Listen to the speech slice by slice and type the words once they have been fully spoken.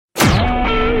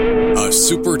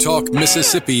SuperTalk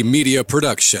Mississippi media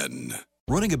production.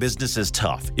 Running a business is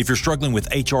tough. If you're struggling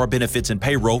with HR, benefits, and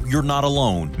payroll, you're not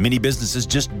alone. Many businesses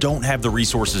just don't have the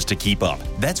resources to keep up.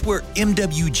 That's where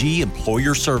MWG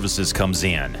Employer Services comes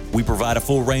in. We provide a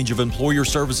full range of employer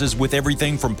services with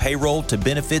everything from payroll to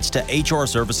benefits to HR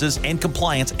services and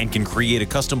compliance, and can create a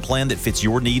custom plan that fits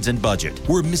your needs and budget.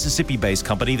 We're a Mississippi-based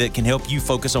company that can help you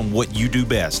focus on what you do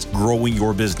best, growing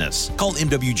your business. Call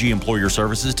MWG Employer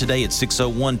Services today at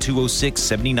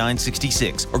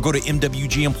 601-206-7966 or go to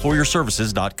MWGEmployerServices.com.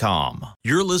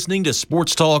 You're listening to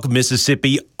Sports Talk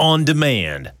Mississippi On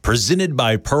Demand, presented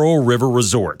by Pearl River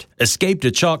Resort. Escape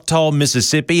to Choctaw,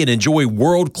 Mississippi and enjoy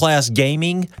world-class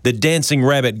gaming, the Dancing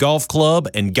Rabbit Golf Club,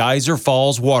 and Geyser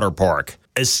Falls Water Park.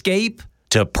 Escape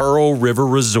to Pearl River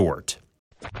Resort.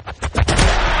 To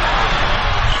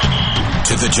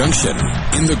the junction,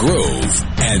 in the Grove,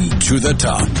 and to the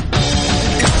top.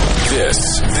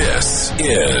 This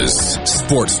is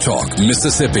Sports Talk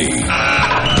Mississippi.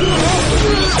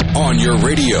 On your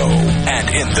radio and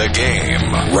in the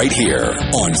game, right here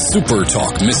on Super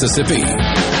Talk Mississippi.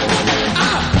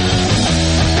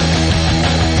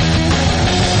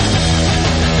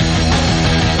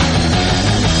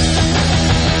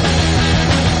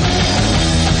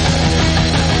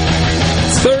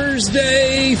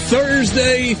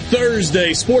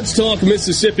 Thursday. Sports Talk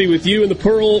Mississippi with you in the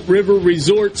Pearl River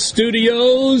Resort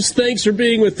Studios. Thanks for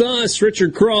being with us.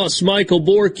 Richard Cross, Michael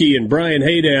Borky, and Brian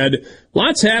Haydad.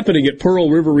 Lots happening at Pearl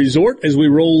River Resort as we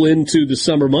roll into the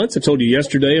summer months. I told you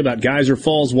yesterday about Geyser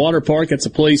Falls Water Park. That's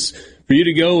a place for you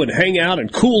to go and hang out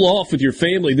and cool off with your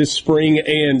family this spring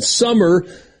and summer.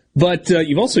 But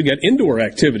you've also got indoor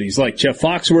activities like Jeff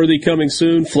Foxworthy coming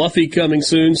soon, Fluffy coming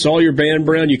soon, Sawyer Van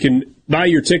Brown. You can buy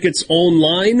your tickets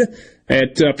online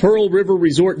at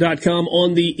PearlRiverResort.com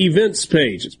on the events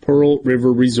page. It's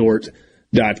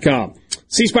PearlRiverResort.com.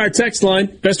 C-Spire text line,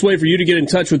 best way for you to get in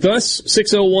touch with us,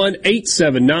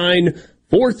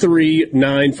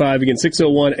 601-879-4395. Again,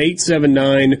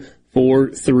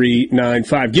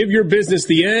 601-879-4395. Give your business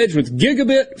the edge with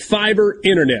gigabit fiber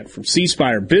internet from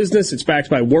C-Spire Business. It's backed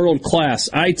by world-class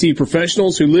IT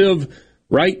professionals who live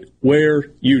right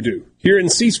where you do, here in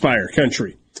C-Spire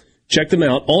country. Check them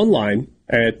out online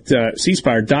at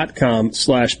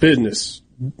cspire.com/business.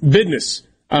 Business,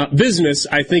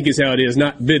 I think, is how it is,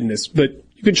 not business, but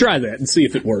you can try that and see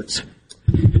if it works.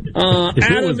 If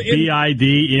it was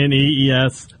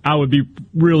BIDNEES, I would be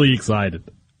really excited.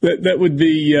 That would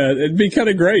be it'd be kind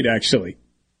of great, actually.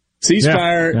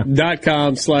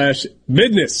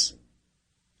 cspire.com/business.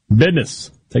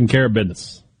 Business. Taking care of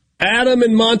business. Adam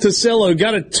and Monticello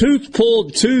got a tooth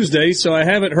pulled Tuesday, so I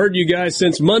haven't heard you guys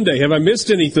since Monday. Have I missed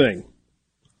anything?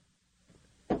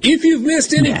 If you've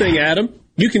missed anything, Adam,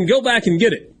 you can go back and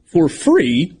get it for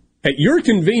free at your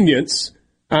convenience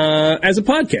as a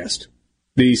podcast.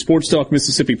 The Sports Talk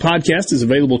Mississippi podcast is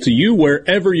available to you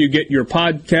wherever you get your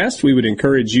podcast. We would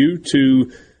encourage you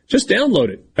to just download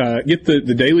it. Get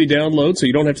the daily download so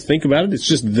you don't have to think about it. It's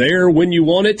just there when you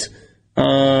want it.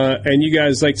 And you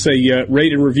guys like to say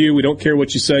rate and review. We don't care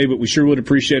what you say, but we sure would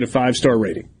appreciate a 5-star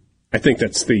rating. I think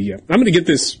that's the I'm going to get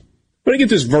this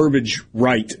verbiage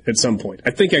right at some point.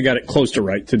 I think I got it close to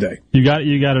right today. You got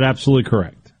it absolutely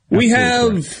correct. We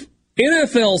have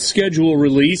NFL schedule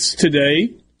release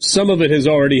today. Some of it has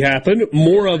already happened.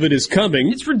 More of it is coming.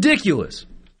 It's ridiculous.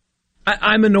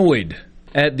 I'm annoyed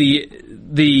at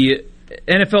the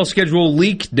NFL schedule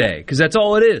leak day, because that's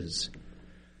all it is.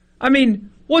 I mean,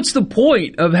 what's the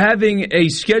point of having a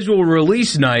schedule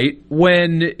release night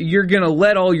when you're going to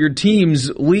let all your teams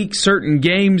leak certain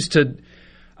games to...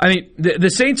 I mean,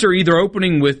 the Saints are either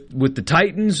opening with the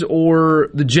Titans or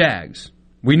the Jags.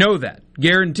 We know that.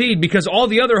 Guaranteed, because all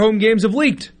the other home games have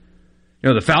leaked. You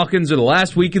know, the Falcons are the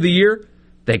last week of the year.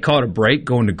 They caught a break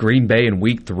going to Green Bay in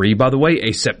week 3, by the way.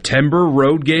 A September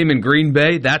road game in Green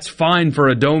Bay, that's fine for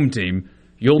a dome team.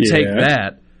 You'll take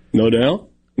that. No doubt.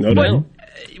 No doubt.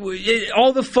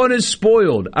 All the fun is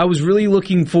spoiled. I was really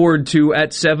looking forward to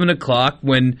at 7 o'clock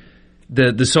when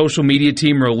the social media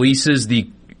team releases the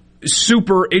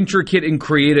super intricate and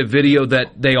creative video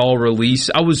that they all release.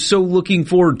 I was so looking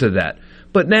forward to that.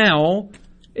 But now,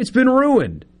 it's been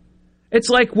ruined. It's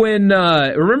like when,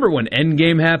 remember when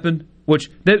Endgame happened?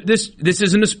 Which, this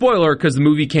isn't a spoiler because the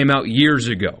movie came out years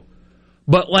ago.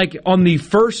 But like on the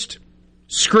first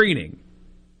screening,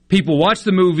 people watched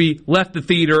the movie, left the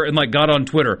theater, and like got on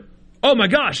Twitter. Oh my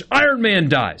gosh, Iron Man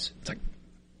dies. It's like,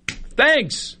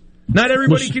 thanks. Not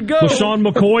everybody could go. LaShawn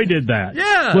McCoy did that.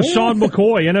 Yeah. LaShawn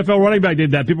McCoy, NFL running back,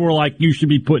 did that. People were like, you should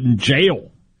be put in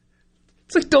jail.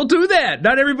 It's like, don't do that.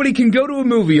 Not everybody can go to a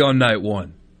movie on night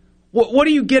one. What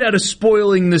do you get out of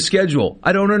spoiling the schedule?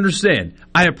 I don't understand.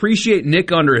 I appreciate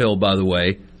Nick Underhill, by the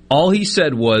way. All he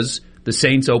said was the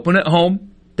Saints open at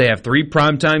home, they have 3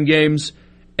 primetime games,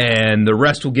 and the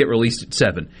rest will get released at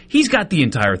 7. He's got the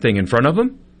entire thing in front of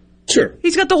him. Sure.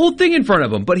 He's got the whole thing in front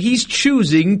of him, but he's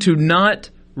choosing to not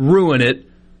ruin it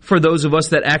for those of us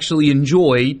that actually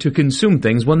enjoy to consume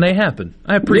things when they happen.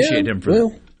 I appreciate him for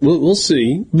that. We'll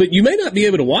see. But you may not be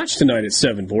able to watch tonight at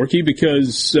 7, Borky,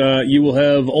 because you will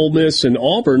have Ole Miss and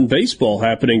Auburn baseball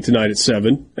happening tonight at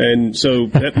 7. And so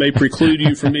that may preclude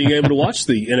you from being able to watch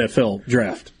the NFL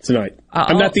draft tonight.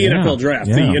 I'm not the NFL draft,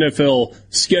 the NFL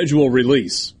schedule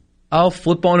release. I'll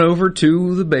flip on over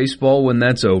to the baseball when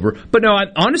that's over. But no,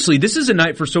 honestly, this is a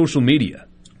night for social media.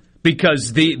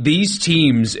 Because these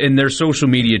teams and their social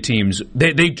media teams,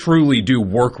 they truly do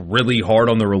work really hard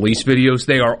on the release videos.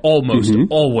 They are almost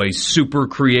always super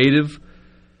creative.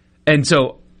 And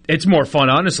so it's more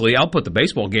fun, honestly. I'll put the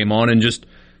baseball game on and just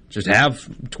have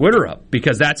Twitter up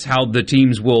because that's how the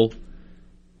teams will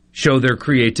show their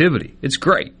creativity. It's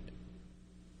great.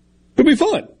 It'll be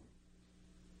fun.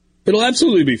 It'll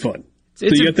absolutely be fun.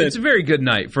 It's a very good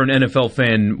night for an NFL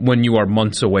fan when you are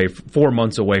 4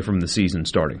 months away from the season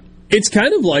starting. It's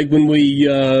kind of like when we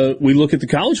look at the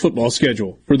college football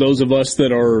schedule for those of us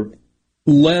that are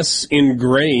less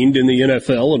ingrained in the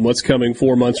NFL and what's coming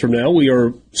 4 months from now. We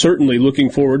are certainly looking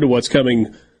forward to what's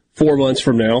coming 4 months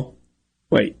from now.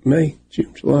 Wait, May,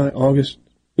 June, July, August?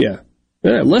 Yeah,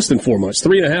 less than 4 months,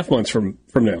 3.5 months from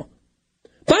now.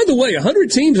 By the way,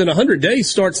 100 teams in 100 days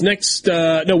starts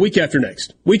week after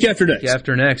next. Week after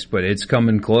next, but it's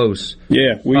coming close.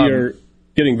 Yeah, we are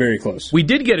getting very close. We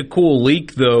did get a cool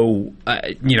leak, though.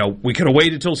 We could have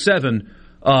waited till 7,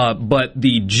 but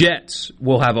the Jets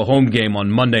will have a home game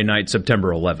on Monday night, September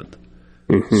 11th.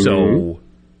 Mm-hmm. So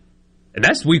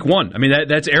that's week 1. I mean,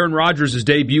 that's Aaron Rodgers'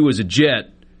 debut as a Jet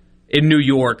in New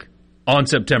York on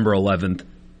September 11th.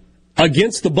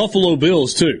 Against the Buffalo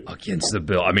Bills, too. Against the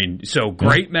Bills. I mean, so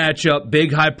great matchup,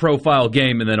 big high-profile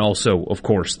game, and then also, of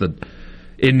course,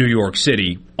 in New York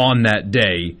City on that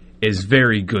day is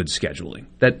very good scheduling.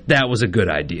 That was a good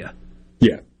idea.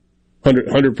 Yeah,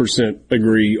 100%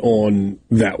 agree on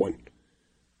that one.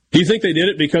 Do you think they did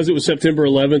it because it was September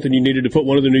 11th and you needed to put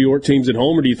one of the New York teams at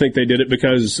home, or do you think they did it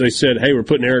because they said, hey, we're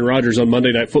putting Aaron Rodgers on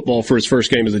Monday Night Football for his first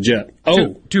game as a Jet?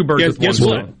 Two birds with one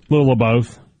stone. A little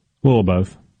of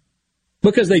both.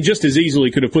 Because they just as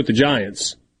easily could have put the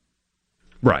Giants.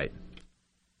 Right.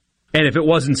 And if it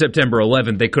wasn't September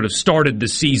 11th, they could have started the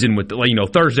season with,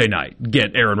 Thursday night,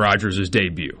 get Aaron Rodgers'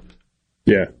 debut.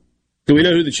 Yeah. Do we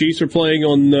know who the Chiefs are playing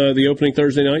on the opening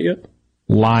Thursday night yet?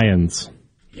 Lions.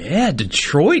 Yeah,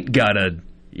 Detroit got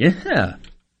yeah.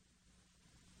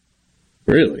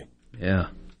 Really? Yeah.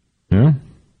 Yeah.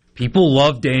 People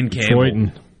love Dan Campbell.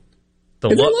 And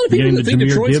there are a lot of people that think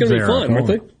Detroit's going to be fun, aren't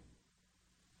they?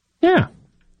 Yeah.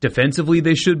 Defensively,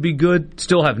 they should be good.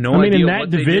 Still have no idea in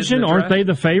what that division, aren't they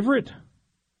the favorite?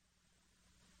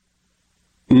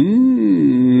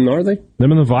 Are they?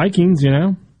 Them and the Vikings,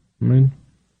 You're going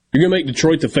to make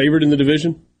Detroit the favorite in the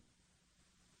division?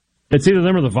 It's either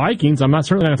them or the Vikings. I'm not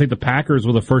certainly going to take the Packers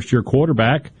with a first-year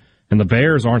quarterback, and the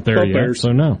Bears aren't there yet, Bears.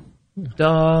 so no.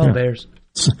 Bears.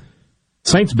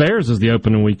 Saints-Bears is the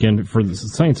opening weekend for the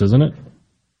Saints, isn't it?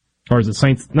 Or is it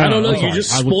Saints? No, I don't know. You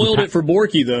just spoiled it for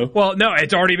Borky, though. Well, no,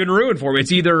 it's already been ruined for me.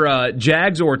 It's either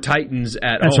Jags or Titans at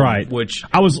home. That's right. Which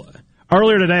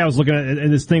earlier today, I was looking at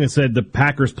this thing that said the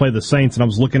Packers play the Saints, and I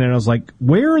was looking at it, and I was like,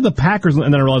 where are the Packers?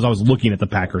 And then I realized I was looking at the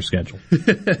Packers schedule.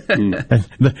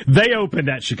 They opened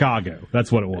at Chicago.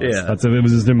 That's what it was. Yeah. It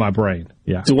was just in my brain.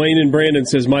 Yeah. Dwayne and Brandon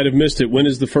says, might have missed it. When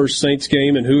is the first Saints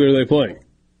game, and who are they playing?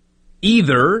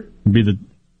 Either be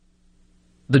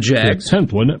the Jags.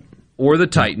 10th, wouldn't it? Or the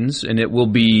Titans, and it will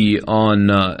be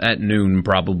on at noon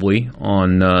probably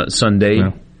on Sunday,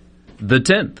 the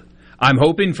 10th. I'm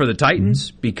hoping for the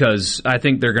Titans because I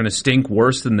think they're going to stink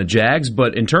worse than the Jags,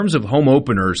 but in terms of home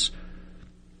openers,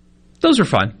 those are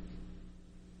fine.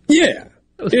 Yeah.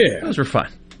 Those are fine.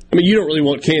 I mean, you don't really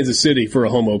want Kansas City for a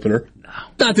home opener. No.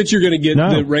 Not that you're going to get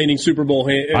the reigning Super Bowl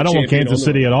I don't want Kansas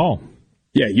City at all.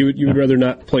 Yeah, you would rather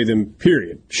not play them,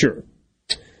 period. Sure.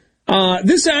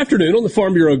 This afternoon on the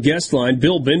Farm Bureau guest line,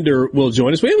 Bill Bender will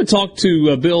join us. We haven't talked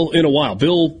to Bill in a while.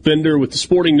 Bill Bender with the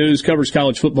Sporting News, covers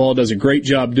college football, does a great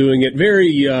job doing it.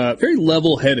 Very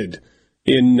level-headed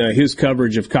in his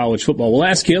coverage of college football. We'll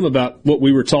ask him about what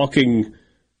we were talking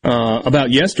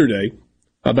about yesterday,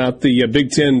 about the Big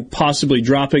Ten possibly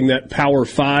dropping that Power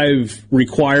 5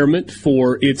 requirement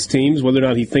for its teams, whether or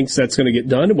not he thinks that's going to get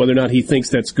done, and whether or not he thinks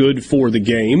that's good for the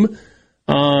game.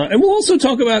 And we'll also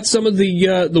talk about some of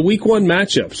the Week 1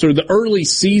 matchups, or the early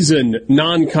season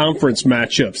non-conference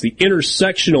matchups, the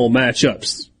intersectional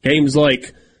matchups, games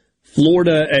like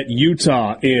Florida at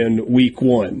Utah in Week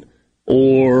 1,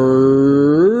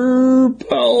 or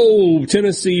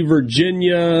Tennessee,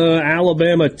 Virginia,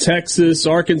 Alabama, Texas,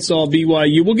 Arkansas,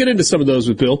 BYU. We'll get into some of those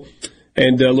with Bill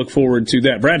and look forward to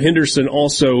that. Brad Henderson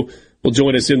also will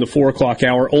join us in the 4 o'clock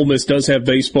hour. Ole Miss does have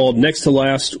baseball next to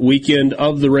last weekend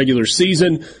of the regular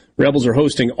season. Rebels are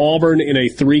hosting Auburn in a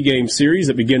 3-game series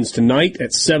that begins tonight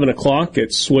at 7 o'clock at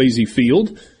Swayze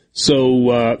Field.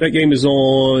 So that game is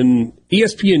on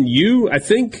ESPNU, I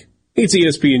think. It's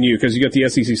ESPNU because you got the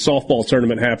SEC softball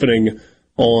tournament happening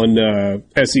on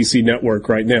SEC Network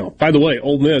right now. By the way,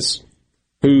 Ole Miss,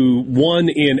 who won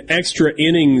in extra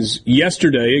innings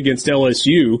yesterday against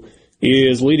LSU,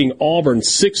 is leading Auburn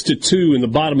 6-2 in the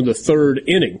bottom of the 3rd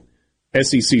inning.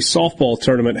 SEC softball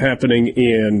tournament happening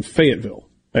in Fayetteville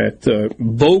at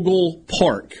Bogle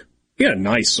Park. Yeah,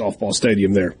 nice softball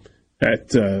stadium there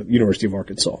at University of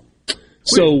Arkansas.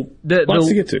 So, lots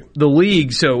to get to. The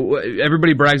league, so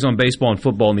everybody brags on baseball and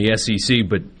football in the SEC,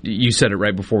 but you said it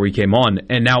right before we came on,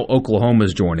 and now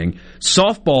Oklahoma's joining.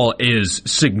 Softball is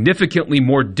significantly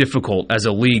more difficult as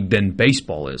a league than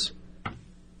baseball is.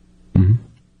 Mm-hmm.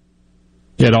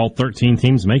 You had all 13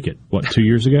 teams make it, 2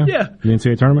 years ago? Yeah. In the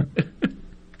NCAA tournament?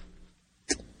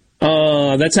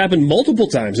 That's happened multiple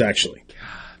times, actually.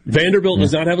 Vanderbilt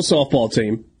does not have a softball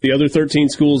team. The other 13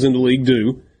 schools in the league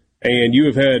do. And you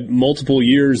have had multiple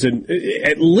years, and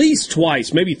at least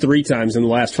twice, maybe 3 times in the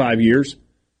last 5 years,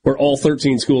 where all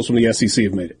 13 schools from the SEC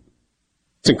have made it.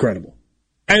 It's incredible.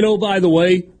 And oh, by the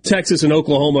way, Texas and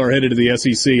Oklahoma are headed to the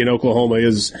SEC, and Oklahoma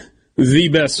is the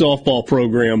best softball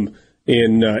program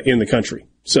in the country.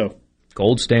 So,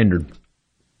 gold standard.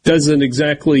 Doesn't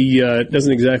exactly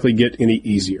get any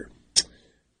easier.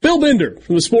 Bill Bender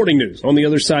from the Sporting News on the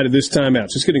other side of this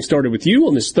timeout. Just getting started with you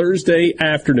on this Thursday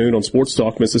afternoon on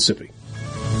SportsTalk Mississippi.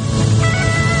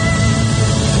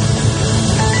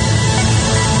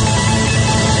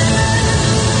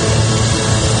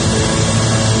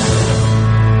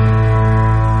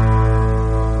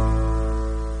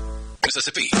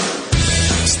 Mississippi.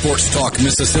 SportsTalk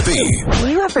Mississippi.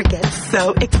 Do you ever get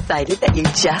so excited that you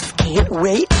just can't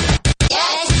wait?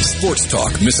 Sports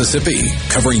Talk Mississippi,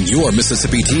 covering your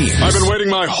Mississippi teams. I've been waiting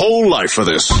my whole life for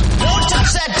this. Don't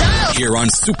touch that dial. Here on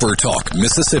Super Talk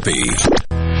Mississippi.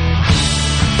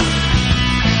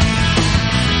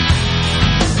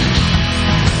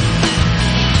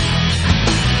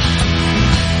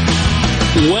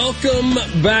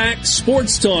 Welcome back.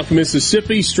 Sports Talk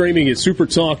Mississippi, streaming at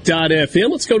supertalk.fm.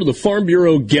 Let's go to the Farm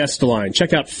Bureau guest line.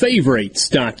 Check out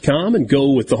favorites.com and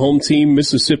go with the home team,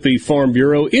 Mississippi Farm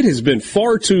Bureau. It has been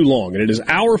far too long, and it is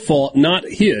our fault, not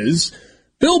his.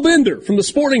 Bill Bender from the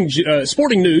Sporting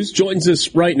News joins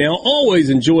us right now. Always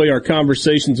enjoy our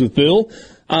conversations with Bill.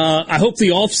 I hope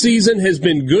the off-season has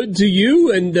been good to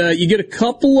you, and you get a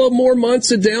couple of more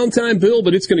months of downtime, Bill,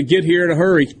 but it's going to get here in a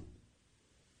hurry.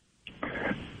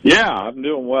 Yeah, I'm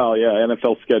doing well. Yeah,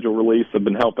 NFL schedule release. I've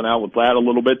been helping out with that a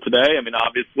little bit today. I mean,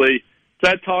 obviously, it's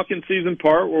that talking season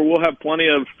part where we'll have plenty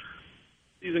of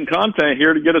season content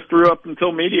here to get us through up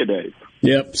until media days.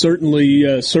 Yep, certainly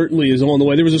is on the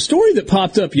way. There was a story that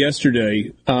popped up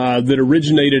yesterday that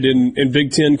originated in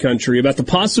Big Ten country about the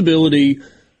possibility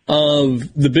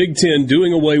of the Big Ten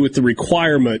doing away with the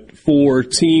requirement for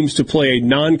teams to play a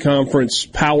non-conference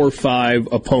Power 5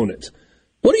 opponent.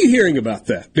 What are you hearing about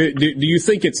that? Do you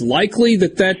think it's likely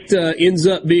that ends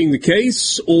up being the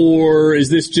case, or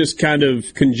is this just kind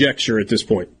of conjecture at this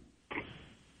point?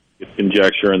 It's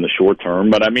conjecture in the short term,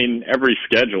 but I mean, every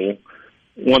schedule,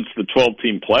 once the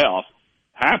 12-team playoff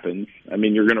happens, I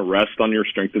mean, you're going to rest on your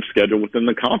strength of schedule within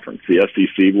the conference. The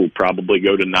SEC will probably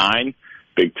go to 9.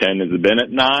 Big Ten has been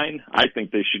at 9. I think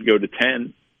they should go to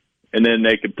 10, and then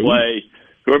they could play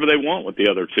whoever they want with the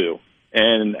other 2.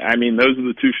 And, I mean, those are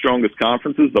the 2 strongest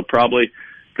conferences. They'll probably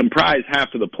comprise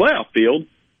half of the playoff field.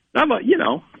 How about,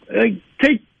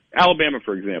 take Alabama,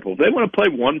 for example. If they want to play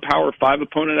one Power 5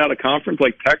 opponent out of conference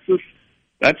like Texas,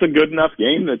 that's a good enough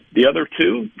game that the other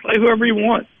 2, play whoever you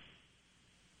want.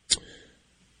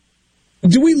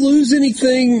 Do we lose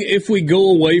anything if we go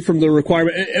away from the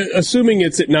requirement, assuming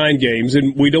it's at 9 games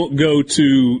and we don't go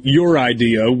to your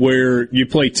idea where you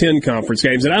play 10 conference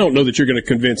games? And I don't know that you're going to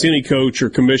convince any coach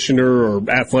or commissioner or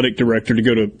athletic director to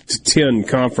go to 10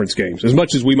 conference games, as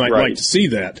much as we might like to see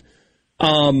that.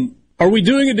 Are we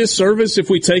doing a disservice if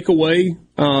we take away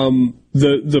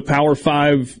the Power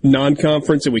 5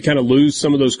 non-conference and we kind of lose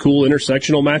some of those cool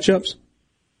intersectional matchups?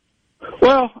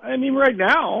 Well, I mean, right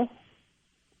now,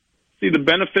 see the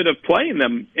benefit of playing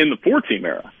them in the 4-team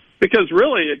era. Because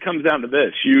really it comes down to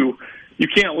this. You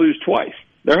can't lose twice.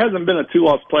 There hasn't been a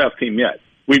 2-loss playoff team yet.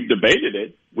 We've debated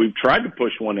it. We've tried to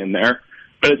push one in there,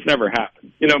 but it's never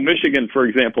happened. You know, Michigan, for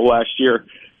example, last year,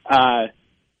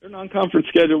 their non-conference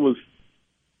schedule was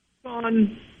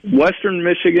on Western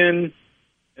Michigan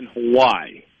and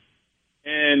Hawaii.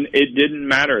 And it didn't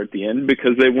matter at the end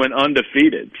because they went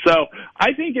undefeated. So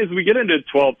I think as we get into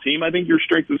a 12-team, I think your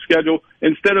strength of schedule,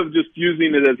 instead of just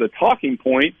using it as a talking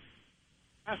point,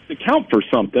 has to count for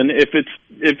something if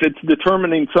it's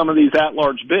determining some of these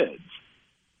at-large bids.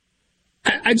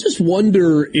 I just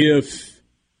wonder if,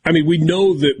 I mean, we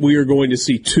know that we are going to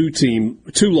see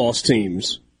two-loss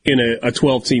teams in a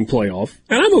 12-team playoff,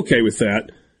 and I'm okay with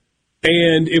that.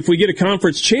 And if we get a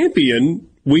conference champion,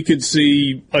 we could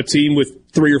see a team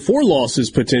with 3 or 4 losses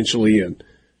potentially in.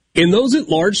 In those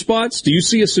at-large spots, do you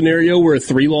see a scenario where a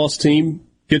 3-loss team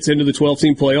gets into the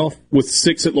 12-team playoff with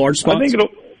 6 at-large spots? I think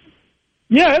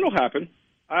it'll happen.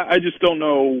 I just don't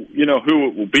know, who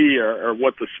it will be or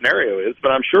what the scenario is,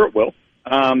 but I'm sure it will.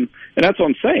 And that's what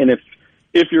I'm saying.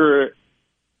 If you're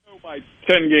my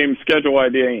 10-game schedule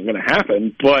idea ain't going to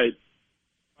happen, but if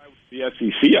I was the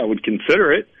SEC, I would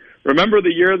consider it. Remember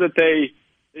the year that they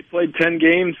played 10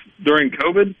 games during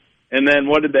COVID, and then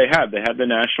what did they have? They had the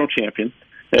national champion.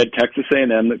 They had Texas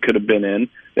A&M that could have been in.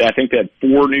 I think they had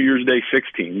 4 New Year's Day 6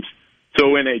 teams.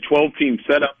 So in a 12-team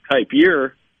setup type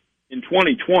year, in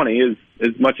 2020,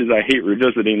 as much as I hate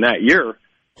revisiting that year,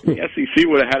 the SEC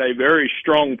would have had a very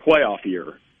strong playoff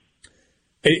year.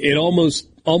 It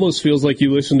almost feels like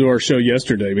you listened to our show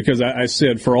yesterday, because I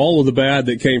said for all of the bad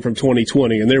that came from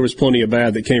 2020, and there was plenty of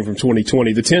bad that came from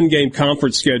 2020, the 10-game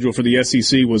conference schedule for the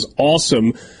SEC was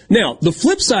awesome. Now, the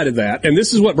flip side of that, and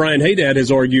this is what Brian Haydad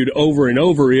has argued over and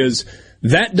over, is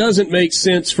that doesn't make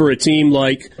sense for a team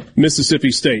like Mississippi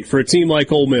State, for a team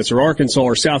like Ole Miss or Arkansas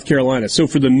or South Carolina. So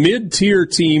for the mid-tier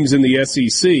teams in the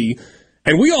SEC,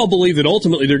 and we all believe that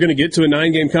ultimately they're going to get to a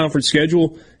 9-game conference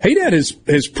schedule, Haydad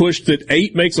has pushed that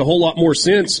 8 makes a whole lot more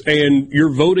sense, and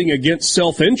you're voting against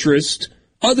self-interest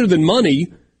other than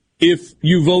money if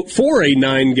you vote for a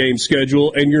 9-game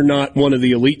schedule and you're not one of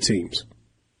the elite teams.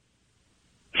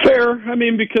 Fair. I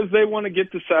mean, because they want to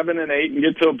get to 7 and 8 and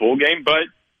get to a bowl game, but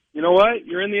you know what?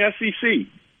 You're in the SEC.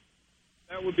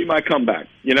 That would be my comeback.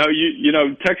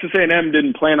 Texas A&M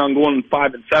didn't plan on going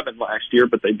 5 and 7 last year,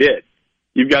 but they did.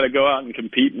 You've got to go out and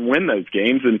compete and win those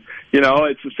games. And,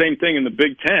 it's the same thing in the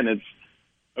Big Ten. It's,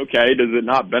 okay, does it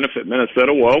not benefit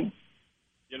Minnesota? Well,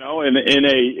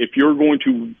 if you're going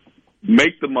to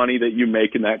make the money that you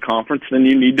make in that conference, then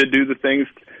you need to do the things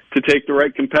to take the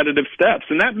right competitive steps.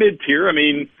 And that mid-tier, I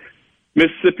mean,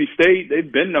 Mississippi State,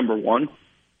 they've been number 1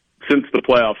 since the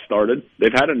playoffs started.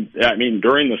 They've had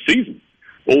during the season.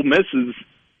 Ole Miss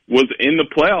was in the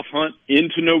playoff hunt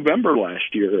into November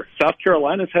last year. South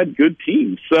Carolina's had good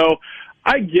teams. So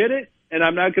I get it, and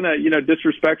I'm not going to,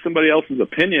 disrespect somebody else's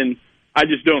opinion. I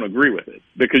just don't agree with it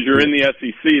because you're in the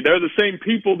SEC. They're the same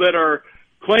people that are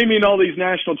claiming all these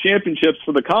national championships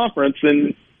for the conference,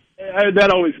 and that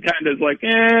always kind of is like,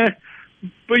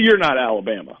 but you're not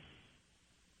Alabama.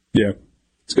 Yeah,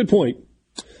 it's a good point.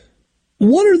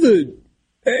 What are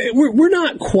we're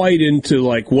not quite into,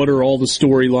 what are all the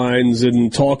storylines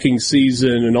and talking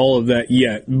season and all of that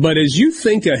yet. But as you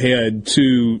think ahead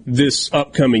to this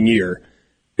upcoming year,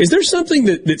 is there something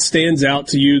that stands out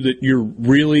to you that you're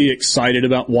really excited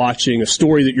about watching, a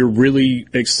story that you're really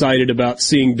excited about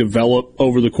seeing develop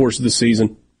over the course of the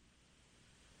season?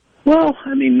 Well,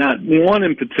 I mean, not one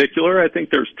in particular. I think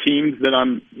there's teams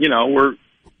that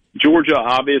Georgia,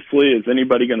 obviously, is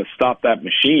anybody going to stop that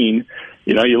machine?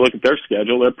 You look at their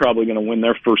schedule, they're probably going to win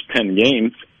their first 10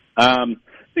 games. I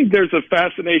think there's a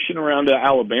fascination around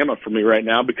Alabama for me right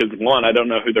now because, 1, I don't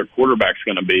know who their quarterback's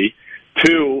going to be.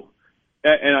 2,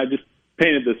 and I just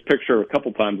painted this picture a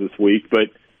couple times this week, but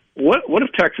what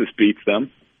if Texas beats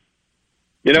them?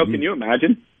 Can you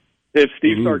imagine if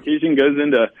Steve Sarkisian goes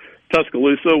into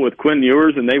Tuscaloosa with Quinn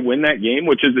Ewers and they win that game,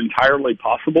 which is entirely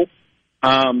possible?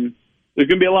 There's going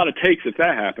to be a lot of takes if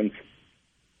that happens.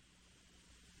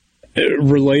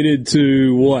 Related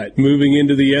to what? Moving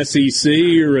into the SEC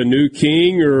or a new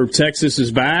king or Texas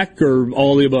is back or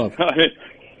all the above?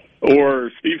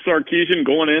 Or Steve Sarkisian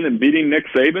going in and beating Nick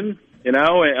Saban,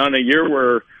 on a year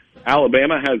where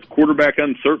Alabama has quarterback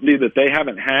uncertainty that they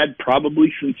haven't had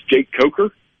probably since Jake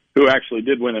Coker, who actually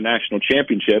did win a national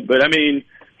championship. But, I mean,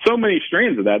 so many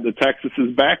strands of that, the Texas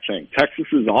is back thing.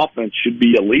 Texas's offense should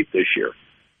be elite this year.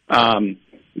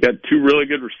 You've got 2 really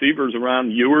good receivers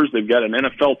around Ewers. They've got an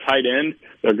NFL tight end.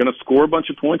 They're going to score a bunch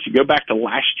of points. You go back to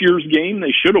last year's game,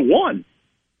 they should have won.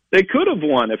 they could have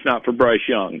won if not for Bryce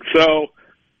Young. So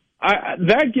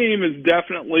that game is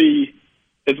definitely,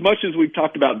 as much as we've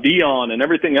talked about Dion and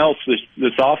everything else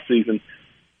this offseason,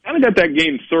 kind of got that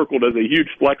game circled as a huge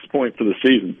flex point for the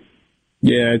season.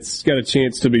 Yeah, it's got a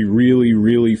chance to be really,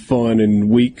 really fun in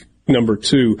week number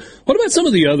 2. What about some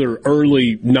of the other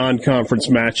early non-conference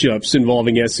matchups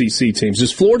involving SEC teams?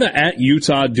 Does Florida at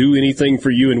Utah do anything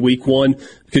for you in week 1?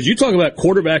 Because you talk about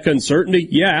quarterback uncertainty.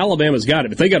 Yeah, Alabama's got it,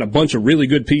 but they got a bunch of really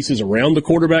good pieces around the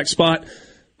quarterback spot.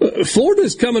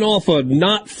 Florida's coming off a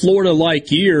not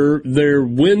Florida-like year. Their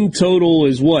win total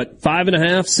is what,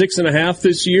 5.5, 6.5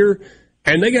 this year?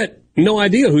 And they got no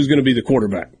idea who's going to be the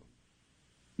quarterback.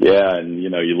 Yeah, and, you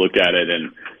look at it,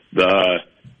 and the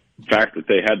fact that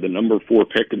they had the number 4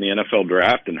 pick in the NFL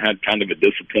draft and had kind of a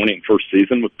disappointing first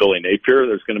season with Billy Napier,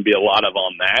 there's going to be a lot of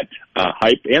on that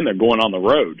hype, and they're going on the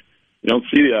road. You don't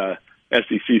see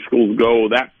SEC schools go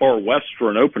that far west for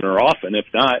an opener often. If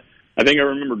not, I think I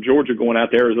remember Georgia going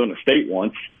out to Arizona State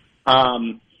once.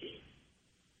 And,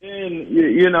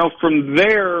 from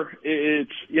there,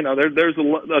 it's, there's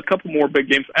a couple more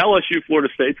big games. LSU, Florida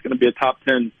State's going to be a top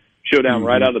 10 showdown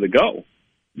right out of the go.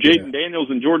 Jaden Daniels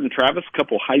and Jordan Travis, a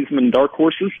couple Heisman dark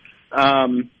horses.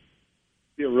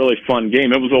 Be a really fun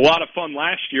game. It was a lot of fun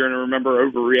last year, and I remember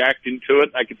overreacting to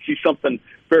it. I could see something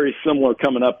very similar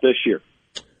coming up this year.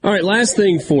 All right, last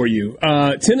thing for you.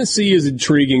 Tennessee is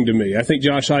intriguing to me. I think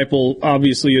Josh Heupel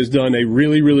obviously has done a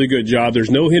really, really good job. There's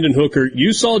no Hendon Hooker.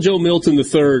 You saw Joe Milton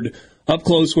III up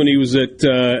close when he was at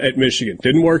Michigan.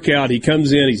 Didn't work out. He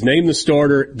comes in. He's named the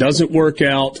starter. Doesn't work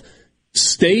out.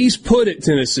 Stays put at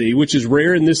Tennessee, which is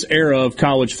rare in this era of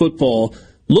college football.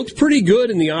 Looked pretty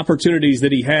good in the opportunities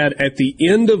that he had at the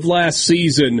end of last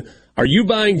season. Are you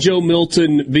buying Joe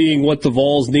Milton being what the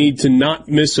Vols need to not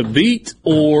miss a beat,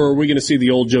 or are we going to see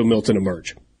the old Joe Milton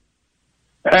emerge?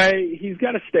 He's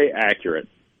got to stay accurate.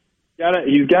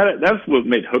 He's got to. That's what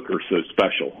made Hooker so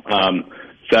special. Around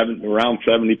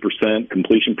 70%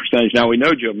 completion percentage. Now we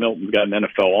know Joe Milton's got an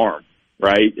NFL arm,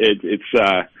 right? It's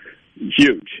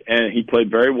huge, and he played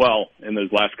very well in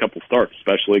those last couple starts,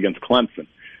 especially against Clemson.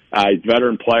 He's a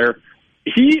veteran player.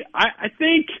 I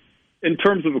think, in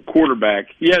terms of a quarterback,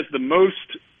 he has the most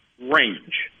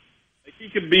range. Like, he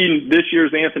could be this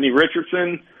year's Anthony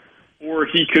Richardson, or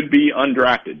he could be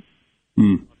undrafted.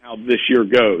 On how this year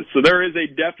goes. So there is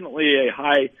definitely a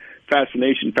high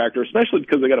fascination factor, especially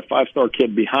because they got a 5-star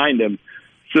kid behind him.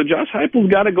 So Josh Heupel's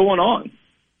got it going on.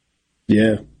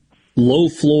 Yeah. Low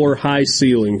floor, high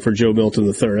ceiling for Joe Milton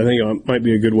III. I think that might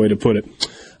be a good way to put it.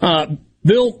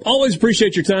 Bill, always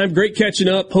appreciate your time. Great catching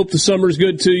up. Hope the summer's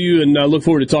good to you, and look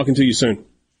forward to talking to you soon.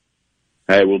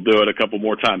 Hey, we'll do it a couple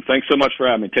more times. Thanks so much for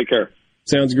having me. Take care.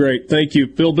 Sounds great. Thank you.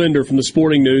 Bill Bender from the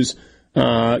Sporting News. Give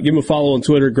him a follow on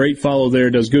Twitter. Great follow there.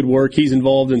 Does good work. He's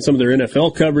involved in some of their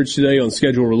NFL coverage today on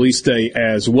schedule release day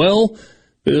as well.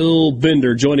 Bill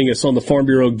Bender joining us on the Farm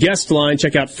Bureau guest line.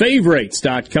 Check out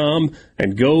favorites.com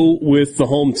and go with the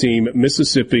home team,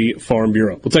 Mississippi Farm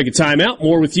Bureau. We'll take a timeout.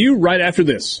 More with you right after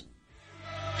this.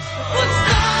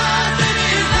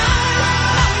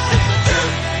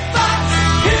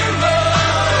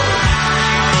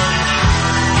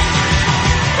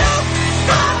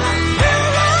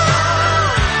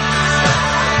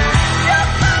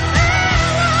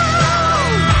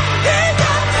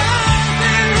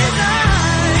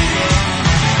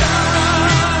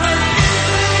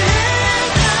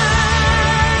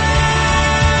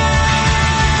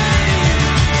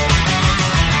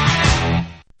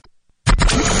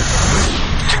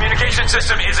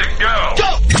 System is a go.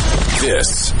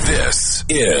 This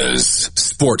is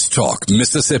Sports Talk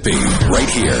Mississippi, right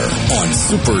here on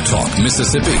SuperTalk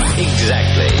Mississippi.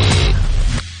 Exactly.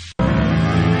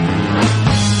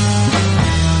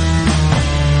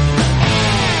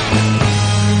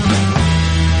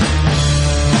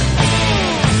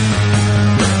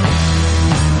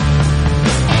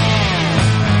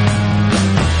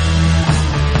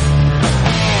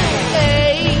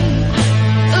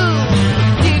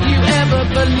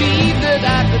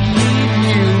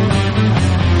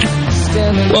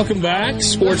 Welcome back.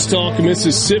 Sports Talk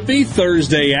Mississippi,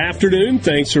 Thursday afternoon.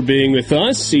 Thanks for being with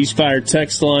us. Ceasefire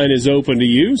text line is open to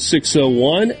you,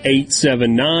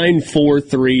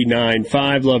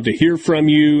 601-879-4395. Love to hear from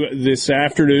you this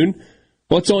afternoon.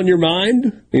 What's on your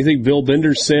mind? Anything Bill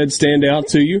Bender said stand out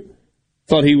to you?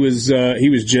 Thought he was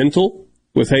gentle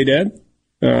with Hey Dad.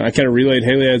 I kind of relayed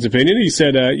Hey Dad's opinion. He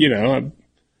said, I'm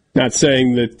not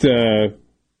saying that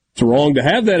it's wrong to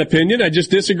have that opinion. I just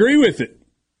disagree with it.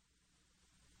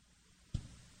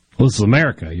 Well, this is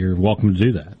America. You're welcome to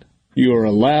do that. You are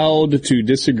allowed to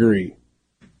disagree.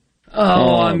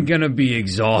 I'm going to be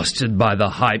exhausted by the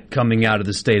hype coming out of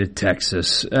the state of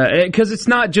Texas. Because it's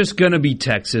not just going to be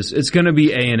Texas. It's going to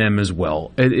be A&M as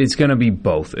well. It's going to be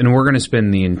both. And we're going to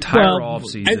spend the entire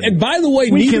offseason. And by the way,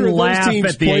 neither of those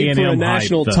teams played for a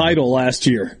national title last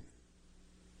year.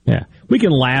 Yeah. We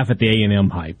can laugh at the A&M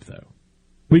hype, though.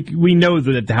 We know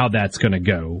how that's going to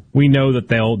go. We know that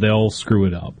they'll screw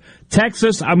it up.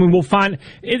 Texas, we'll find...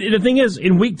 the thing is,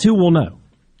 in week 2, we'll know.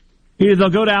 Either they'll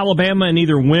go to Alabama and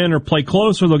either win or play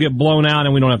close, or they'll get blown out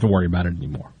and we don't have to worry about it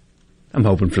anymore. I'm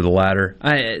hoping for the latter.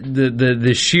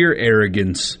 The sheer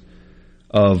arrogance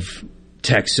of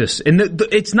Texas. And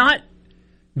it's not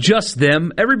just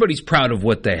them. Everybody's proud of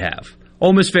what they have.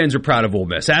 Ole Miss fans are proud of Ole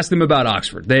Miss. Ask them about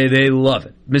Oxford. They love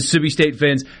it. Mississippi State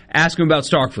fans, ask them about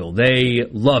Starkville. They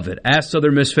love it. Ask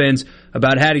Southern Miss fans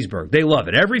about Hattiesburg. They love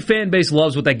it. Every fan base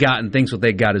loves what they got and thinks what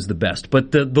they got is the best.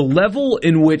 But the level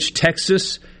in which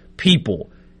Texas people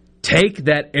take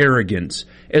that arrogance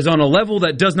is on a level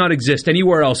that does not exist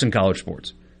anywhere else in college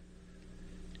sports.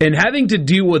 And having to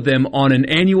deal with them on an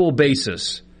annual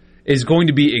basis is going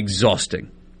to be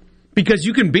exhausting. Because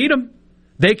you can beat them.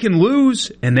 They can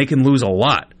lose, and they can lose a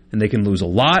lot. And they can lose a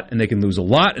lot, and they can lose a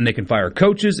lot, and they can fire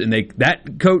coaches, and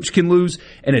that coach can lose,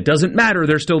 and it doesn't matter.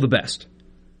 They're still the best.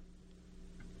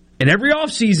 And every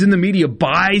offseason, the media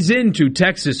buys into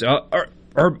Texas.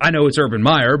 I know it's Urban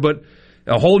Meyer, but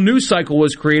a whole news cycle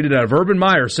was created out of Urban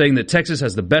Meyer saying that Texas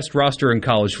has the best roster in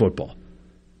college football.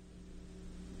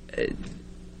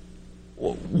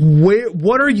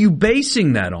 What are you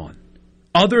basing that on?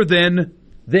 Other than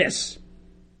this.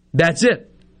 That's it.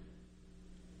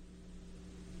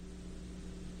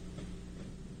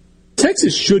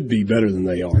 Texas should be better than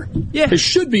they are. Yeah. They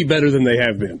should be better than they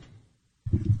have been.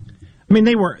 I mean,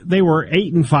 they were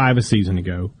 8-5 a season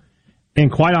ago.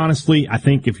 And quite honestly, I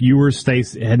think if Ewers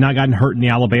had not gotten hurt in the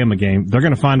Alabama game, they're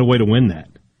going to find a way to win that.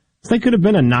 So they could have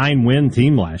been a 9-win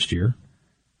team last year,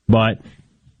 but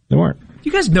they weren't. Do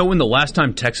you guys know when the last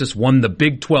time Texas won the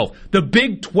Big 12? The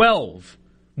Big 12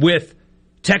 with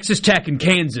Texas Tech and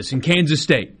Kansas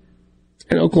State.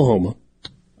 And Oklahoma.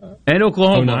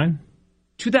 2009?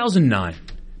 2009.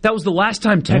 That was the last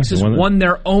time Texas won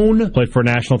their own... Played for a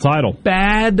national title.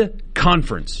 ...bad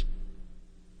conference.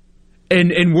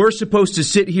 And we're supposed to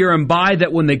sit here and buy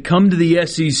that when they come to the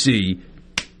SEC,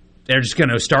 they're just going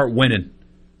to start winning.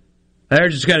 They're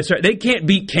just going to start. They can't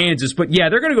beat Kansas, but yeah,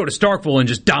 they're going to go to Starkville and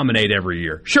just dominate every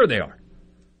year. Sure they are.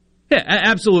 Yeah,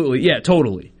 absolutely. Yeah,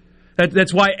 totally.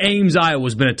 That's why Ames, Iowa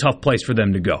has been a tough place for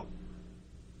them to go.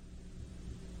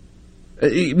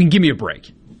 I mean, give me a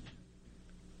break.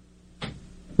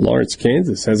 Lawrence,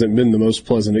 Kansas hasn't been the most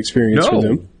pleasant experience for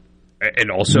them.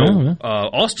 And also,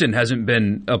 Austin hasn't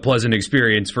been a pleasant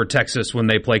experience for Texas when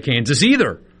they play Kansas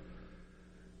either.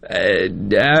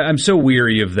 I'm so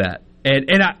weary of that.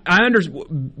 And I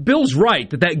understand. Bill's right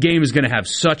that game is going to have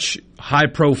such high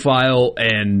profile,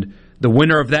 and the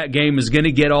winner of that game is going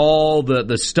to get all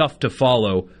the stuff to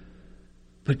follow.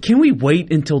 But can we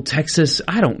wait until Texas,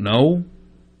 I don't know,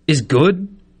 is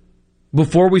good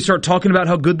before we start talking about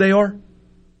how good they are?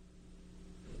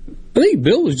 I think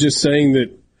Bill was just saying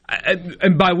that.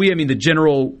 And by we, I mean the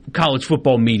general college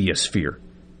football media sphere.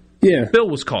 Yeah. Bill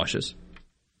was cautious.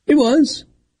 He was.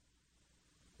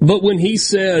 But when he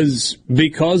says,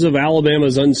 because of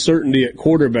Alabama's uncertainty at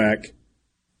quarterback,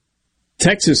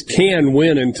 Texas can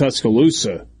win in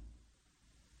Tuscaloosa,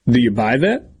 do you buy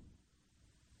that?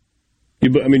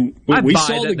 We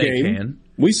saw the game.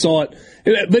 We saw it.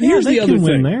 But here's the other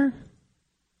thing. There.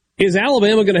 Is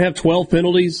Alabama going to have 12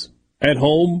 penalties at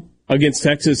home against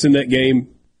Texas in that game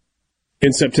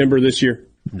in September this year?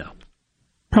 No.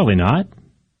 Probably not.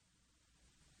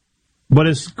 But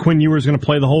is Quinn Ewers going to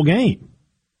play the whole game?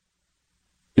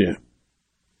 Yeah.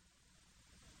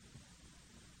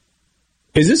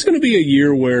 Is this going to be a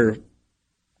year where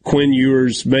Quinn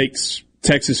Ewers makes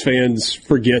Texas fans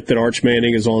forget that Arch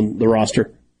Manning is on the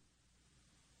roster?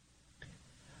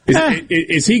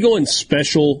 Is he going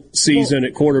special season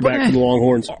at quarterback for the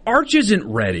Longhorns? Arch isn't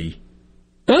ready.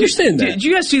 I understand that. Did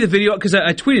you guys see the video? Because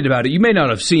I tweeted about it. You may not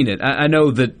have seen it. I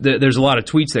know that there's a lot of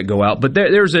tweets that go out. But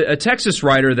there's a Texas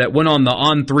writer that went on the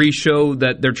On3 show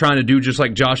that they're trying to do, just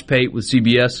like Josh Pate with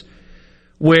CBS,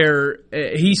 where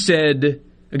he said,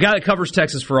 a guy that covers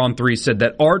Texas for On3 said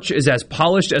that Arch is as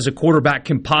polished as a quarterback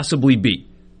can possibly be.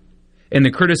 And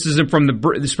the criticism from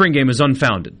the spring game is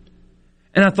unfounded.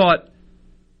 And I thought,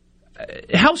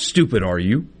 how stupid are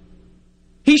you?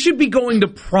 He should be going to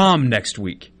prom next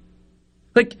week.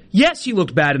 Like, yes, he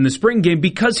looked bad in the spring game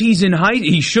because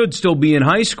he should still be in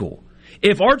high school.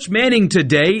 If Arch Manning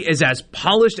today is as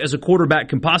polished as a quarterback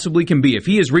can possibly be, if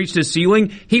he has reached his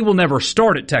ceiling, he will never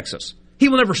start at Texas. He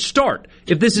will never start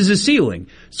if this is his ceiling.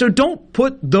 So don't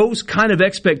put those kind of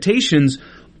expectations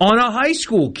on a high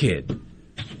school kid.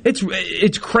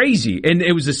 It's crazy. And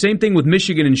it was the same thing with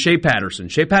Michigan and Shea Patterson.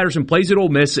 Shea Patterson plays at Ole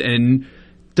Miss and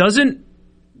doesn't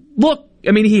look,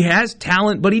 I mean, he has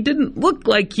talent, but he didn't look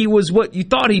like he was what you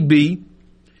thought he'd be.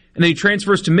 And then he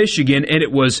transfers to Michigan, and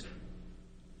it was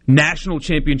national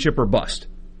championship or bust.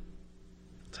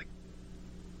 It's like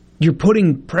you're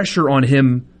putting pressure on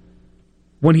him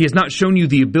when he has not shown you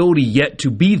the ability yet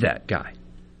to be that guy.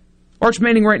 Arch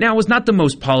Manning right now is not the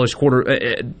most polished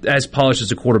as polished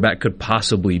as a quarterback could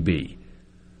possibly be.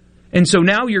 And so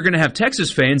now you're going to have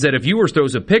Texas fans that if Ewers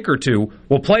throws a pick or two,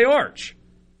 will play Arch.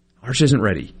 Arch isn't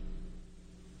ready.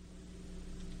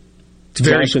 It's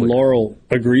very Josh and Laurel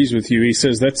agrees with you. He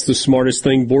says that's the smartest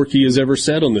thing Borky has ever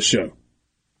said on the show.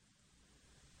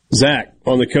 Zach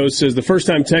on the coast says the first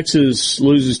time Texas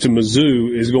loses to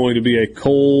Mizzou is going to be a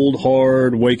cold,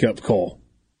 hard wake-up call.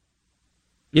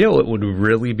 You know, it would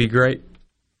really be great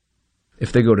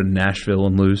if they go to Nashville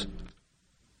and lose.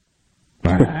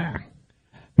 Now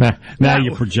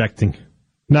you're projecting.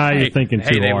 Now you're thinking too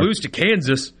hard. Hey, they lose to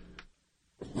Kansas.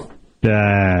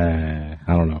 I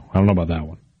don't know. I don't know about that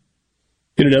one.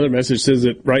 Get another message says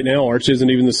that right now Arch isn't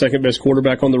even the second best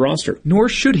quarterback on the roster. Nor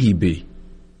should he be.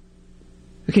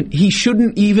 Again, he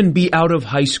shouldn't even be out of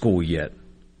high school yet.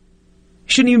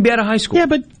 He shouldn't even be out of high school. Yeah,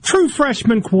 but true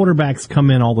freshman quarterbacks come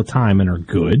in all the time and are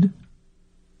good.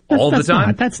 All the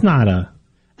time? That's not a...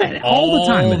 All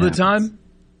the time?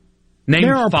 Name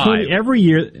there are 5. Plenty, every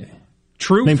year...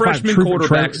 True freshman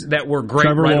quarterbacks that were great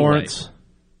Trevor right Lawrence. away.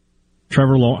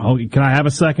 Trevor Lawrence. Oh, can I have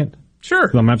a second? Sure.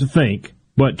 I'm going to have to think.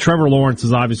 But Trevor Lawrence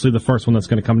is obviously the first one that's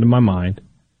going to come to my mind.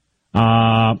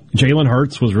 Jalen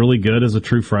Hurts was really good as a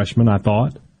true freshman, I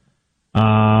thought.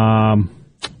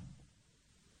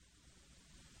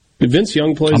 Did Vince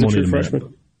Young play as a true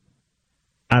freshman?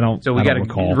 I don't. So we got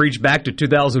to reach back to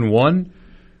 2001.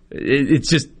 It's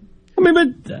just. I mean,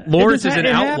 but Lawrence is an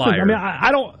outlier. I mean,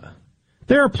 I don't.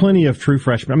 There are plenty of true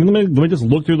freshmen. I mean, let me just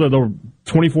look through the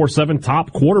 24/7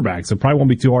 top quarterbacks. It probably won't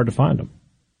be too hard to find them.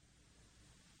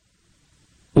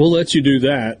 We'll let you do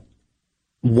that.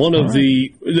 One of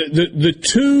the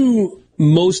two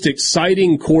most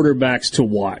exciting quarterbacks to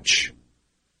watch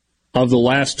of the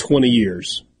last 20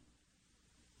 years,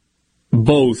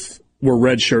 both were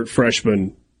redshirt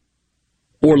freshmen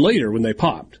or later when they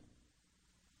popped.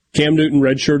 Cam Newton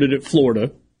redshirted at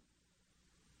Florida.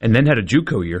 And then had a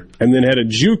JUCO year.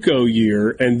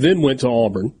 And then went to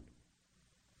Auburn.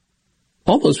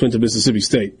 Almost went to Mississippi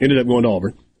State. Ended up going to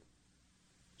Auburn.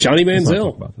 Johnny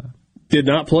Manziel did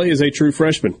not play as a true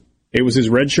freshman. It was his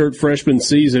redshirt freshman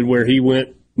season where he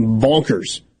went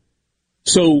bonkers.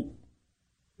 So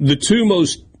the two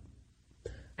most,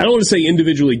 I don't want to say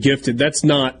individually gifted. That's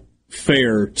not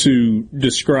fair to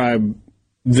describe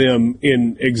them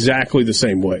in exactly the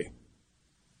same way.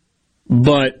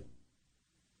 But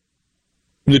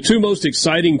the two most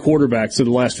exciting quarterbacks of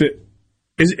the last do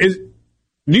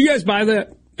you guys buy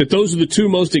that? That those are the two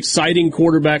most exciting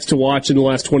quarterbacks to watch in the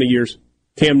last 20 years?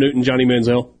 Cam Newton, Johnny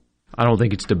Manziel? I don't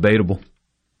think it's debatable.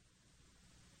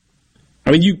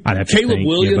 I mean, Caleb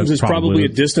Williams is probably a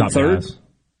distant third. Guys.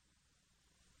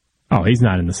 Oh, he's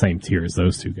not in the same tier as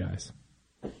those two guys.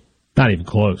 Not even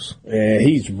close. Yeah,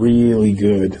 he's really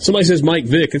good. Somebody says Mike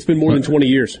Vick. It's been more than 20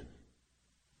 years.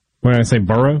 What did I say,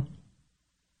 Burrow?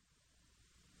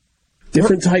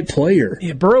 Different type player.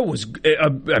 Yeah, Burrow was.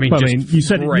 You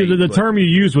said great, the term you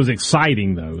used was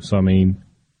exciting, though. So I mean,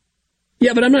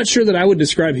 yeah, but I'm not sure that I would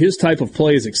describe his type of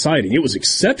play as exciting. It was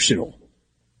exceptional.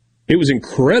 It was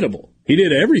incredible. He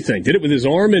did everything. Did it with his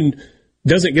arm, and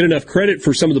doesn't get enough credit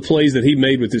for some of the plays that he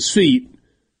made with his feet.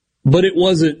 But it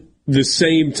wasn't the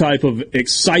same type of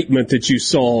excitement that you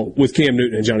saw with Cam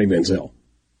Newton and Johnny Manziel.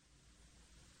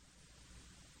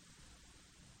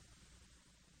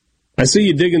 I see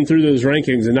you digging through those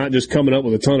rankings and not just coming up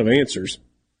with a ton of answers.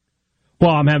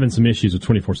 Well, I'm having some issues with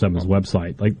 24/7's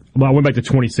website. I went back to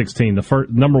 2016. The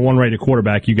first number one rated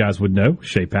quarterback you guys would know,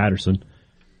 Shea Patterson.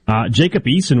 Jacob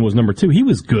Eason was number 2. He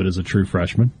was good as a true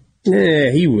freshman. Yeah,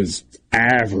 he was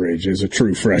average as a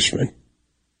true freshman.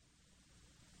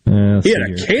 He had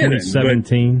a cannon.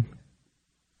 2017.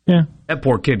 Yeah. That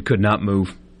poor kid could not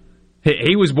move.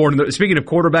 He was born speaking of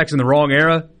quarterbacks in the wrong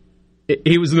era,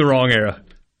 he was in the wrong era.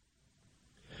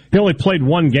 He only played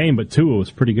one game, but Tua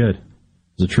was pretty good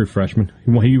as a true freshman.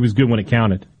 He was good when it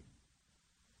counted.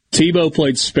 Tebow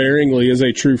played sparingly as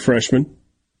a true freshman.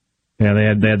 Yeah,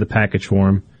 they had the package for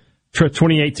him.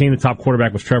 2018, the top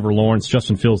quarterback was Trevor Lawrence.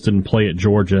 Justin Fields didn't play at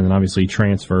Georgia, and then obviously he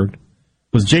transferred.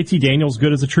 Was JT Daniels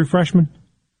good as a true freshman?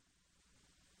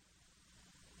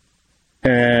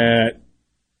 At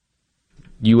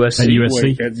USC. At USC?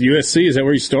 Wait, at USC, is that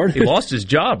where he started? He lost his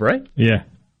job, right? Yeah.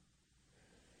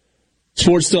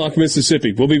 Sports Talk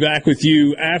Mississippi. We'll be back with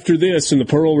you after this in the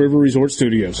Pearl River Resort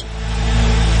Studios.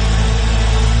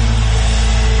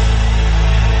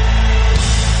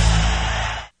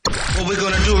 What we're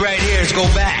going to do right here is go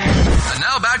back. And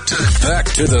now back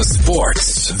to the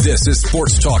sports. This is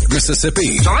Sports Talk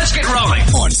Mississippi. So let's get rolling.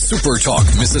 On Super Talk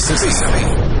Mississippi.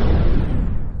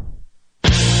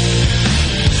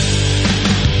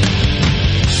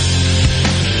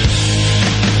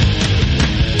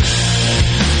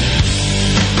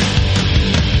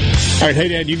 All right, hey,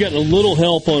 Dad, you got a little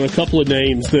help on a couple of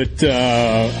names that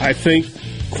I think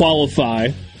qualify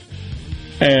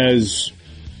as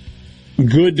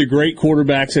good to great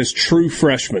quarterbacks as true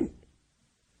freshmen.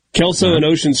 Kelso and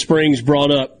Ocean Springs brought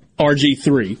up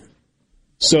RG3.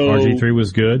 So RG3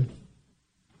 was good.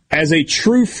 As a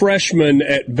true freshman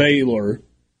at Baylor,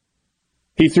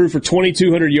 he threw for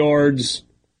 2,200 yards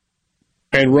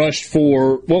and rushed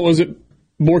for, what was it,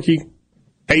 Borky?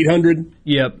 800?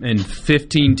 Yep, and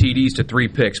 15 TDs to 3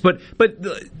 picks. But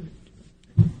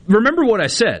remember what I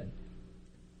said.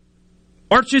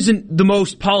 Arch isn't the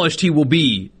most polished he will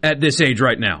be at this age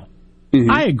right now. Mm-hmm.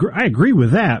 I agree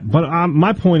with that, but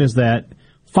my point is that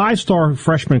 5-star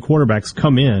freshman quarterbacks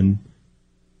come in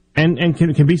and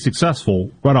can be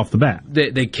successful right off the bat.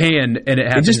 They can, and it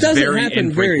happens. It just doesn't very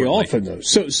happen very often, though.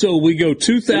 So we go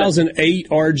 2008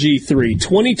 RG3,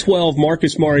 2012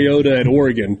 Marcus Mariota at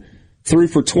Oregon, threw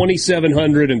for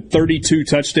 2,732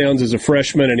 touchdowns as a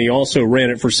freshman, and he also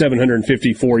ran it for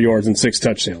 754 yards and 6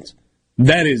 touchdowns.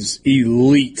 That is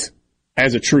elite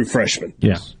as a true freshman.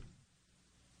 Yeah.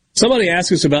 Somebody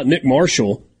asked us about Nick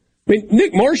Marshall. I mean,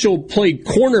 Nick Marshall played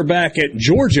cornerback at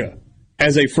Georgia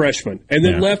as a freshman and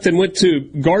then left and went to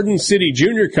Garden City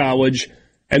Junior College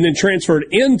and then transferred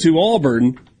into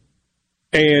Auburn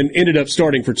and ended up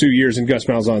starting for 2 years in Gus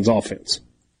Malzahn's offense.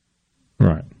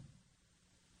 Right.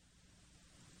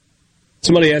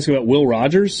 Somebody asked about Will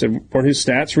Rogers. Weren't his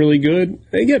stats really good?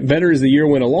 They get better as the year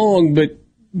went along, but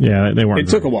yeah, they weren't. It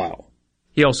took a while.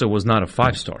 He also was not a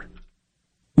 5-star.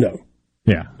 No.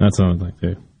 Yeah, that's another thing,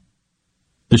 too.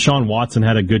 Deshaun Watson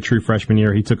had a good true freshman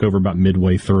year. He took over about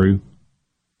midway through.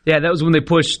 Yeah, that was when they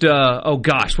pushed,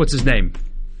 what's his name?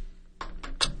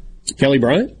 Kelly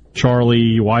Bryant?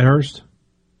 Charlie Whitehurst?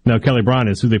 No, Kelly Bryant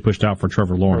is who they pushed out for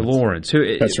Trevor Lawrence.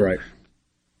 That's right.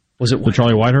 Was it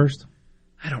Charlie Whitehurst?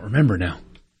 I don't remember now.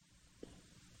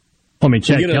 I mean,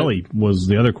 Chad Kelly was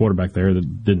the other quarterback there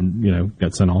that didn't,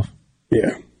 got sent off.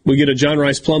 Yeah. We get a John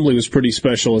Rice Plumlee was pretty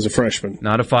special as a freshman.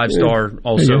 Not a 5-star,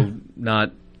 also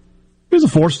not. He was a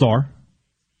 4-star.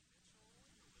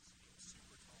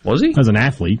 Was he? As an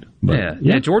athlete. But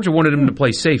yeah, Georgia wanted him to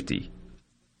play safety.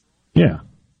 Yeah.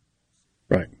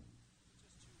 Right.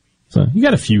 So you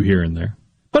got a few here and there.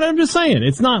 But I'm just saying,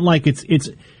 it's not like it's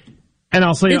and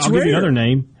I'll give you another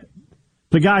name.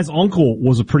 The guy's uncle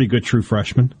was a pretty good true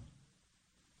freshman.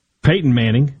 Peyton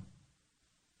Manning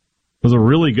was a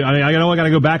really good. I mean, I know I got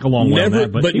to go back a long way on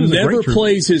that, but he was never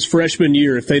plays his freshman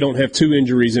year if they don't have 2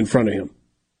 injuries in front of him.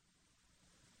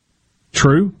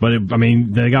 True, but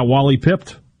they got Wally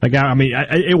pipped. That guy.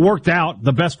 It worked out.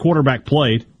 The best quarterback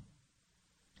played,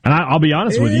 and I'll be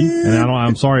honest with you. And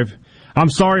I'm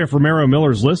sorry if Romero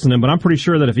Miller's listening, but I'm pretty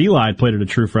sure that if Eli had played at a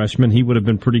true freshman, he would have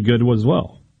been pretty good as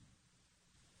well.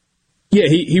 Yeah,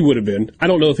 he would have been. I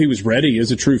don't know if he was ready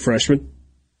as a true freshman.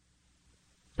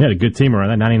 He had a good team around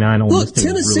that 99. Look,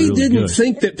 Tennessee didn't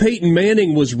think that Peyton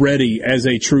Manning was ready as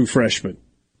a true freshman.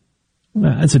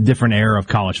 That's a different era of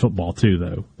college football, too,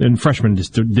 though. And freshmen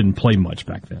just didn't play much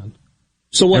back then.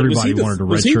 So what, Everybody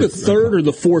was he the third or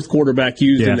the fourth quarterback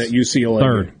used in that UCLA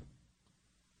third.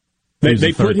 Game?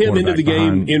 They put him into the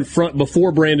game in front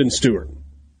before Brandon Stewart.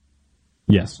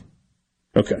 Yes.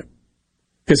 Okay.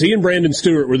 Because he and Brandon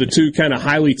Stewart were the two kind of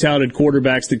highly touted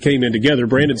quarterbacks that came in together.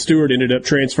 Brandon Stewart ended up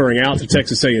transferring out to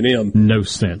Texas A&M. No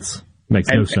sense. Makes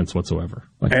no sense whatsoever.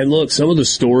 And look, some of the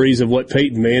stories of what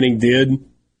Peyton Manning did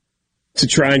to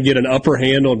try and get an upper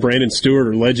hand on Brandon Stewart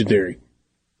are legendary.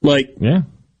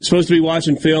 Supposed to be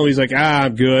watching film. He's like,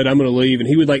 I'm good. I'm going to leave. And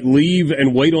he would leave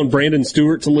and wait on Brandon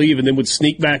Stewart to leave and then would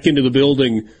sneak back into the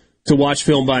building to watch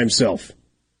film by himself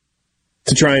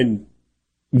to try and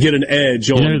get an edge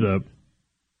on.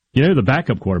 You know who the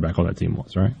backup quarterback on that team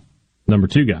was, right? Number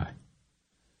 2 guy.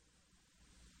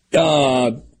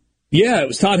 Yeah, it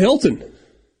was Todd Helton.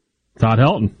 Todd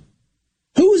Helton.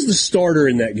 Who was the starter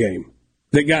in that game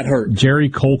that got hurt? Jerry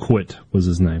Colquitt was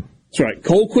his name. That's right.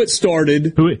 Colquitt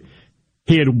started.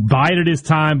 He had bided his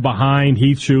time behind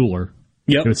Heath Schuler.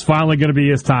 Yep. It was finally going to be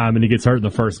his time, and he gets hurt in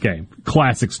the first game.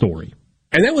 Classic story.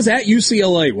 And that was at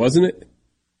UCLA, wasn't it?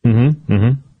 Mm-hmm.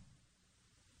 Mm-hmm.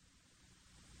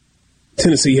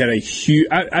 Tennessee had a huge.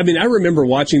 I remember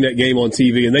watching that game on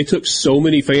TV, and they took so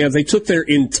many fans. They took their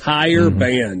entire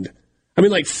band. I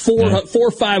mean, like 400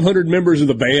 or 500 members of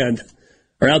the band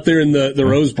are out there in the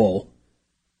Rose Bowl.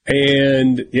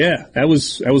 And yeah, that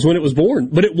was when it was born.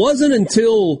 But it wasn't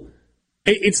until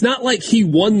it's not like he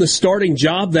won the starting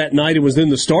job that night and was in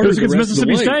the starters. It was against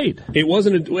Mississippi State. It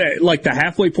wasn't like the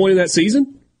halfway point of that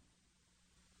season.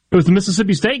 It was the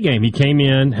Mississippi State game. He came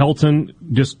in, Helton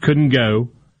just couldn't go,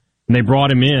 and they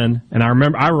brought him in. And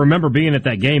I remember being at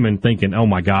that game and thinking, "Oh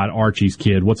my God, Archie's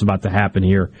kid, what's about to happen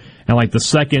here?" And like the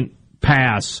second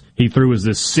pass he threw was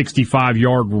this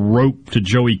 65-yard rope to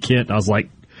Joey Kent. I was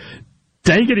like,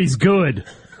 dang it, he's good.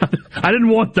 I didn't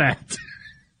want that.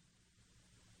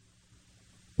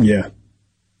 Yeah.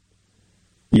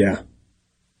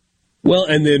 Well,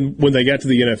 and then when they got to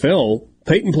the NFL,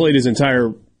 Peyton played his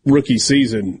entire rookie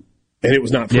season, and it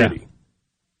was not pretty.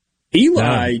 Yeah.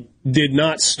 Eli did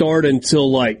not start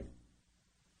until like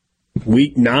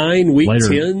week 9, week later.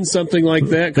 10, something like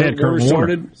that. Kurt Warner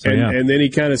started, so, and then he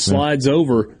kind of slides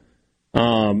over.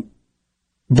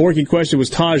 Borky question, was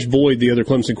Taj Boyd the other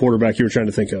Clemson quarterback you were trying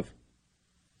to think of?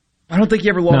 I don't think he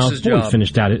ever lost his job.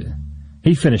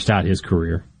 He finished out his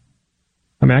career.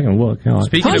 I mean, I can look.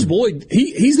 Taj Boyd,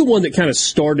 he's the one that kind of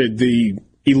started the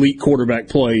elite quarterback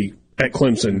play at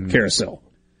Clemson carousel.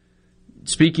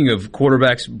 Speaking of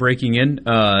quarterbacks breaking in,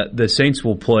 the Saints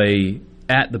will play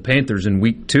at the Panthers in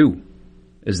week 2.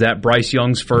 Is that Bryce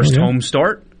Young's first home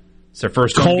start? It's their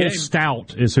first home game. Cole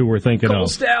Stout is who we're thinking of. Cole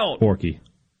Stout. Porky.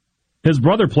 His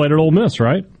brother played at Ole Miss,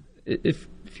 right? If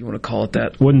you want to call it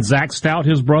that. Wasn't Zach Stout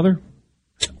his brother?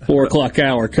 4 o'clock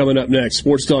hour coming up next.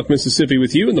 Sports Talk Mississippi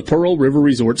with you in the Pearl River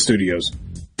Resort Studios.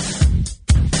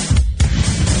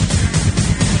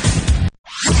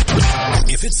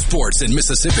 If it's sports in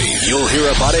Mississippi, you'll hear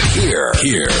about it here.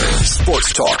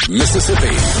 Sports Talk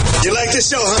Mississippi. You like this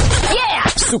show, huh? Yeah!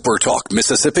 Super Talk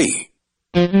Mississippi.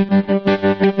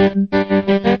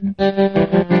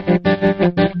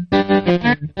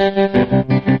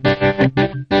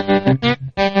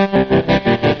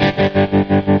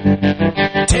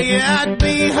 I'd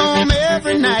be home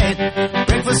every night.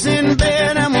 Breakfast in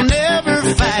bed and we'll never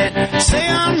fight. Say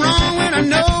I'm wrong when I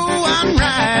know I'm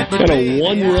right. Got a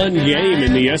 1-run game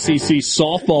in the SEC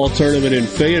softball tournament in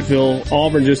Fayetteville.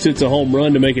 Auburn just hits a home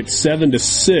run to make it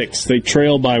 7-6. They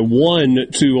trail by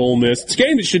 1 to Ole Miss. It's a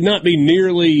game that should not be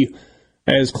nearly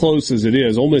as close as it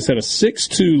is. Ole Miss had a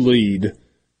 6-2 lead,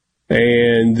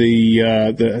 and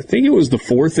I think it was the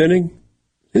 4th inning.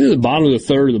 Into the bottom of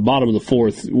the 3rd or the bottom of the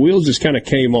 4th, wheels just kind of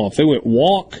came off. They went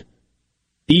walk,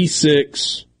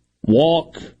 E6,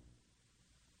 walk,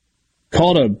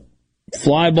 caught a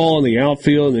fly ball in the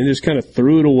outfield, and then just kind of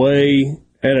threw it away,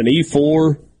 had an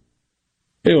E4.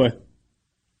 Anyway,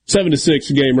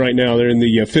 7-6 game right now. They're in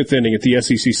the 5th inning at the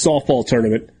SEC softball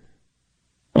tournament.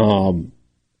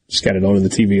 Just got it on in the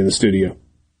TV in the studio.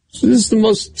 So this is the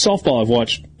most softball I've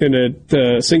watched in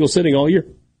a single sitting all year.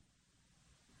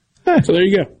 So there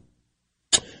you go.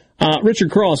 Richard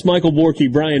Cross, Michael Borky,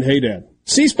 Brian Haydad.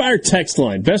 C-Spire text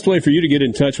line. Best way for you to get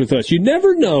in touch with us. You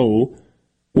never know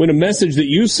when a message that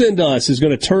you send us is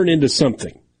going to turn into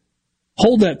something.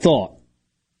 Hold that thought,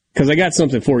 because I got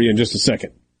something for you in just a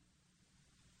second.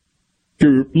 If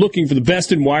you're looking for the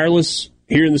best in wireless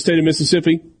here in the state of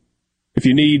Mississippi, if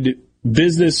you need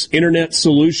business internet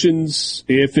solutions,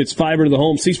 if it's fiber to the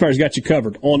home, C-Spire's got you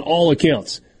covered on all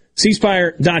accounts.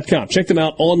 cspire.com. Check them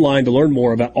out online to learn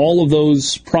more about all of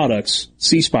those products.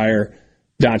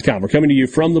 cspire.com. We're coming to you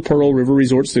from the Pearl River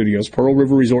Resort Studios. Pearl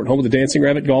River Resort, home of the Dancing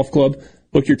Rabbit Golf Club.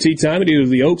 Book your tee time at either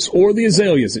the Oaks or the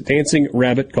Azaleas at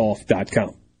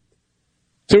dancingrabbitgolf.com.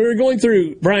 So we were going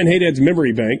through Brian Haydad's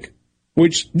memory bank,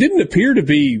 which didn't appear to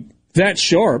be that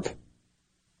sharp.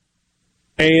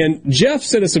 And Jeff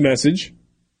sent us a message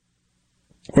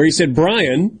where he said,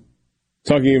 Brian,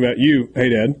 talking about you,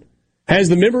 Haydad, has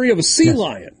the memory of a sea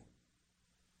lion.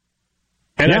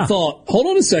 And I thought, hold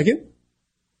on a second.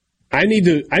 I need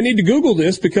to Google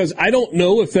this because I don't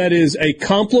know if that is a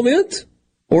compliment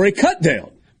or a cut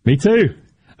down. Me too.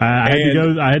 I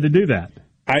had to do that.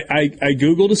 I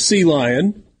Googled a sea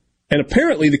lion, and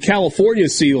apparently the California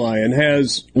sea lion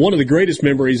has one of the greatest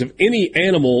memories of any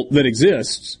animal that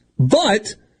exists.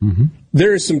 But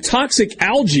there is some toxic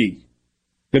algae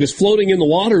that is floating in the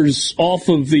waters off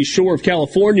of the shore of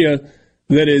California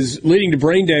that is leading to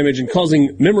brain damage and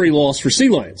causing memory loss for sea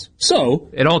lions. So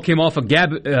it all came off of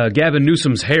Gavin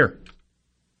Newsom's hair.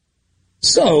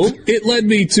 So it led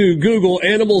me to Google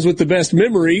animals with the best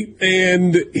memory,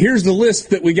 and here's the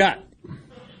list that we got.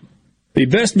 The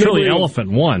best memory. Surely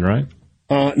elephant won, right?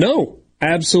 No.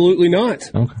 Absolutely not.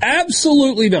 Okay.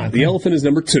 Absolutely not. Okay. The elephant is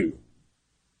number 2.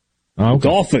 Okay.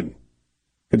 Dolphin,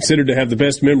 considered to have the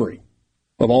best memory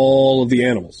of all of the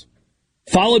animals.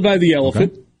 Followed by the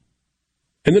elephant,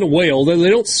 and then a whale. They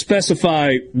don't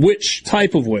specify which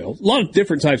type of whale. A lot of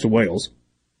different types of whales.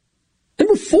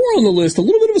 Number 4 on the list, a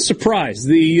little bit of a surprise,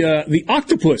 the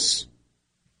octopus.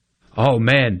 Oh,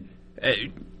 man.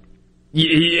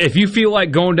 If you feel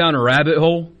like going down a rabbit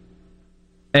hole,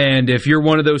 and if you're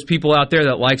one of those people out there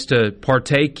that likes to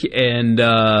partake in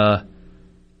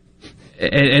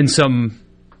some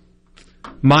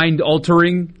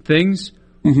mind-altering things,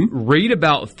 read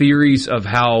about theories of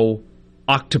how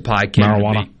octopi can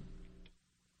be.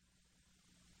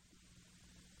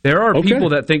 There are people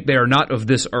that think they are not of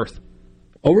this earth.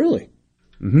 Oh, really?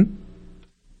 Mm-hmm.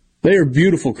 They are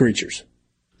beautiful creatures.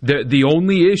 The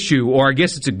only issue, or I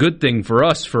guess it's a good thing for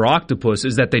us, for octopus,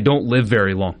 is that they don't live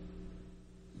very long.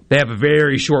 They have a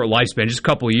very short lifespan, just a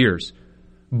couple of years.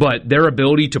 But their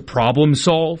ability to problem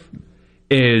solve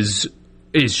is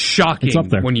shocking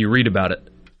when you read about it.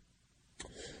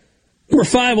 Number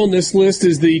 5 on this list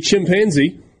is the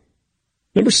chimpanzee.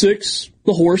 Number 6,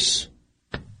 the horse.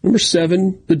 Number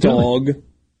 7, the dog. Really?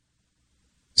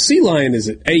 Sea lion is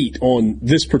at 8 on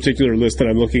this particular list that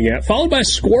I'm looking at, followed by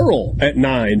squirrel at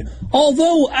 9.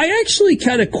 Although I actually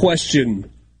kind of question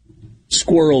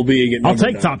squirrel being at number 9.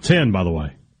 I'll take top 10, by the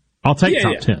way. I'll take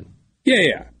top 10.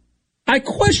 Yeah. I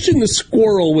question the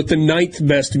squirrel with the 9th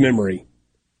best memory.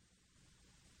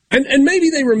 And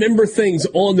maybe they remember things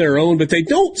on their own, but they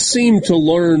don't seem to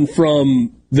learn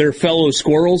from their fellow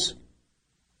squirrels.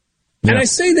 Yeah. And I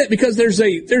say that because there's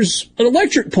an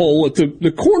electric pole at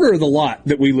the corner of the lot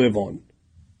that we live on.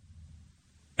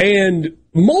 And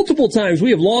multiple times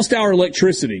we have lost our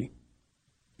electricity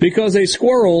because a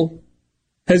squirrel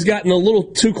has gotten a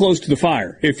little too close to the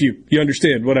fire, if you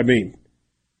understand what I mean.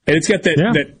 And it's got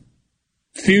that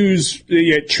fuse,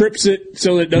 it trips it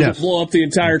so that it doesn't blow up the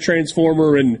entire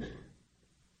transformer, and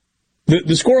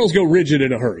the squirrels go rigid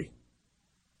in a hurry.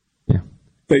 Yeah.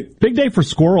 Big day for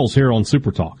squirrels here on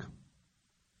SuperTalk.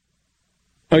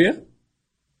 Oh, yeah?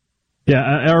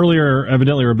 Yeah, earlier,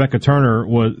 evidently, Rebecca Turner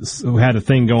had a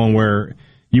thing going where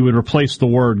you would replace the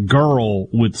word girl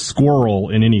with squirrel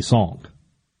in any song.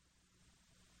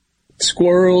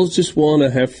 Squirrels just want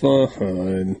to have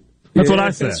fun. That's what I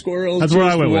said. Squirrels That's what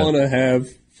I went with. Want to have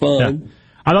fun. Yeah.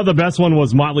 I thought the best one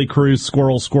was Motley Crue's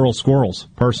Squirrels, Squirrels, Squirrels,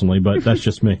 personally, but that's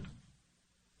just me.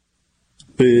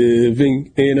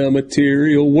 Living in a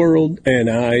material world, and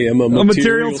I am a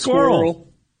material squirrel.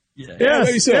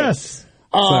 Yes.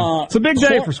 It's a big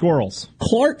day for squirrels.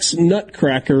 Clark's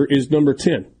Nutcracker is number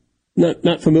 10.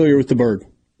 Not familiar with the bird,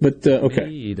 but okay.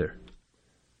 Me either.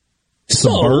 It's a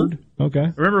bird?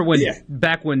 Okay. Remember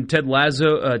back when Ted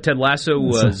Lasso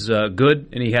was good,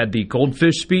 and he had the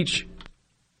goldfish speech?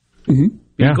 Mm-hmm.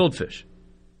 Be a goldfish.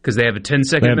 Because they have a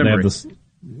 10-second memory.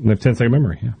 They have 10-second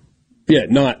memory, yeah. Yeah,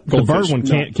 not goldfish. The bird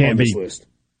one can't be. List.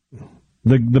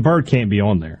 The bird can't be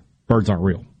on there. Birds aren't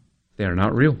real. They are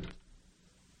not real.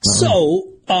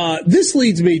 So, this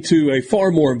leads me to a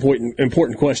far more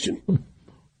important question.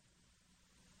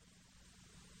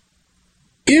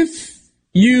 If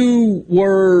you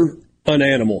were an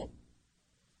animal,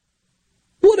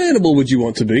 what animal would you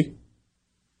want to be?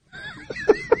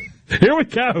 Here we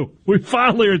go. We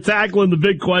finally are tackling the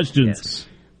big questions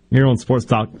here on Sports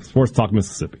Talk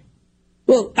Mississippi.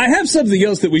 Well, I have something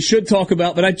else that we should talk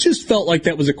about, but I just felt like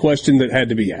that was a question that had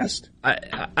to be asked.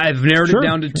 I've narrowed it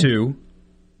down to 2.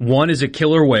 One is a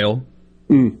killer whale,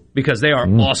 because they are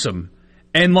awesome.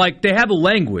 And, they have a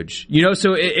language,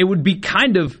 so it would be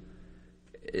kind of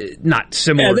not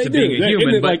similar to being a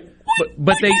human,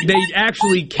 but they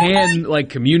actually can,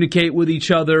 communicate with each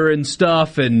other and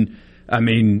stuff, and, I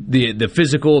mean, the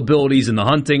physical abilities and the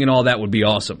hunting and all that would be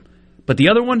awesome. But the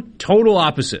other one, total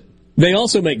opposite. They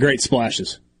also make great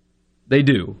splashes. They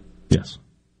do. Yes.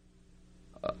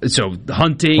 So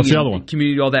hunting, what's the other one?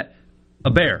 Community, all that. A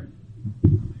bear.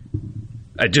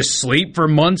 Just sleep for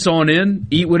months on end,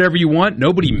 eat whatever you want,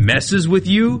 nobody messes with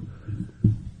you.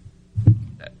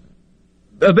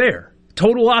 A bear.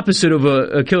 Total opposite of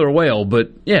a killer whale,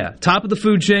 but yeah, top of the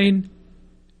food chain.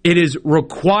 It is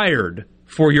required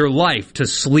for your life to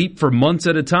sleep for months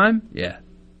at a time. Yeah.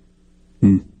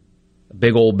 A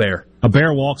big old bear. A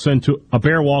bear walks into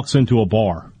a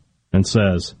bar and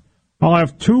says, "I'll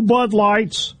have 2 Bud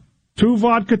Lights, 2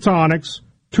 vodka tonics,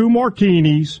 2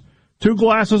 martinis, 2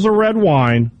 glasses of red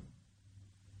wine,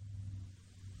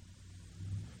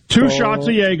 2 shots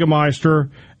of Jägermeister,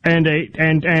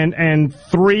 and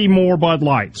 3 more Bud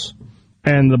Lights."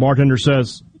 And the bartender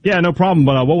says, "Yeah, no problem,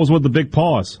 but what was with the big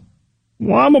pause?"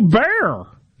 "Well, I'm a bear."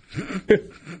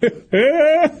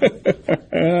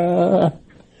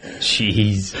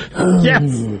 Jeez.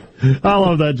 Yes. I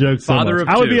love that joke so much.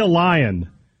 I would be a lion.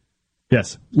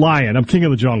 Yes, lion. I'm king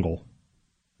of the jungle.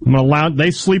 I'm gonna allow.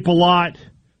 They sleep a lot.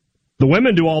 The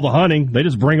women do all the hunting. They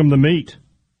just bring them the meat.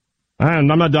 I'm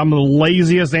the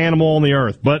laziest animal on the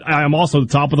earth, but I am also the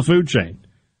top of the food chain.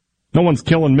 No one's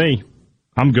killing me.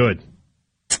 I'm good.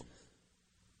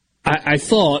 I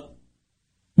thought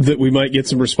that we might get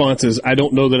some responses. I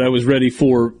don't know that I was ready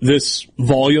for this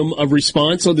volume of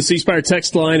response on the C Spire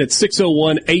text line at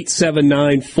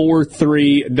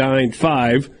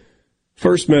 601-879-4395.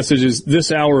 First message is,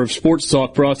 this hour of Sports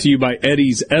Talk brought to you by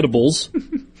Eddie's Edibles.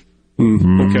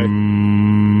 Okay.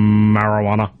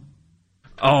 Marijuana.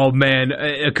 Oh, man,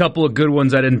 a couple of good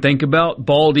ones I didn't think about.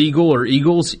 Bald eagle or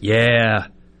eagles. Yeah.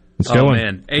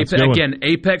 Man. Again,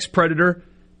 apex predator,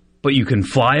 but you can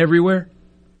fly everywhere.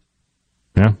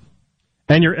 Yeah.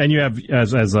 And you have,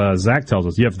 as Zach tells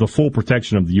us, you have the full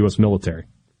protection of the U.S. military.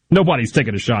 Nobody's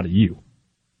taking a shot at you.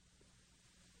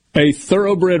 A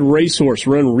thoroughbred racehorse,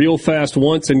 run real fast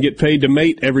once and get paid to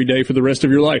mate every day for the rest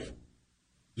of your life.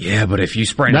 Yeah, but if you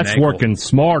sprain an ankle. That's working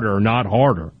smarter, not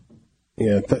harder.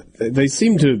 Yeah, they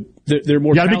seem to, their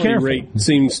mortality rate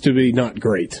seems to be not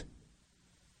great.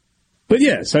 But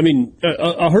yes, I mean,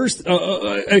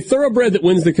 a thoroughbred that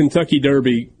wins the Kentucky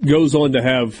Derby goes on to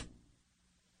have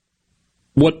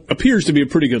what appears to be a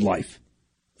pretty good life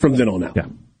from then on out.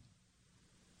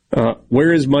 Yeah.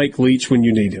 Where is Mike Leach when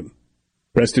you need him?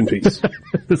 Rest in peace.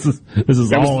 This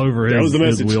is all over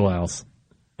his wheelhouse.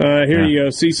 Here you go.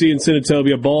 CC and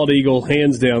Senatobia, bald eagle,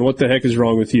 hands down. What the heck is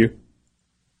wrong with you?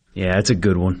 Yeah, that's a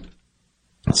good one.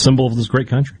 A symbol of this great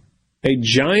country. A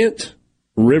giant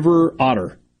river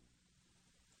otter.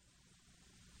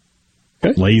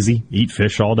 Okay. Lazy, eat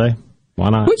fish all day. Why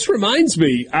not? Which reminds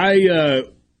me,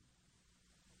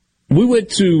 we went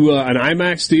to an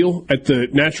IMAX deal at the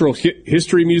Natural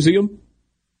History Museum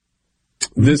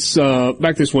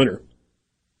back this winter,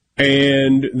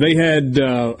 and they had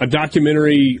a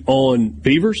documentary on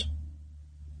beavers.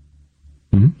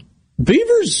 Mm-hmm.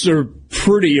 Beavers are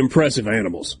pretty impressive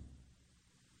animals.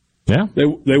 Yeah,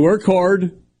 they work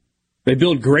hard, they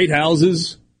build great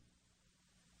houses,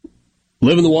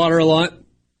 live in the water a lot.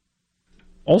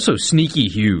 Also, sneaky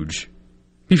huge.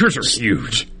 Beavers are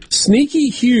huge. Sneaky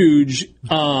huge.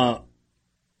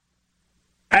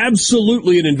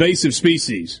 Absolutely an invasive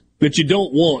species that you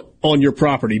don't want on your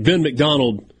property. Ben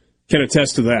McDonald can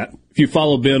attest to that. If you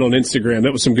follow Ben on Instagram,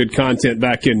 that was some good content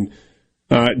back in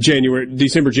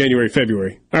December, January,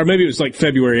 February. Or maybe it was like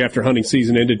February after hunting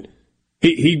season ended.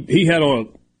 He had on,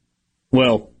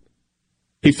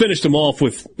 he finished them off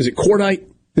with, is it cordite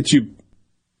that you,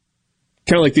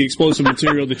 kind of like the explosive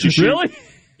material that you shoot? Really?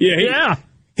 Yeah.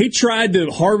 He tried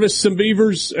to harvest some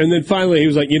beavers, and then finally he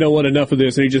was like, you know what, enough of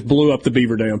this, and he just blew up the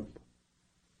beaver dam.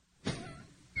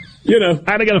 You know.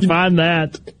 How'd I got to find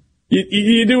that?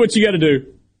 You do what you got to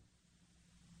do.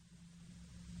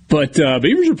 But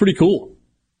beavers are pretty cool.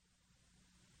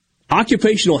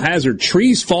 Occupational hazard,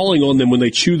 trees falling on them when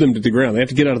they chew them to the ground. They have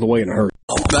to get out of the way in a hurry.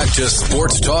 Back to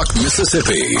Sports Talk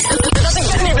Mississippi. It doesn't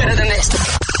get any better than this.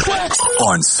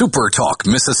 On SuperTalk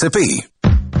Mississippi.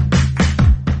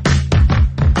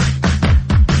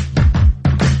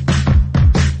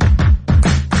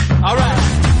 All right.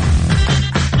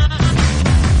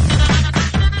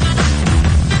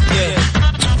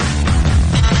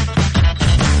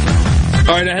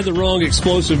 All right, I had the wrong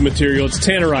explosive material. It's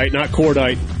tannerite, not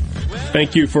cordite.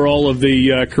 Thank you for all of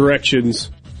the corrections.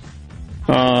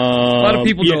 A lot of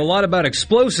people know a lot about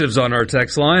explosives on our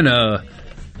text line.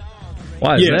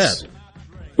 Why is that?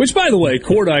 Which, by the way,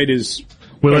 cordite is...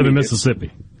 We live in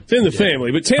Mississippi. It's in the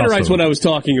family, but tannerite's what I was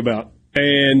talking about.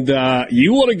 And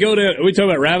you want to go down... Are we talking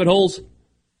about rabbit holes?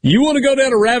 You want to go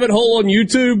down a rabbit hole on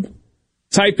YouTube?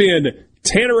 Type in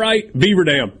tannerite beaver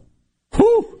dam.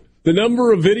 Whew! The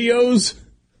number of videos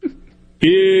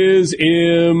is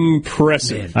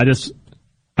impressive. I just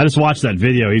watched that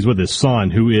video. He's with his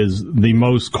son, who is the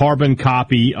most carbon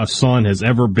copy a son has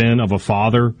ever been of a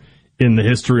father in the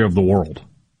history of the world.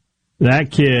 That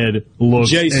kid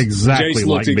looks exactly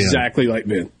like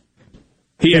Ben.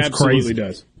 He absolutely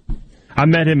does. I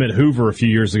met him at Hoover a few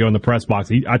years ago in the press box.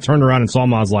 I turned around and saw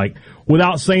him. I was like,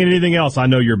 without saying anything else, I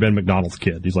know you're Ben McDonald's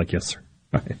kid. He's like, yes, sir.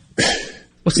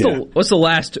 What's the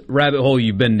last rabbit hole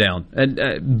you've been down?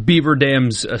 And beaver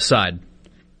dams aside,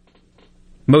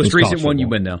 most recent one you've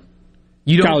been down.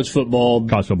 College football.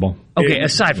 Okay,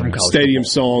 aside from college stadium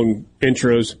football. Song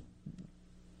intros.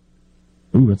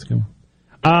 Ooh, that's a good one.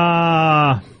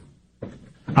 I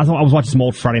thought I was watching some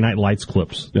old Friday Night Lights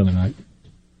clips the other night.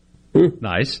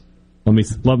 Nice.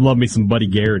 Love me some Buddy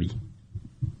Garrity.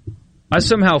 I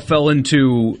somehow fell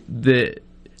into the...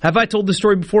 Have I told this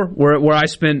story before? Where I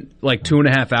spent like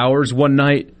 2.5 hours one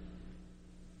night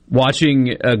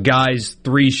watching a guy's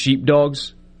 3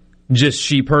 sheepdogs, just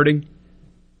sheep herding,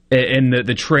 and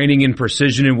the training and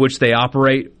precision in which they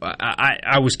operate.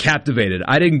 I was captivated.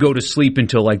 I didn't go to sleep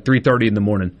until like 3:30 in the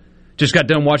morning. Just got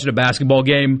done watching a basketball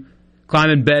game, climb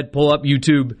in bed, pull up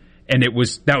YouTube, and that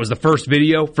was the first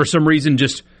video. For some reason,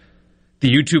 just the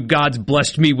YouTube gods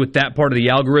blessed me with that part of the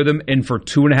algorithm, and for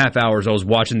 2.5 hours I was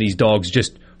watching these dogs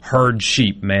just herd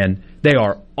sheep, man. They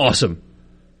are awesome.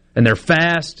 And they're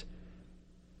fast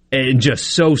and just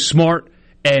so smart.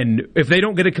 And if they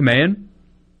don't get a command,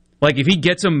 like if he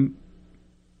gets them,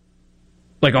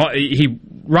 like he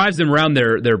rides them around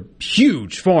their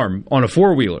huge farm on a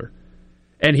 4-wheeler,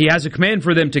 and he has a command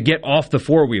for them to get off the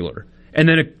 4-wheeler, and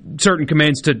then certain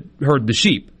commands to herd the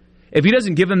sheep. If he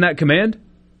doesn't give them that command,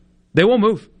 they won't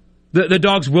move. The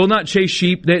dogs will not chase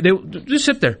sheep. They'll just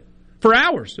sit there for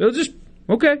hours. They'll just,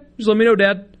 okay, just let me know,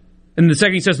 Dad. And the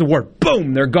second he says the word,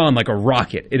 boom, they're gone like a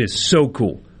rocket. It is so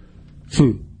cool.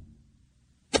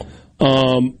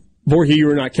 Borgie, you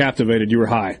were not captivated. You were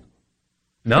high.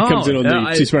 No. That comes in on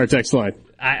the C-Spire text line.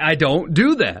 I don't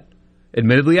do that.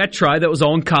 Admittedly, I tried. That was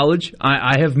all in college.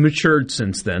 I have matured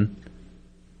since then.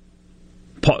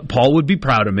 Paul would be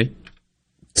proud of me.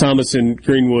 Thomas in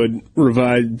Greenwood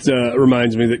reminds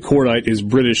me that cordite is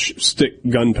British stick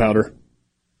gunpowder.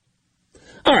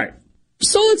 All right.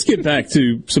 So let's get back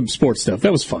to some sports stuff.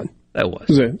 That was fun. That was.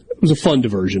 It was a fun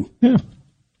diversion. Yeah.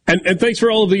 And thanks for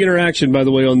all of the interaction, by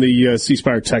the way, on the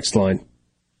C-Spire text line.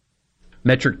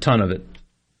 Metric ton of it.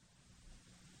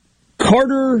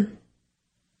 Carter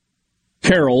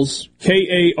Carols,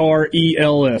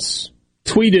 Karels,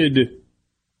 tweeted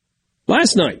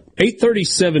last night,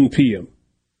 8:37 p.m.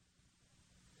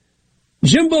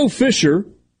 Jimbo Fisher,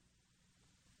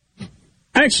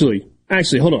 actually,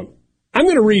 hold on. I'm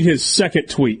going to read his second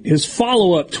tweet, his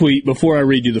follow-up tweet, before I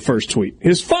read you the first tweet.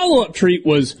 His follow-up tweet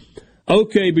was,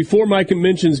 okay, before my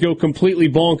conventions go completely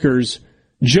bonkers,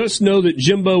 just know that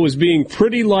Jimbo was being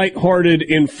pretty lighthearted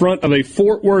in front of a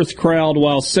Fort Worth crowd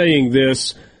while saying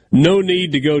this. No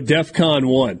need to go DEFCON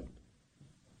 1.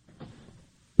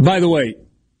 By the way,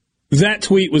 that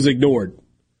tweet was ignored.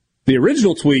 The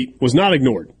original tweet was not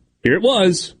ignored. Here it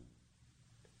was.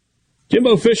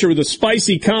 Jimbo Fisher with a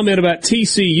spicy comment about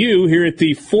TCU here at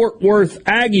the Fort Worth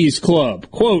Aggies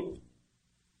Club. Quote,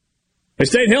 they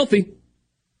stayed healthy,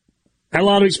 had a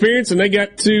lot of experience, and they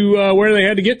got to where they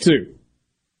had to get to.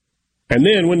 And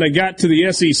then when they got to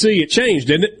the SEC, it changed,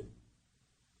 didn't it?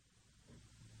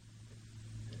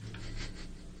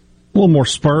 A little more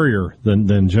Spurrier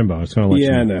than Jimbo. It's kind of like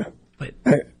I know.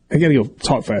 I got to go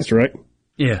talk faster, right?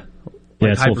 Yeah.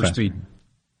 Like hyperspeed.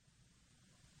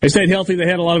 They stayed healthy. They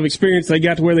had a lot of experience. They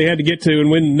got to where they had to get to,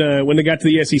 and when they got to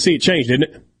the SEC, it changed,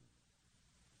 didn't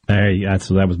it?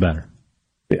 So that was better.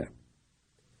 Yeah.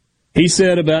 He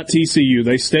said about TCU,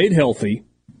 they stayed healthy.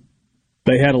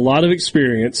 They had a lot of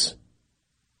experience,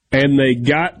 and they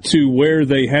got to where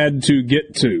they had to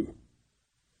get to.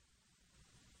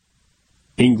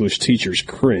 English teachers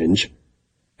cringe.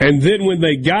 And then when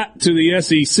they got to the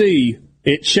SEC,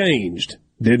 it changed,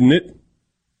 didn't it?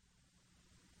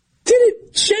 Did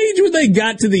it change when they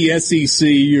got to the SEC,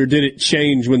 or did it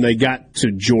change when they got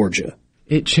to Georgia?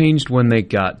 It changed when they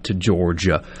got to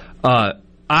Georgia.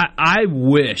 I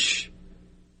wish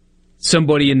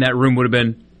somebody in that room would have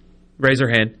been, raise their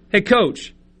hand, hey,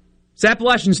 Coach, is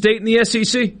Appalachian State in the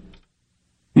SEC?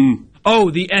 Oh,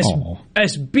 the SB.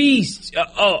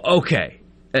 Okay.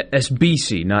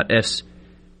 SBC, not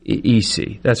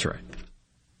SEC. That's right.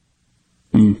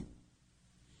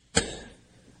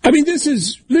 I mean, this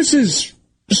is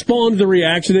spawned the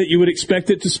reaction that you would expect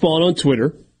it to spawn on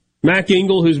Twitter. Mac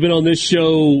Engel, who's been on this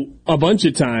show a bunch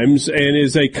of times and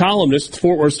is a columnist at the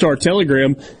Fort Worth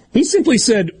Star-Telegram, he simply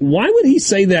said, why would he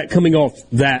say that coming off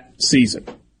that season?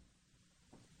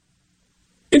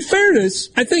 In fairness,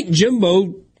 I think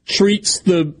Jimbo treats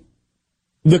the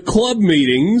club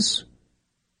meetings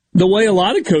the way a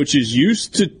lot of coaches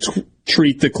used to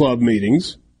treat the club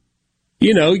meetings.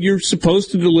 You know, you're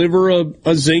supposed to deliver a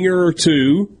zinger or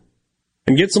two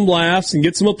and get some laughs and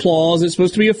get some applause. It's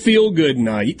supposed to be a feel-good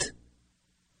night.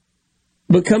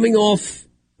 But coming off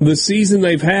the season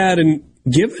they've had, and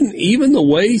given even the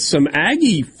way some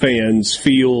Aggie fans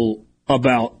feel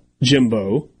about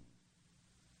Jimbo,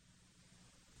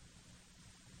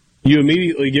 you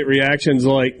immediately get reactions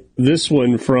like this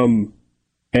one from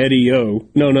Eddie O.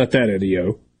 No, not that Eddie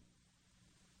O.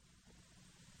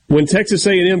 When Texas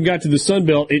A&M got to the Sun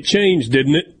Belt, it changed,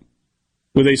 didn't it?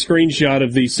 with a screenshot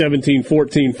of the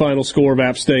 17-14 final score of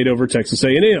App State over Texas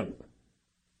A&M.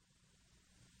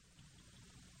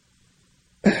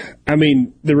 I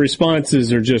mean, the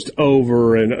responses are just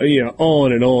over and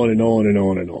on and on and on and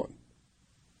on and on.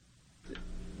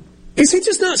 Is he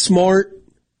just not smart?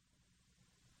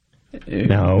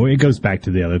 No, it goes back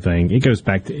to the other thing. It goes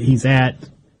back to he's at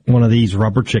one of these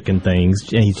rubber chicken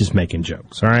things and he's just making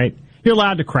jokes. All right, you're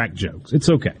allowed to crack jokes. It's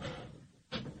okay.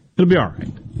 It'll be all right.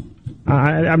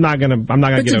 I'm not gonna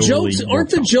get overly.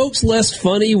 Aren't the jokes less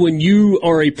funny when you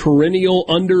are a perennial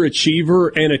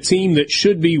underachiever and a team that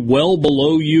should be well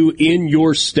below you in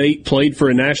your state played for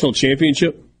a national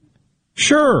championship?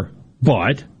 Sure,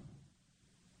 but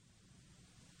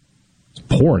it's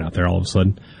pouring out there all of a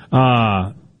sudden.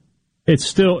 It's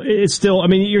still. I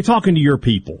mean, you're talking to your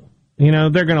people. You know,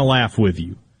 they're going to laugh with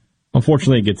you.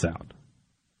 Unfortunately, it gets out.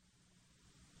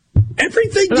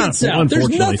 Everything gets out. There's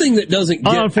nothing that doesn't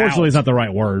get out. Unfortunately, is not the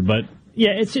right word, but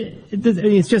yeah,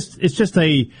 it's just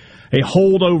a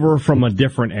holdover from a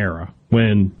different era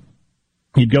when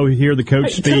you'd go hear the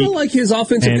coach speak. Kind of like his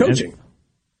offensive coaching.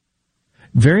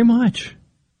 Very much.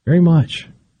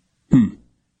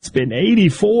 It's been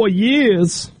 84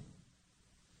 years.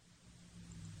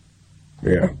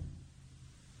 Yeah.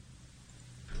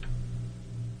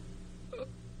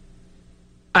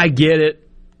 I get it.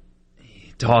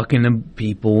 Talking to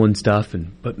people and stuff,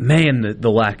 but man, the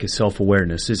lack of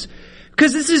self-awareness is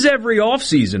because this is every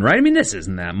offseason, right? I mean, this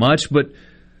isn't that much, but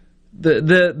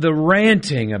the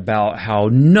ranting about how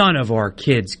none of our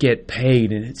kids get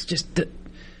paid, and it's just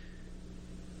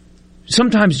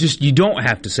sometimes just you don't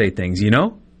have to say things, you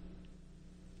know.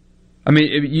 I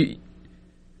mean,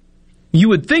 you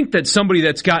would think that somebody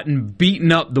that's gotten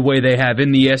beaten up the way they have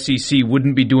in the SEC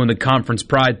wouldn't be doing the conference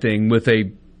pride thing with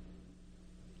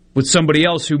somebody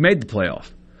else who made the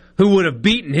playoff, who would have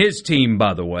beaten his team,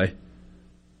 by the way.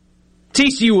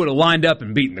 TCU would have lined up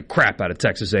and beaten the crap out of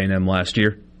Texas A&M last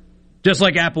year, just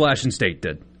like Appalachian State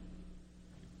did.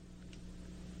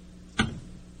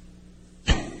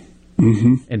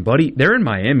 Mm-hmm. And, buddy, they're in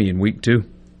Miami in week 2.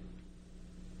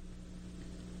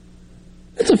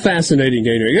 That's a fascinating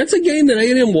game. That's a game that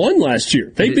A&M won last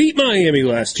year. They beat Miami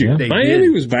last year. Yeah, Miami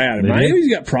was bad, and Miami's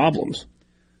got problems.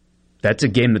 That's a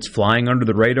game that's flying under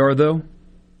the radar, though.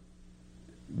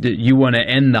 You want to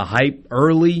end the hype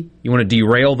early? You want to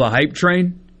derail the hype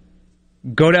train?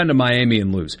 Go down to Miami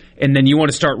and lose. And then you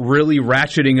want to start really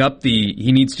ratcheting up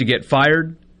he needs to get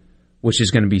fired, which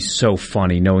is going to be so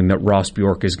funny knowing that Ross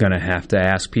Bjork is going to have to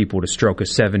ask people to stroke a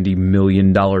 $70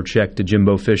 million check to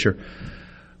Jimbo Fisher.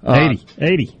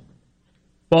 80.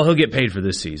 Well, he'll get paid for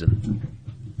this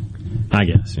season. I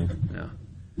guess, yeah.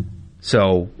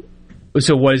 So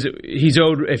what is it? He's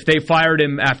owed, if they fired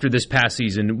him after this past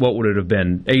season, what would it have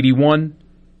been? 81?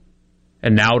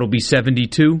 And now it'll be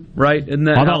 72, right? Isn't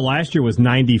that? I thought last year was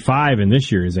 95 and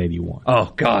this year is 81.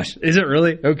 Oh, gosh. Is it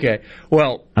really? Okay.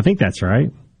 Well, I think that's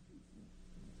right.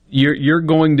 You're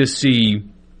going to see,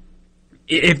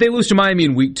 if they lose to Miami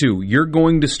in week 2, you're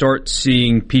going to start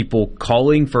seeing people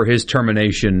calling for his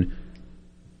termination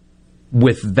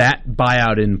with that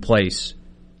buyout in place.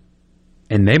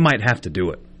 And they might have to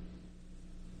do it.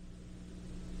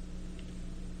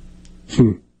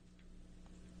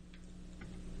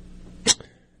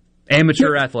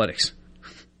 Amateur athletics.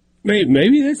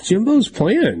 Maybe that's Jimbo's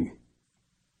plan.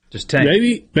 Just tank.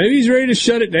 Maybe he's ready to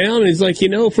shut it down. And he's like,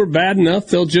 if we're bad enough,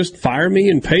 they'll just fire me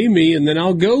and pay me, and then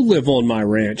I'll go live on my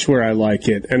ranch where I like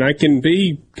it, and I can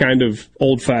be kind of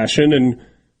old-fashioned, and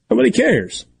nobody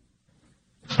cares.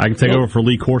 I can take over for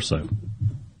Lee Corso.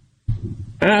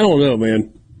 I don't know,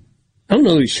 man. I don't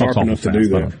know that he's sharp enough to do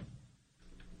that.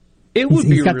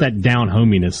 He's got that down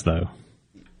hominess, though.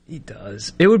 He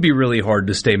does. It would be really hard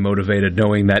to stay motivated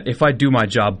knowing that if I do my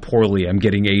job poorly, I'm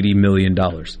getting $80 million.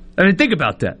 I mean, think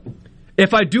about that.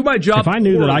 If I do my job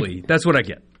poorly, that's what I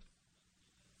get.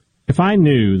 If I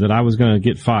knew that I was going to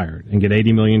get fired and get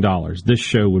 $80 million, this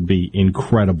show would be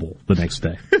incredible the next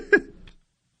day.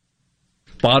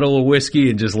 Bottle of whiskey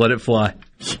and just let it fly.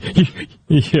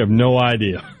 You have no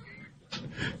idea.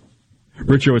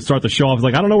 Richard would start the show off. He's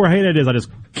like, I don't know where Hayden is. I just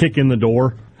kick in the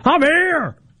door. I'm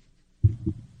here!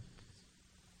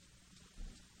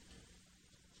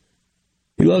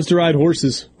 He loves to ride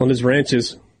horses on his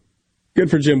ranches. Good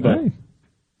for Jimbo. Hey.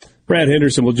 Brad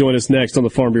Henderson will join us next on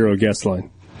the Farm Bureau guest line.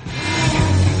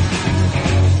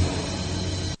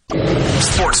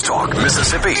 Sports Talk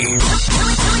Mississippi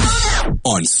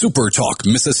on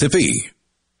SuperTalk Mississippi.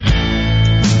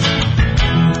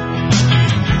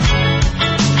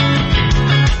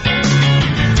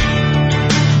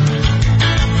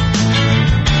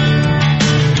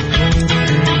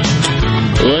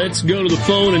 Let's go to the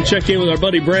phone and check in with our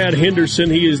buddy Brad Henderson.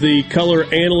 He is the color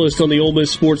analyst on the Ole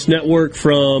Miss Sports Network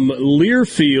from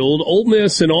Learfield. Ole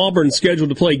Miss and Auburn scheduled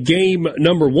to play game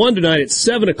number 1 tonight at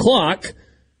 7 o'clock.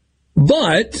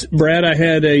 But, Brad, I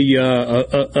had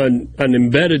an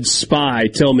embedded spy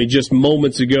tell me just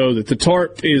moments ago that the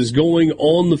tarp is going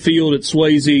on the field at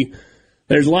Swayze.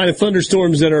 There's a line of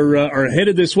thunderstorms that are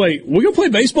headed this way. We're going to play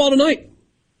baseball tonight?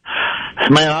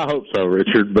 Man, I hope so,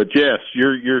 Richard. But yes,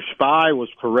 your spy was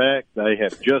correct. They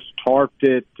have just tarped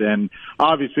it, and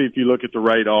obviously, if you look at the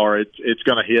radar, it's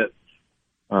going to hit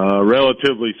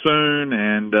relatively soon,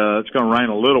 and it's going to rain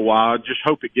a little while. Just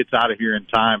hope it gets out of here in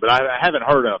time. But I haven't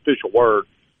heard an official word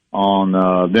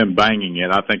on them banging it.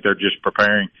 I think they're just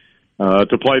preparing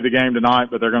to play the game tonight,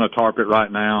 but they're going to tarp it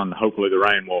right now, and hopefully the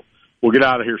rain will get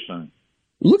out of here soon.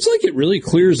 Looks like it really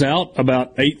clears out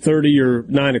about 8:30 or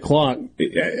 9 o'clock.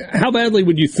 How badly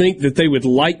would you think that they would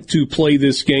like to play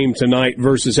this game tonight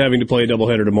versus having to play a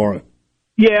doubleheader tomorrow?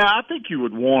 Yeah, I think you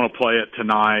would want to play it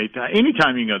tonight.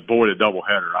 Anytime you can avoid a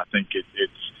doubleheader, I think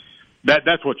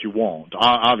that's what you want.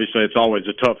 Obviously, it's always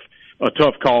a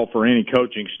tough call for any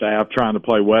coaching staff trying to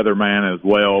play weatherman as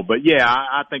well. But yeah,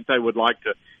 I think they would like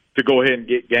to go ahead and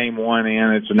get game 1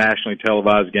 in. It's a nationally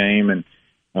televised game, and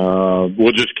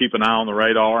we'll just keep an eye on the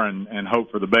radar and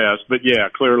hope for the best. But yeah,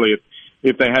 clearly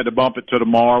if they had to bump it to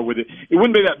tomorrow, it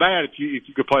wouldn't be that bad if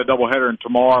you could play a doubleheader in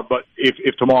tomorrow. But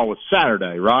if tomorrow was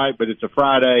Saturday, right? But it's a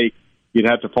Friday, you'd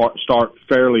have to start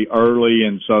fairly early,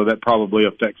 and so that probably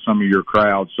affects some of your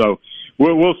crowd. So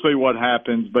we'll see what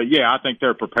happens. But yeah, I think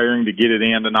they're preparing to get it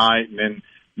in tonight, and then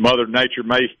Mother Nature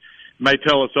may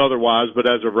tell us otherwise.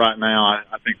 But as of right now,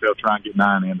 I think they'll try and get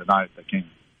 9 in tonight if they can.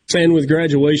 And with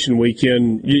graduation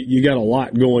weekend, you got a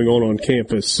lot going on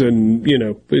campus, and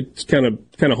it's kind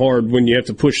of hard when you have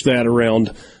to push that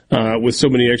around with so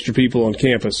many extra people on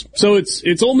campus. So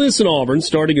it's Ole Miss and Auburn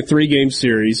starting a 3-game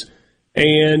series,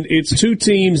 and it's two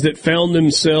teams that found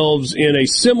themselves in a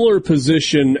similar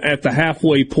position at the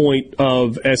halfway point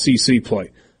of SEC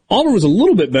play. Auburn was a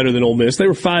little bit better than Ole Miss. They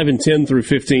were 5-10 through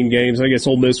 15 games. I guess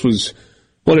Ole Miss was,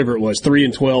 whatever it was,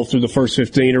 3-12 through the first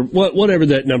 15, or whatever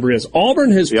that number is.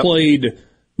 Auburn has played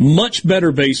much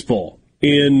better baseball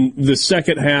in the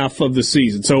second half of the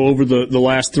season, so over the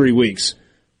last 3 weeks.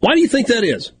 Why do you think that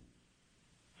is?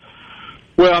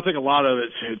 Well, I think a lot of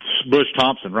it's Bush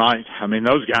Thompson, right? I mean,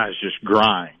 those guys just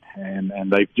grind,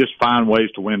 and they just find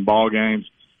ways to win ball games.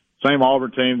 Same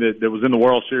Auburn team that was in the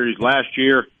World Series last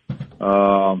year.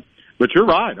 But you're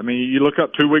right. I mean, you look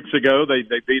up 2 weeks ago, they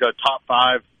beat a top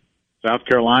 5 South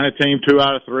Carolina team 2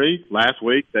 out of 3. Last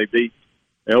week, they beat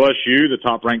LSU, the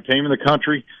top-ranked team in the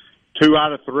country, 2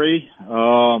 out of 3.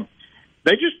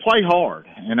 They just play hard,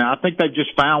 and I think they've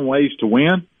just found ways to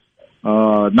win,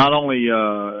 not only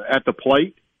at the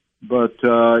plate, but,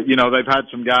 they've had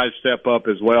some guys step up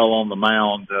as well on the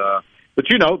mound. But,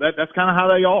 that's kind of how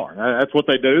they are. That's what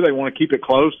they do. They want to keep it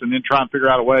close and then try and figure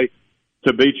out a way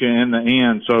to beat you in the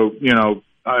end. So,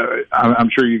 I'm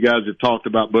sure you guys have talked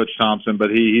about Butch Thompson, but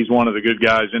he's one of the good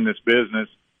guys in this business.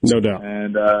 No doubt.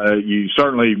 And you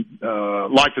certainly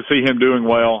like to see him doing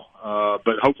well,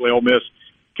 but hopefully Ole Miss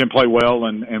can play well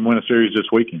and win a series this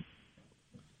weekend.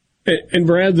 And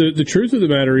Brad, the truth of the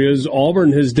matter is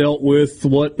Auburn has dealt with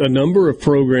what a number of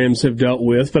programs have dealt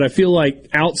with, but I feel like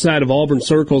outside of Auburn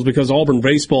circles, because Auburn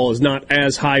baseball is not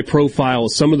as high profile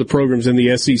as some of the programs in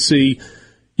the SEC,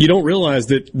 you don't realize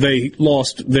that they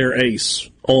lost their ace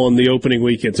on the opening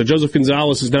weekend. So Joseph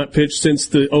Gonzalez has not pitched since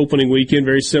the opening weekend,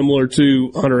 very similar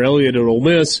to Hunter Elliott at Ole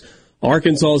Miss.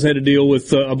 Arkansas has had to deal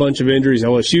with a bunch of injuries.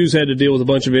 LSU's had to deal with a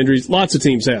bunch of injuries. Lots of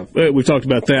teams have. We've talked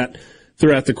about that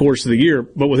throughout the course of the year.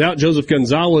 But without Joseph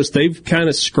Gonzalez, they've kind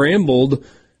of scrambled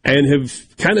and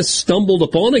have kind of stumbled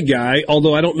upon a guy,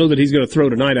 although I don't know that he's going to throw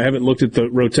tonight. I haven't looked at the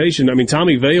rotation. I mean,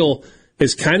 Tommy Vale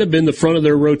has kind of been the front of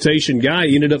their rotation guy.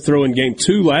 He ended up throwing game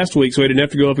 2 last week, so he didn't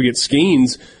have to go up against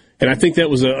Skeens. And I think that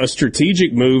was a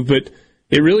strategic move, but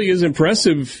it really is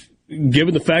impressive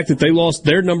given the fact that they lost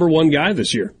their number 1 guy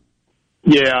this year.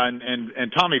 Yeah,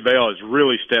 and Tommy Vale has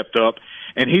really stepped up,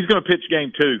 and he's going to pitch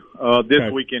game 2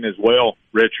 this weekend as well,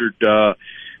 Richard.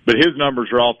 But his numbers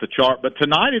are off the chart. But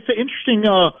tonight it's an interesting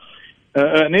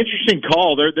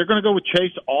call. They're going to go with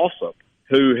Chase Alsop,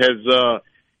 who has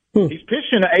he's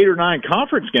pitched in 8 or 9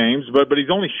 conference games, but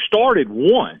he's only started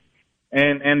 1.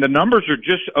 And the numbers are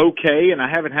just okay, and I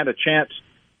haven't had a chance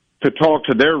to talk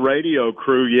to their radio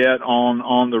crew yet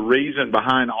on the reason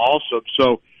behind Alsop.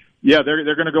 So, yeah, they're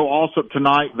going to go Alsop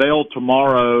tonight, Vale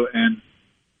tomorrow, and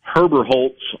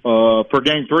Herberholtz for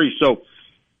Game 3. So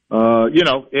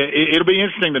it'll be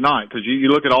interesting tonight because you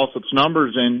look at Alsop's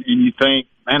numbers and you think,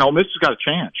 man, Ole Miss has got a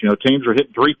chance. Teams are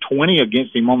hitting 320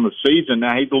 against him on the season.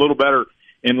 Now he's a little better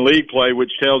in league play,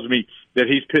 which tells me that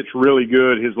he's pitched really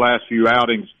good his last few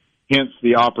outings, hence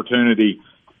the opportunity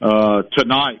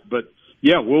tonight. But,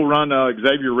 yeah, we'll run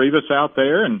Xavier Rivas out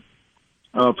there. And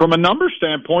from a numbers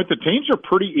standpoint, the teams are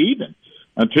pretty even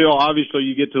until, obviously,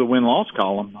 you get to the win-loss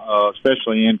column,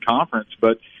 especially in conference.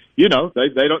 But, they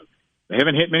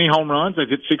haven't hit many home runs. They've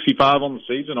hit 65 on the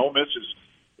season. Ole Miss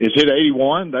is hit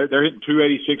 81. They're hitting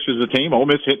 286 as a team. Ole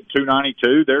Miss hitting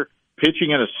 292. They're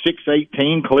pitching at a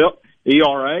 6.18 clip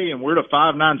ERA, and we're at a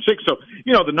 5.96. So,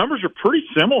 the numbers are pretty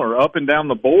similar up and down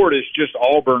the board. It's just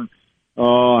Auburn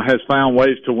has found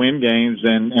ways to win games,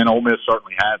 and Ole Miss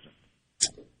certainly hasn't.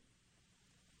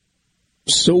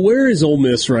 So where is Ole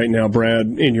Miss right now, Brad,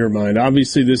 in your mind?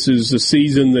 Obviously, this is a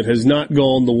season that has not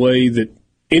gone the way that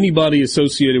anybody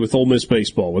associated with Ole Miss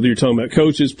baseball, whether you're talking about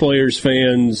coaches, players,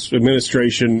 fans,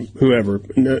 administration, whoever.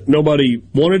 Nobody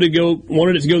wanted it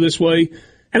to go this way.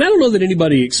 And I don't know that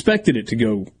anybody expected it to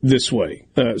go this way,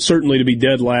 certainly to be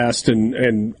dead last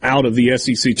and out of the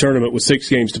SEC tournament with 6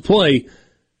 games to play.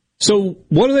 So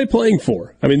what are they playing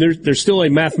for? I mean, there's still a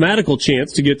mathematical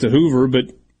chance to get to Hoover,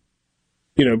 but,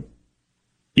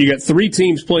 you got 3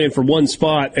 teams playing for one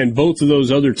spot, and both of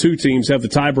those other 2 teams have the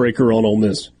tiebreaker on Ole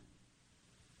Miss.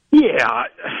 Yeah,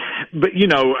 but,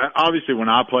 obviously when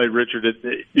I played, Richard,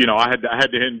 I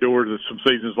had to endure some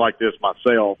seasons like this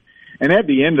myself. And at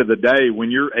the end of the day,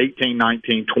 when you're 18,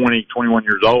 19, 20, 21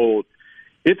 years old,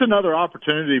 it's another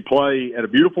opportunity to play at a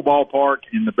beautiful ballpark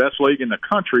in the best league in the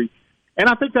country. And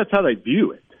I think that's how they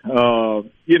view it.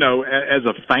 As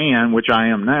a fan, which I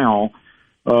am now,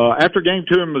 after Game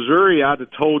 2 in Missouri, I'd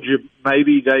have told you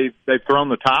maybe they've thrown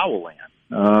the towel in.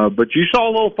 But you saw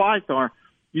a little fight there.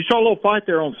 You saw a little fight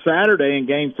there on Saturday in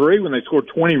Game 3 when they scored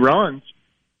 20 runs.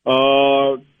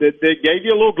 That gave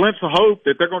you a little glimpse of hope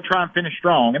that they're going to try and finish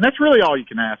strong. And that's really all you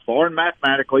can ask for. And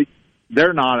mathematically,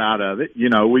 they're not out of it.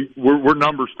 We're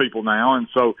numbers people now. And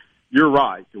so you're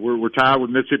right. We're tied with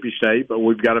Mississippi State, but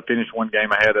we've got to finish one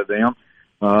game ahead of them.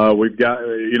 We've got,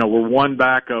 we're one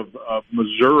back of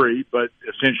Missouri, but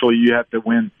essentially you have to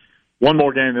win one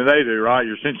more game than they do, right?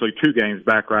 You're essentially 2 games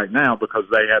back right now because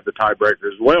they have the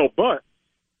tiebreaker as well. But,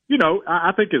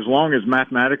 I think as long as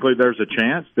mathematically there's a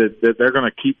chance that they're going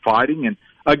to keep fighting. And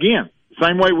again,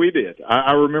 same way we did.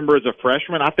 I remember as a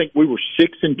freshman, I think we were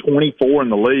 6-24 in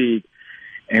the league,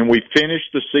 and we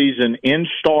finished the season in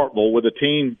Starkville with a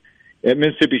team at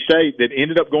Mississippi State that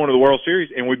ended up going to the World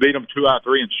Series, and we beat them 2 out of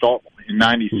 3 in Starkville in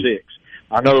 96.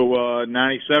 I know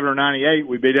 97 or 98,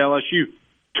 we beat LSU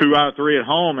 2 out of 3 at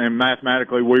home, and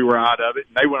mathematically we were out of it,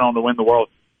 and they went on to win the World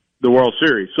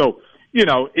Series. So,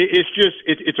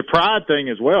 it's a pride thing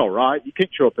as well, right? You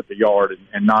can't show up at the yard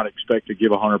and not expect to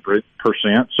give 100%.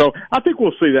 So I think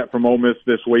we'll see that from Ole Miss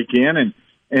this weekend, and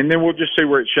then we'll just see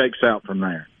where it shakes out from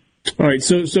there. All right,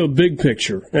 so big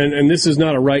picture, and this is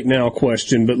not a right now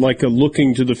question, but like a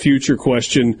looking to the future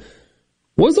question.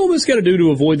 What's Ole Miss got to do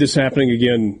to avoid this happening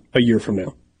again a year from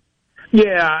now?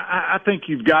 Yeah, I think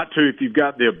you've got to, if you've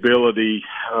got the ability,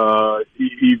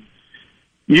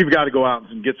 you've got to go out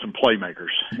and get some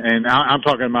playmakers. And I'm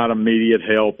talking about immediate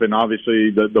help, and obviously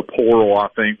the portal, I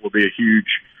think, will be a huge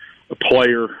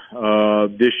player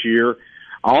this year.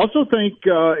 I also think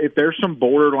if there's some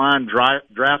borderline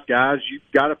draft guys, you've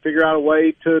got to figure out a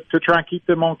way to try and keep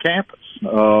them on campus.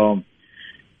 There's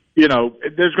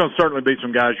going to certainly be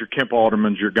some guys, your Kemp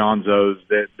Aldermans, your Gonzos,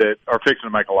 that are fixing to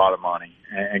make a lot of money,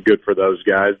 and good for those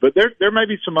guys. But there may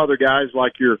be some other guys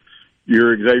like your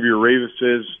Xavier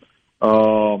Rivases,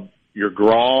 your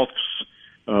Groffs,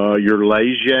 your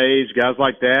Legiers, guys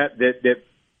like that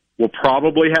will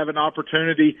probably have an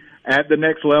opportunity at the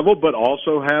next level, but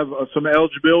also have some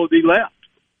eligibility left.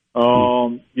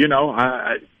 I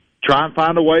try and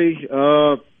find a way,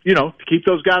 to keep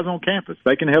those guys on campus.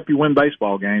 They can help you win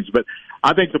baseball games. But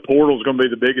I think the portal is going to be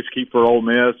the biggest key for Ole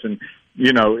Miss, and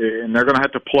they're going to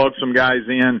have to plug some guys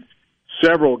in,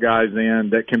 several guys in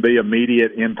that can be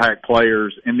immediate impact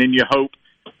players, and then you hope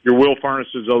your Will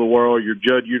Furnaces of the world, your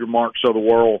Judd Utermarks of the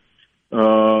world,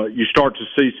 you start to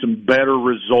see some better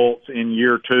results in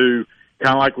year 2,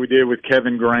 kind of like we did with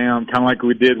Kevin Graham, kind of like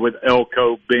we did with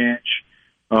Elko Bench.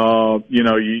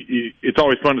 It's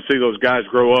always fun to see those guys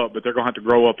grow up, but they're going to have to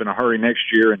grow up in a hurry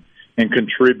next year and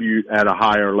contribute at a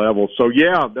higher level. So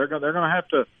yeah, they're going to have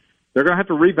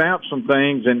to revamp some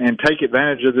things and take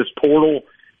advantage of this portal,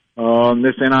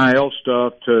 this NIL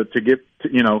stuff to get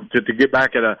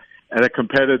back at a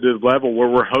competitive level where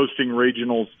we're hosting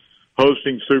regionals,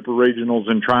 hosting super regionals,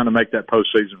 and trying to make that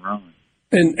postseason run.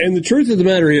 And the truth of the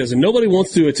matter is, and nobody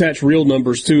wants to attach real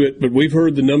numbers to it, but we've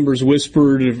heard the numbers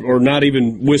whispered or not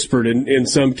even whispered in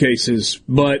some cases.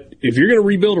 But if you're going to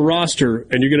rebuild a roster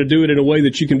and you're going to do it in a way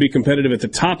that you can be competitive at the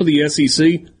top of the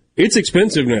SEC, it's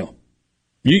expensive now.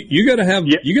 You got to have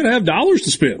dollars to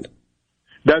spend.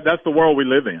 That's the world we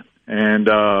live in, and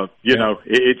you know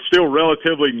it's still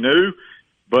relatively new,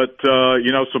 but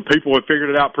you know some people have figured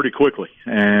it out pretty quickly,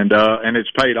 and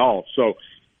it's paid off. So.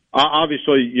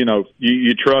 Obviously, you know,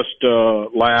 you trust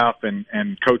Laugh and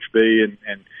Coach B,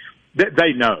 and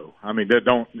they know. I mean, they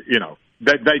don't, you know,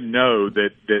 they know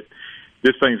that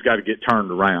this thing's got to get turned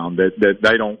around. That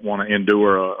they don't want to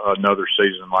endure another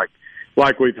season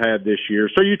like we've had this year.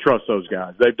 So you trust those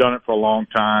guys. They've done it for a long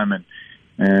time,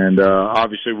 and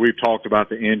obviously we've talked about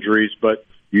the injuries, but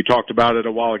you talked about it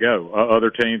a while ago. Other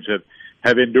teams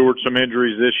have endured some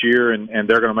injuries this year, and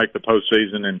they're going to make the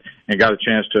postseason and got a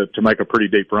chance to make a pretty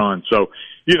deep run. So,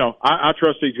 you know, I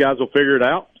trust these guys will figure it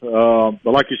out.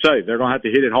 But like you say, they're going to have to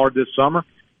hit it hard this summer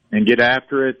and get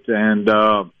after it. And,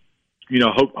 you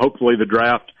know, hopefully the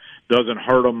draft doesn't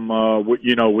hurt them,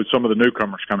 you know, with some of the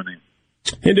newcomers coming in.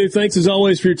 Hindu, thanks as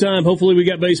always for your time. Hopefully we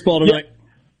got baseball tonight. Yeah.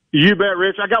 You bet,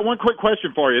 Rich. I got one quick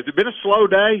question for you. Has it been a slow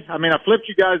day? I mean, I flipped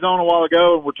you guys on a while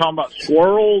ago, and we're talking about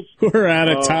squirrels. We're out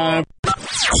of time.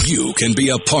 You can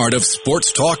be a part of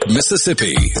Sports Talk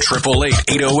Mississippi.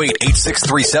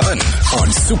 888-808-8637 on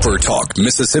SuperTalk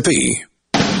Mississippi.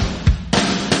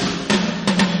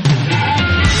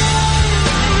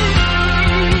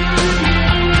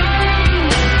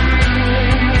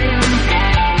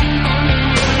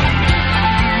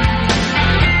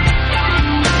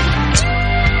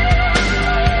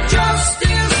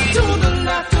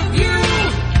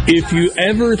 If you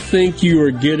ever think you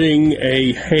are getting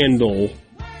a handle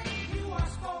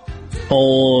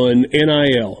on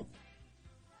NIL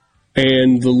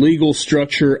and the legal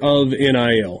structure of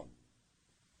NIL,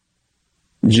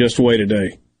 just wait a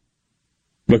day,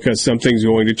 because something's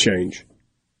going to change.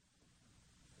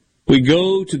 We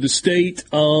go to the state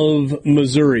of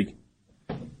Missouri.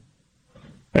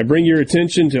 I bring your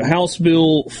attention to House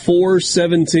Bill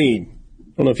 417. I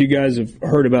don't know if you guys have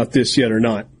heard about this yet or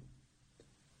not.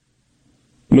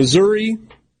 Missouri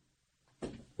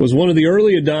was one of the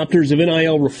early adopters of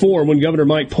NIL reform when Governor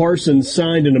Mike Parsons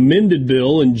signed an amended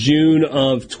bill in June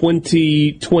of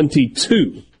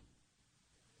 2022.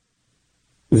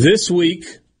 This week,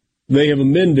 they have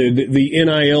amended the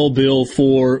NIL bill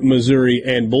for Missouri,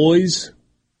 and boys,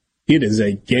 it is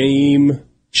a game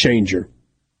changer.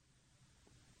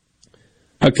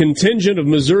 A contingent of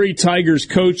Missouri Tigers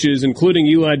coaches, including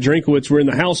Eli Drinkowitz, were in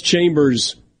the House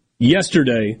chambers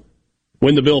yesterday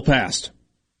when the bill passed.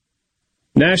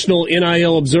 National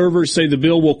NIL observers say the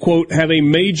bill will, quote, have a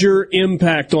major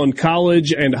impact on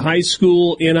college and high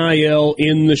school NIL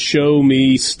in the Show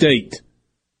Me state.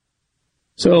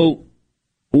 So,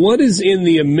 what is in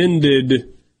the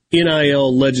amended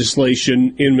NIL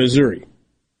legislation in Missouri?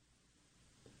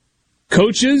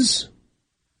 Coaches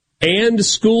and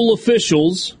school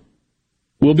officials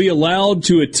will be allowed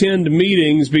to attend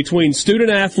meetings between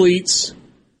student athletes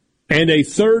and a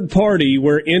third party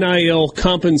where NIL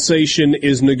compensation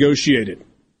is negotiated.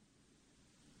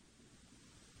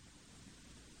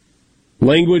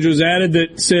 Language was added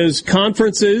that says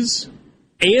conferences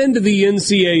and the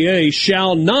NCAA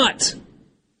shall not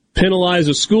penalize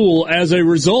a school as a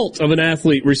result of an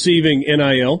athlete receiving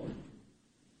NIL,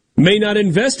 may not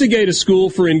investigate a school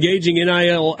for engaging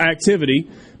NIL activity,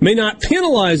 may not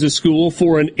penalize a school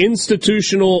for an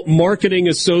institutional marketing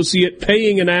associate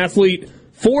paying an athlete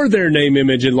for their name,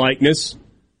 image, and likeness,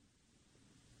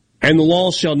 and the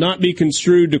law shall not be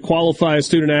construed to qualify a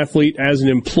student-athlete as an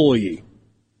employee.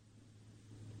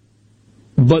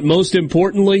 But most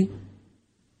importantly,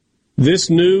 this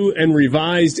new and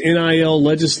revised NIL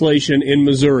legislation in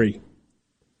Missouri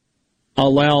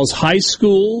allows high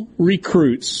school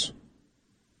recruits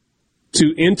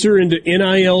to enter into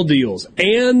NIL deals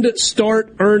and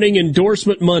start earning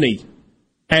endorsement money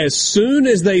as soon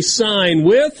as they sign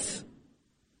with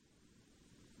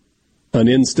an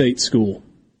in-state school.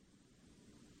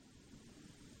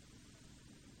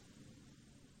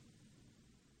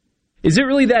 Is it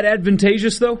really that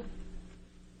advantageous, though?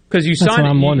 Because you sign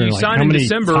in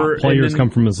December. Top players come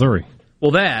from Missouri.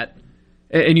 Well,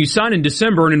 and you sign in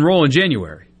December and enroll in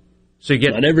January. So you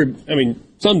get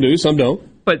some do, some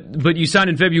don't. But you sign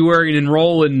in February and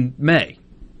enroll in May.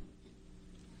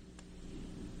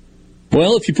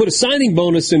 Well, if you put a signing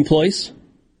bonus in place.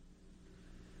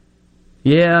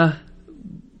 Yeah.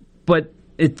 But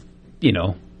it,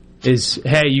 is,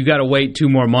 hey, you got to wait 2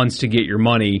 more months to get your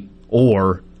money,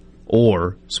 or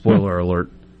spoiler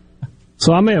alert,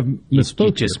 So I may have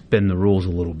misspoke. You just bend the rules a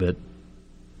little bit.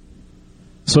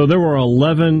 So there were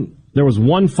 11. There was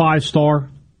one 5-star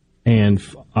and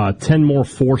 10 more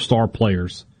 4-star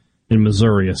players in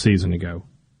Missouri a season ago.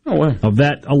 Oh, wow. Of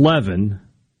that 11,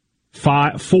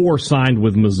 4 signed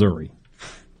with Missouri.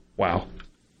 Wow.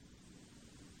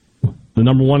 The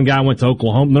number 1 guy went to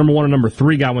Oklahoma. The number 1 and number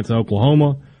 3 guy went to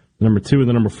Oklahoma. The number 2 and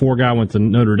the number 4 guy went to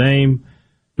Notre Dame.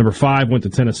 Number 5 went to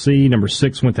Tennessee. Number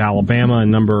 6 went to Alabama.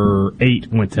 And number 8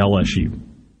 went to LSU.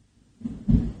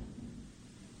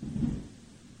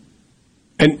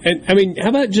 And I mean, how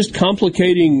about just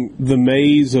complicating the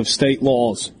maze of state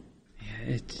laws?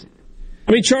 I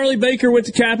mean, Charlie Baker went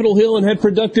to Capitol Hill and had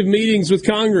productive meetings with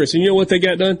Congress, and you know what they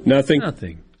got done? Nothing.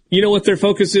 You know what their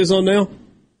focus is on now?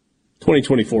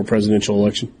 2024 presidential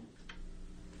election.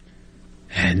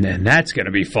 And that's going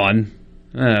to be fun.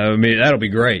 I mean, that'll be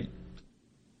great.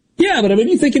 Yeah, but I mean,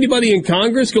 you think anybody in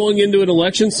Congress going into an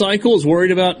election cycle is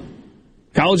worried about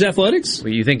college athletics?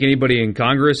 Well, you think anybody in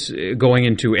Congress going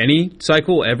into any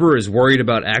cycle ever is worried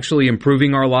about actually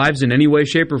improving our lives in any way,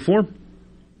 shape, or form?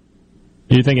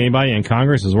 Do you think anybody in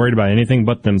Congress is worried about anything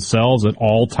but themselves at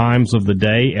all times of the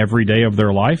day, every day of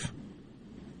their life?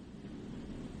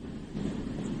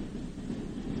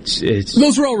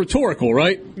 Those are all rhetorical,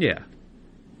 right? Yeah.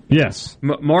 Yes.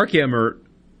 Mark Emmert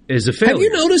is a failure. Have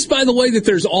you noticed, by the way, that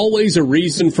there's always a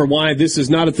reason for why this is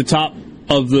not at the top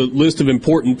of the list of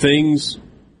important things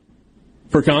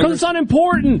for Congress? Because it's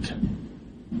unimportant.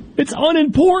 It's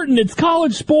unimportant. It's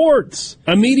college sports.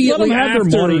 Immediately after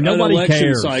money. an Nobody election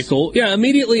cares. cycle,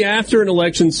 immediately after an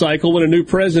election cycle, when a new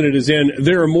president is in,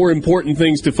 there are more important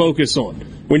things to focus on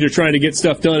when you're trying to get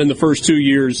stuff done in the first 2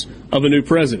 years of a new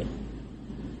president.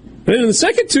 And in the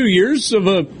second 2 years of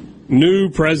a new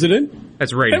president,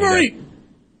 that's right.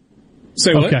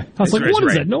 Say what? Okay. I was like, what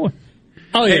is that noise?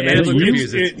 Oh, yeah, man.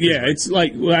 It's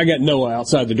like I got Noah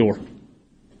outside the door.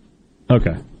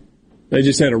 Okay. They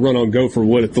just had a run on gopher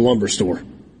wood at the lumber store.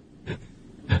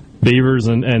 Beavers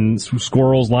and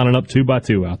squirrels lining up 2 by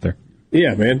 2 out there.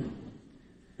 Yeah, man.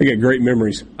 I got great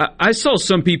memories. I saw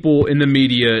some people in the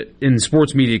media, in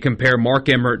sports media, compare Mark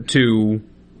Emmert to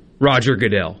Roger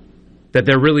Goodell, that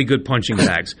they're really good punching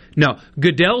bags. No,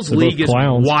 Goodell's league is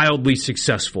wildly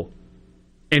successful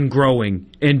and growing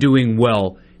and doing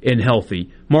well and healthy.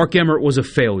 Mark Emmert was a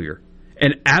failure.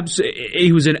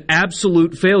 He was an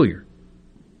absolute failure.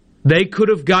 They could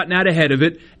have gotten out ahead of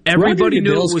it. Everybody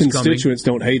knew it was coming. Constituents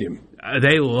don't hate him.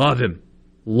 They love him.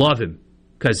 Love him.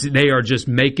 Because they are just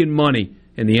making money,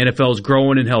 and the NFL is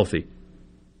growing and healthy.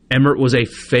 Emmert was a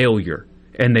failure,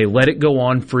 and they let it go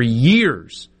on for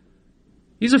years.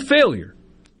 He's a failure.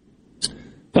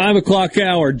 5 o'clock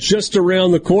hour just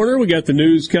around the corner. We got the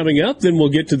news coming up. Then we'll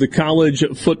get to the college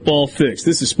football fix.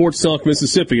 This is Sports Talk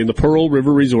Mississippi in the Pearl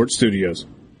River Resort Studios.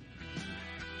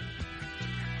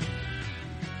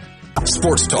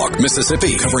 Sports Talk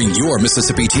Mississippi, covering your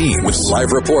Mississippi team with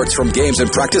live reports from games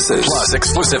and practices, plus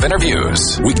exclusive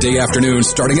interviews. Weekday afternoons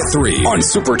starting at 3 on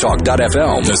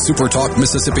SuperTalk.fm, the SuperTalk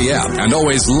Mississippi app, and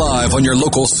always live on your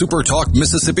local SuperTalk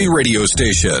Mississippi radio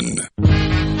station.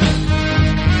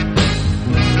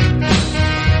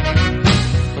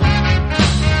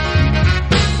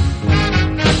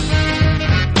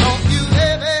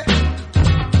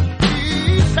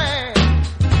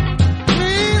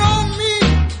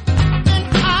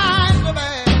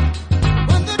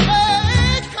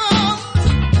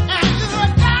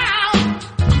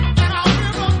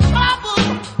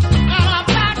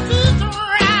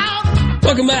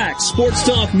 Welcome back. Sports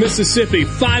Talk Mississippi,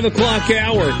 5 o'clock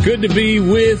hour. Good to be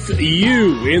with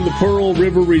you in the Pearl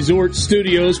River Resort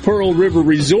Studios. Pearl River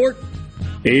Resort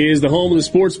is the home of the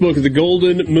sportsbook of the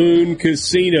Golden Moon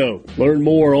Casino. Learn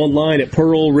more online at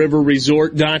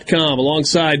pearlriverresort.com.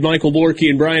 Alongside Michael Borky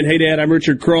and Brian Haydad, I'm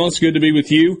Richard Cross. Good to be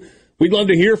with you. We'd love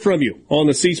to hear from you on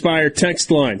the C Spire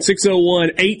text line,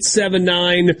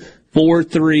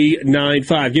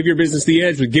 601-879-4395. Give your business the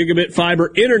edge with gigabit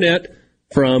fiber internet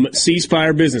from C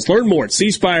Spire Business. Learn more at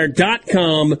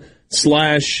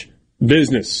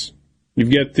cspire.com/business.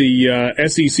 You've got the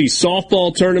SEC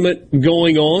softball tournament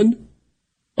going on.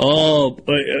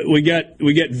 We got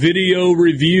video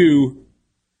review.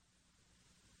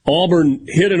 Auburn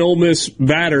hit an Ole Miss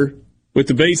batter with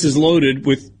the bases loaded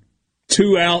with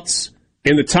 2 outs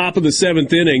in the top of the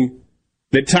 7th inning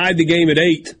that tied the game at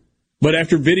 8. But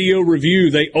after video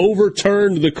review, they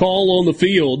overturned the call on the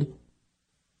field.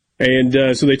 And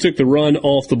so they took the run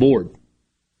off the board.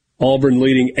 Auburn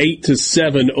leading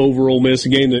 8-7 over Ole Miss, a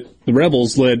game that the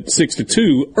Rebels led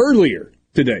 6-2 earlier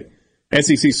today.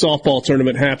 SEC softball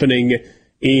tournament happening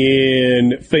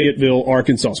in Fayetteville,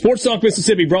 Arkansas. Sports Talk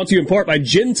Mississippi brought to you in part by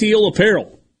Genteel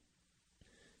Apparel.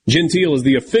 Gentile is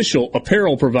the official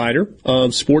apparel provider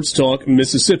of Sports Talk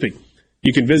Mississippi.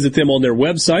 You can visit them on their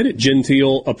website at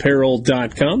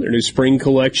gentileapparel.com. Their new spring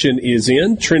collection is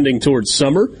in, trending towards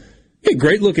summer. Hey,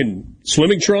 great-looking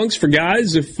swimming trunks for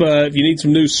guys if you need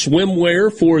some new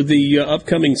swimwear for the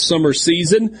upcoming summer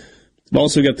season. We've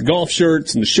also got the golf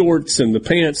shirts and the shorts and the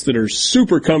pants that are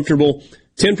super comfortable.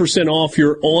 10% off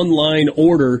your online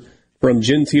order from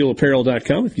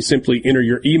gentileapparel.com if you simply enter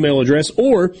your email address,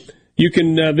 or you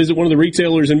can visit one of the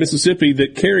retailers in Mississippi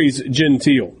that carries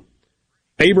Gentile.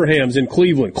 Abraham's in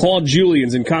Cleveland, Claude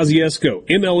Julian's in Kosciuszko,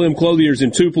 MLM Clothiers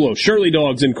in Tupelo, Shirley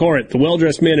Dogs in Corinth, The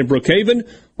Well-Dressed Man in Brookhaven,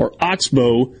 or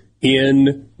Oxbow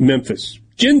in Memphis.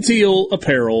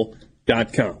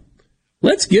 GentileApparel.com.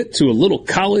 Let's get to a little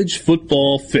college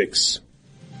football fix.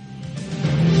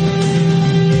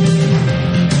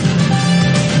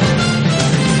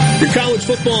 Your college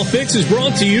football fix is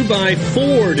brought to you by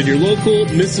Ford and your local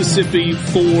Mississippi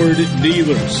Ford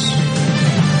dealers.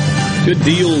 Good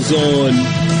deals on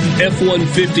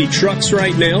F-150 trucks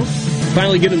right now.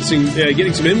 Finally getting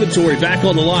some inventory back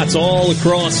on the lots all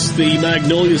across the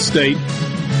Magnolia state.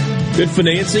 Good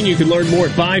financing. You can learn more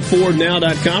at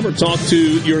buyfordnow.com or talk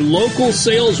to your local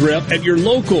sales rep at your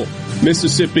local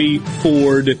Mississippi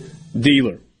Ford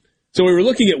dealer. So we were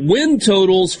looking at win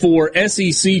totals for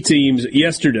SEC teams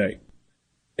yesterday.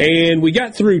 And we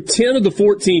got through 10 of the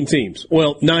 14 teams.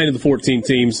 Well, 9 of the 14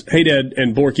 teams. Haydad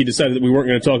and Borky decided that we weren't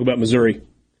going to talk about Missouri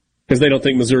because they don't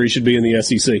think Missouri should be in the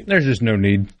SEC. There's just no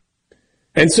need.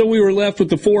 And so we were left with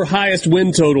the 4 highest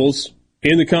win totals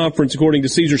in the conference, according to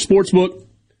Caesar Sportsbook,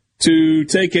 to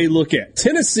take a look at.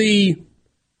 Tennessee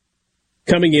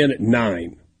coming in at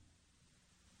 9.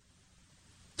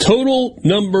 Total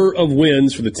number of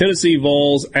wins for the Tennessee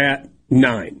Vols at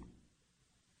 9.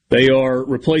 They are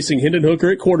replacing Hendon Hooker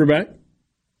at quarterback.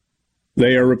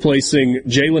 They are replacing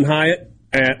Jalen Hyatt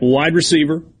at wide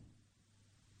receiver.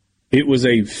 It was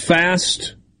a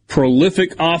fast,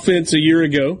 prolific offense a year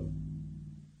ago.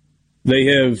 They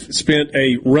have spent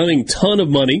a running ton of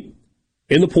money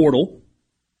in the portal.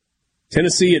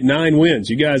 Tennessee at 9 wins.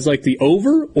 You guys like the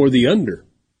over or the under?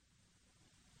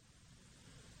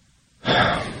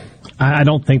 I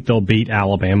don't think they'll beat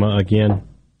Alabama again.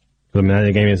 I mean,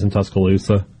 the game is in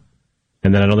Tuscaloosa.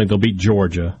 And then I don't think they'll beat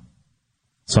Georgia.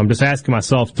 So I'm just asking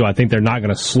myself, do I think they're not going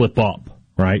to slip up,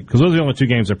 right? Because those are the only 2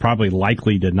 games they're probably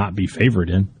likely to not be favored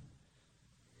in.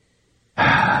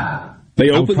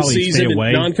 They open the season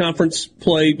in non-conference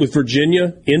play with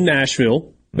Virginia in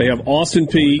Nashville. They have Austin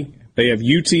Peay, they have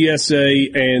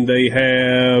UTSA, and they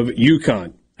have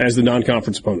UConn as the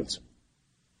non-conference opponents.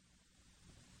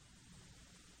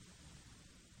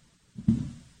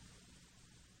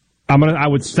 I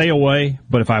would stay away,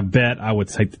 but if I bet, I would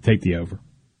take the over.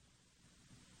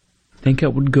 I think I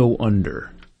would go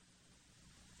under.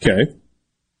 Okay.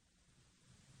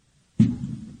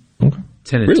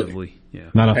 Tentatively, really? Yeah.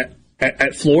 Not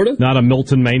at Florida? Not a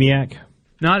Milton Maniac?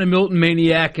 Not a Milton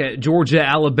Maniac at Georgia,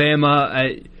 Alabama.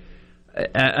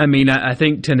 I mean, I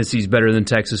think Tennessee's better than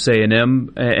Texas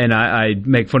A&M, and I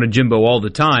make fun of Jimbo all the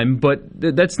time, but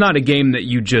that's not a game that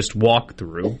you just walk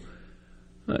through.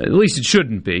 At least it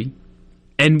shouldn't be.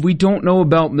 And we don't know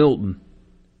about Milton.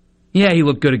 Yeah, he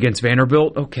looked good against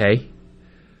Vanderbilt. Okay.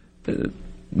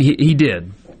 He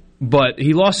did. But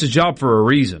he lost his job for a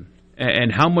reason.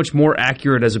 And how much more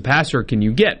accurate as a passer can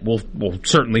you get? We'll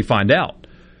certainly find out.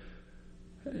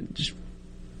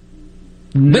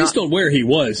 Based on where he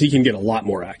was, he can get a lot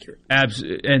more accurate.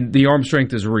 And the arm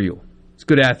strength is real. He's a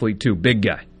good athlete, too. Big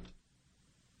guy.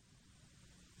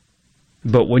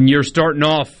 But when you're starting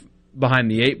off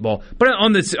behind the 8 ball. But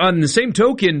on the same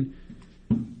token,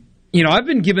 you know, I've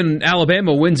been giving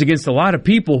Alabama wins against a lot of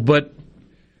people, but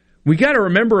we got to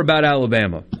remember about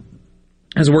Alabama,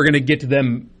 as we're going to get to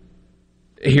them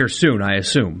here soon, I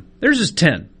assume. There's just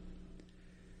 10.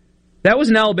 That was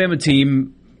an Alabama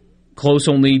team, close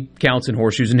only counts in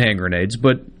horseshoes and hand grenades,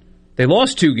 but they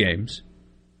lost 2 games.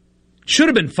 Should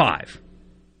have been 5.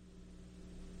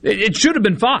 It should have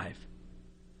been 5.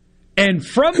 And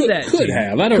from that could team,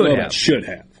 have. I don't know about should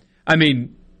have. I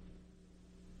mean,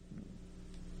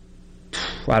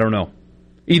 I don't know.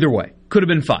 Either way, could have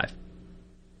been 5.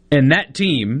 And that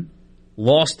team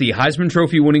lost the Heisman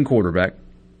Trophy winning quarterback,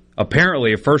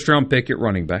 apparently a first-round pick at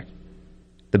running back,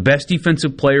 the best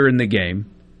defensive player in the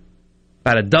game,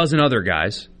 about a dozen other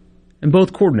guys, and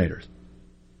both coordinators.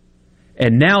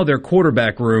 And now their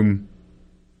quarterback room,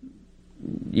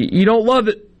 you don't love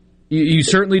it. You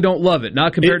certainly don't love it.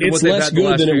 Not compared to what they've had the last 2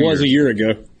 years. It's less good than it was a year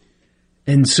ago.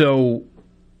 And so,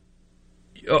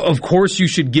 of course, you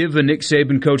should give a Nick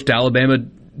Saban coached Alabama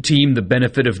team the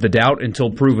benefit of the doubt until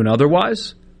proven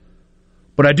otherwise.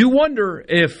 But I do wonder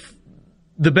if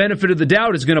the benefit of the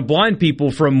doubt is going to blind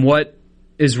people from what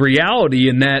is reality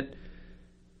in that,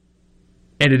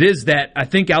 and it is that I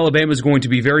think Alabama is going to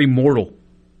be very mortal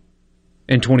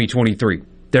in 2023.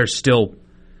 They're still,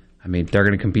 they're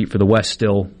going to compete for the West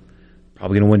still,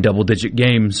 probably going to win double-digit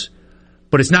games,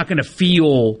 but it's not going to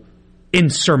feel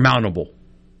insurmountable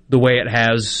the way it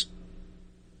has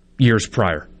years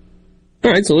prior.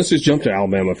 All right, so let's just jump to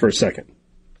Alabama for a second.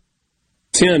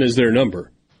 10 is their number.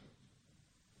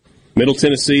 Middle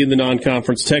Tennessee in the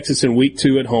non-conference, Texas in week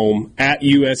 2 at home, at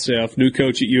USF, new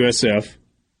coach at USF,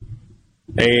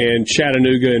 and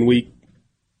Chattanooga in week,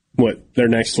 their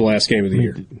next to last game of the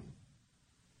year.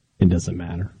 It doesn't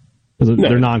matter.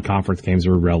 Their non-conference games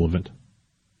are irrelevant.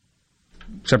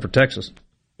 Except for Texas.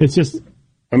 It's just...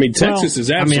 Texas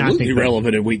is absolutely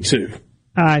relevant in week 2.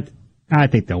 I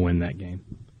think they'll win that game.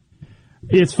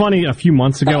 It's funny, a few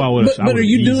months ago I would have... But are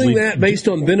you doing that based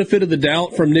on benefit of the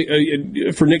doubt from Nick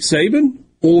Saban?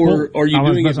 Or are you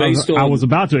doing it based on... I was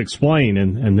about to explain,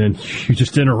 and then you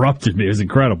just interrupted me. It was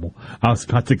incredible. I was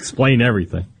about to explain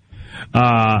everything.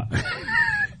 A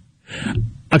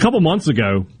couple months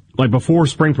ago, before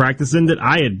spring practice ended,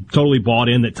 I had totally bought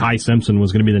in that Ty Simpson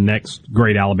was going to be the next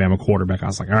great Alabama quarterback. I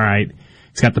was like, all right,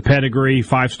 he's got the pedigree,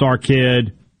 5-star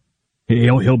kid.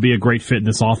 He'll be a great fit in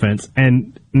this offense.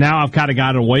 And now I've kind of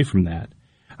gotten away from that.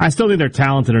 I still think they're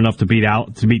talented enough to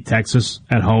beat Texas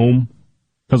at home.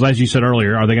 Because as you said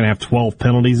earlier, are they going to have 12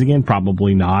 penalties again?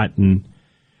 Probably not. And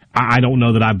I don't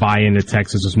know that I buy into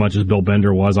Texas as much as Bill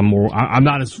Bender was. I'm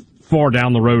not as far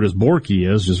down the road as Borky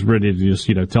is, just ready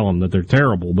to tell them that they're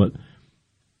terrible. But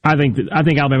I think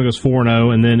Alabama goes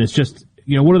 4-0, and then it's just,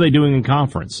 what are they doing in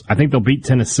conference? I think they'll beat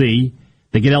Tennessee.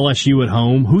 They get LSU at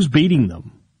home. Who's beating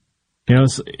them?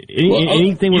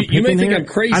 Anything we're picking you may think here? I'm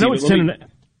crazy. I know it's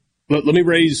let me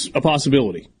raise a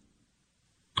possibility.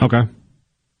 Okay.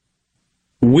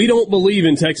 We don't believe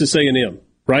in Texas A&M,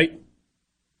 right?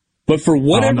 But for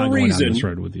whatever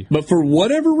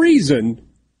reason,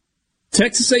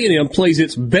 Texas A&M plays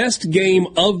its best game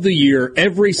of the year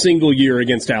every single year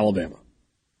against Alabama.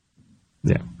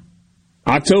 Yeah.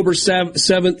 October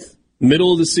 7th,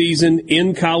 middle of the season,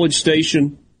 in College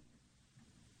Station.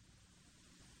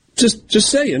 Just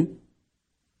saying.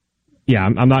 Yeah,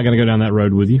 I'm not going to go down that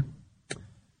road with you.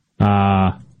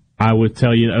 I would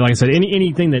tell you, like I said,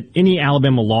 any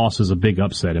Alabama loss is a big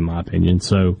upset in my opinion.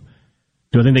 So,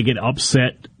 do I think they get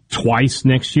upset twice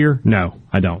next year? No,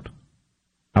 I don't.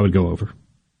 I would go over.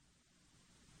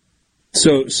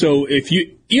 So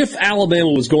if Alabama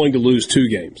was going to lose 2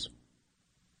 games,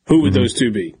 who would those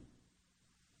 2 be?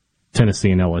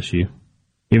 Tennessee and LSU,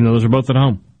 even though those are both at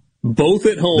home. Both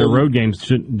at home. Their road games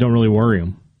don't really worry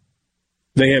them.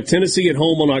 They have Tennessee at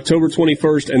home on October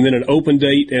 21st, and then an open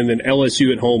date, and then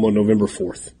LSU at home on November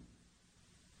 4th.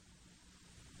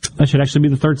 That should actually be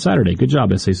the third Saturday. Good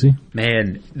job, SEC.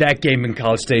 Man, that game in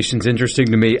College Station's interesting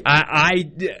to me.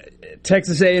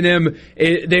 Texas A&M,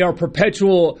 they are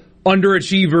perpetual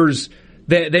underachievers.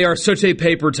 They are such a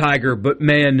paper tiger, but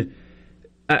man,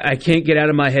 I can't get out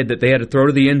of my head that they had to throw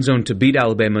to the end zone to beat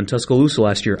Alabama in Tuscaloosa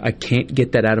last year. I can't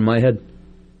get that out of my head.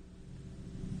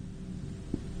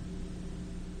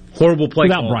 Horrible play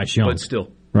without call, Bryce Young, but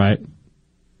still. Right.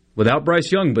 Without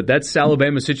Bryce Young, but that's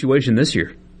Alabama's situation this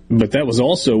year. But that was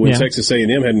also when Texas A&M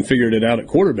hadn't figured it out at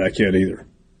quarterback yet either.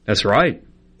 That's right.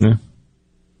 Yeah.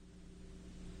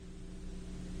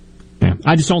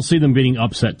 I just don't see them being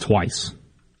upset twice.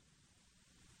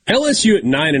 LSU at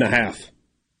 9.5.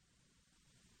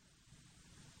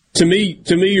 To me,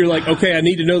 you're like, okay, I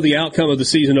need to know the outcome of the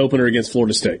season opener against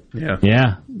Florida State.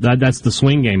 Yeah. That's the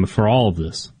swing game for all of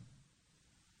this.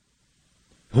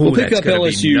 We'll pick up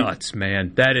LSU. Be nuts,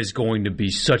 man. That is going to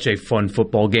be such a fun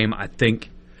football game. I think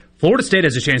Florida State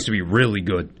has a chance to be really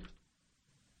good.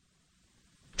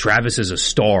 Travis is a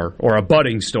star, or a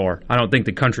budding star. I don't think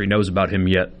the country knows about him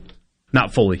yet.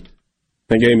 Not fully.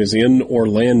 That game is in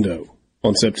Orlando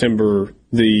on September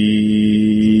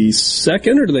the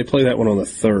 2nd, or do they play that one on the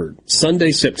 3rd?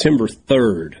 Sunday, September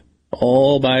 3rd,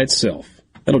 all by itself.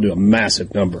 That'll do a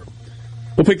massive number.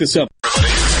 We'll pick this up.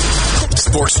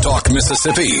 Sports Talk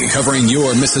Mississippi, covering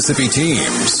your Mississippi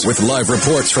teams with live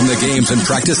reports from the games and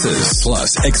practices,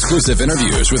 plus exclusive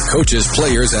interviews with coaches,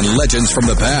 players, and legends from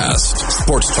the past.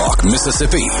 Sports Talk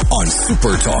Mississippi on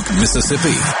SuperTalk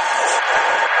Mississippi.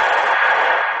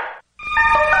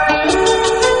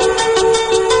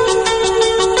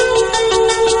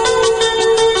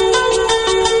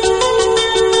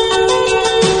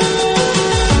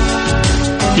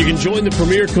 You can join the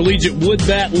Premier Collegiate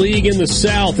Woodbat League in the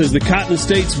South as the Cotton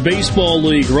States Baseball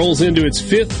League rolls into its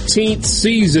 15th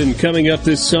season coming up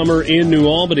this summer in New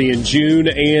Albany in June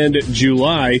and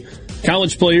July.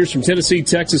 College players from Tennessee,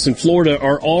 Texas, and Florida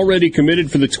are already committed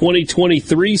for the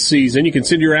 2023 season. You can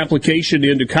send your application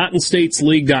into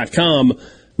cottonstatesleague.com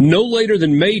no later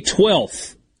than May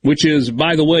 12th, which is,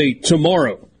 by the way,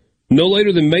 tomorrow. No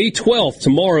later than May 12th,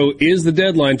 tomorrow, is the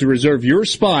deadline to reserve your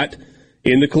spot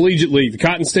in the Collegiate League. The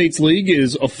Cotton States League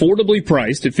is affordably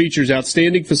priced. It features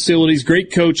outstanding facilities,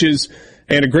 great coaches,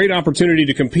 and a great opportunity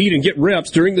to compete and get reps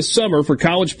during the summer for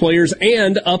college players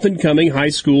and up-and-coming high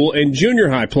school and junior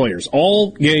high players.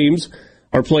 All games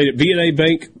are played at V&A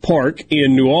Bank Park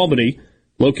in New Albany,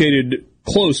 located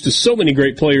close to so many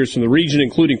great players from the region,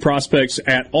 including prospects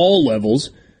at all levels.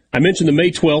 I mentioned the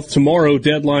May 12th, tomorrow,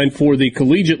 deadline for the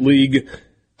Collegiate League.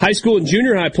 High school and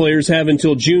junior high players have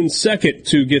until June 2nd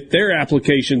to get their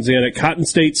applications in at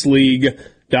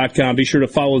cottonstatesleague.com. Be sure to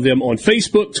follow them on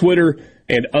Facebook, Twitter,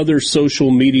 and other social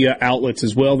media outlets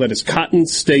as well. That is Cotton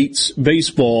States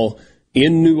Baseball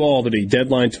in New Albany.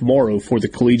 Deadline tomorrow for the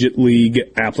Collegiate League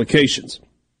applications.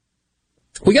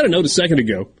 We got a note a second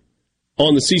ago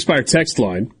on the C Spire text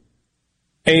line,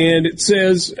 and it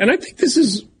says, and I think this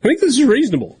is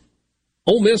reasonable.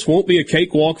 Ole Miss won't be a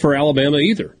cakewalk for Alabama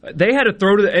either. They had to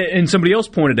throw to and somebody else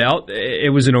pointed out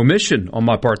it was an omission on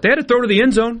my part. They had to throw to the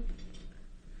end zone.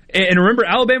 And remember,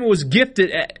 Alabama was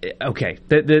gifted. Okay,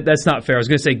 that's not fair. I was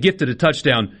going to say gifted a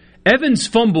touchdown. Evans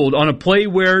fumbled on a play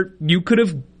where you could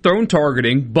have thrown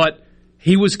targeting, but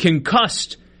he was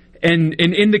concussed, and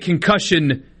in the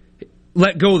concussion,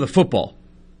 let go of the football.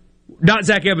 Not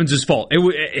Zach Evans' fault.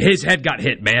 His head got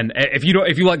hit, man. If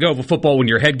you let go of a football when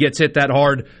your head gets hit that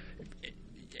hard,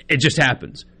 it just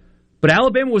happens. But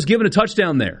Alabama was given a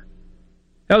touchdown there.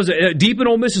 That was deep in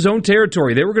Ole Miss's own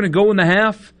territory. They were going to go in the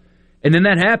half. And then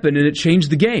that happened, and it changed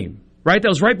the game. Right? That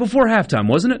was right before halftime,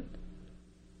 wasn't it?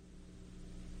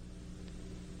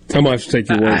 I'm going to have to take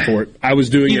your word for it. I was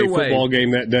doing a football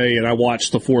game that day, and I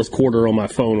watched the fourth quarter on my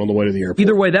phone on the way to the airport.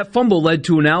 Either way, that fumble led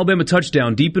to an Alabama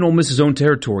touchdown deep in Ole Miss's own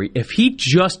territory. If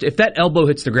that elbow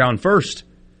hits the ground first,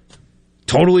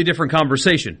 totally different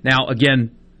conversation. Now,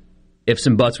 again, ifs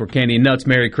and buts were candy and nuts,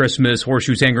 Merry Christmas,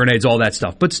 horseshoes, hand grenades, all that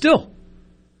stuff. But still,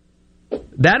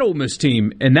 that Ole Miss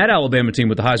team and that Alabama team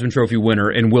with the Heisman Trophy winner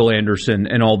and Will Anderson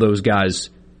and all those guys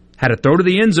had to throw to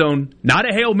the end zone, not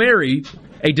a Hail Mary,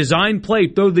 a design play,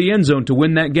 throw to the end zone to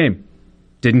win that game.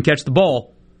 Didn't catch the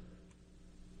ball.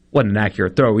 Wasn't an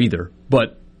accurate throw either,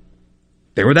 but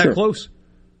they were that close.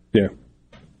 Yeah.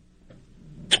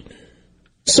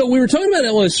 So we were talking about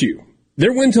LSU.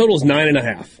 Their win total is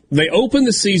 9.5. They open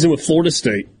the season with Florida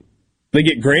State. They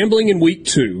get Grambling in week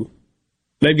 2.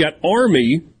 They've got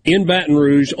Army in Baton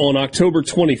Rouge on October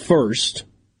 21st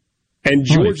and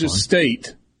Georgia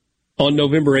State on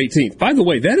November 18th. By the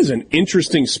way, that is an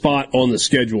interesting spot on the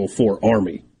schedule for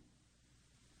Army.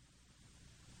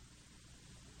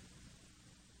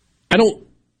 I don't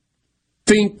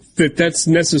think that that's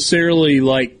necessarily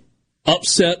like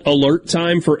upset alert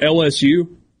time for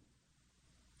LSU.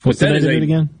 What's the date of it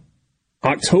again?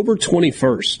 October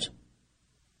 21st.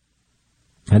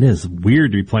 That is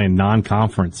weird to be playing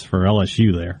non-conference for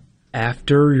LSU there.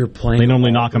 After you're playing, they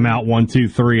normally knock them out 1, 2,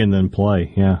 3, and then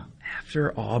play. Yeah.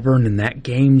 After Auburn, and that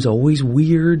game's always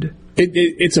weird.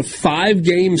 It's a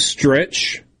 5-game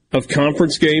stretch of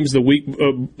conference games the week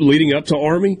leading up to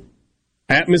Army.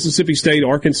 At Mississippi State,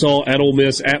 Arkansas, at Ole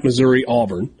Miss, at Missouri,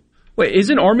 Auburn. Wait,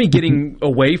 isn't Army getting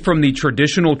away from the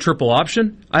traditional triple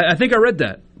option? I think I read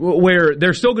that, where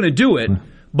they're still going to do it,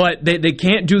 but they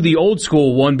can't do the old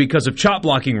school one because of chop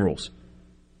blocking rules.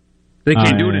 They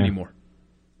can't do it anymore.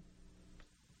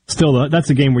 Still, that's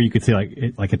a game where you could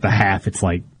say, like at the half, it's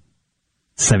like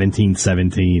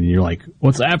 17-17, and you're like,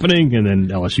 what's happening? And then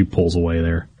LSU pulls away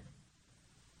there.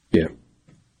 Yeah.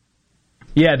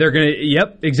 Yeah, they're going to,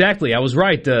 yep, exactly. I was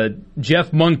right.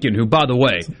 Jeff Munkin, who, by the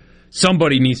way,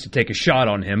 somebody needs to take a shot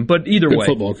on him, but either way.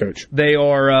 Football coach. They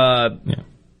are,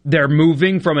 they're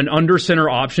moving from an under center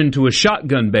option to a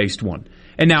shotgun-based one.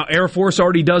 And now Air Force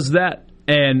already does that.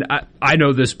 And I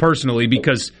know this personally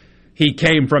because he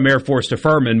came from Air Force to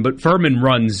Furman, but Furman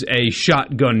runs a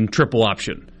shotgun triple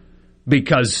option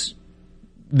because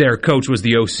their coach was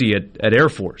the OC at Air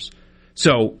Force.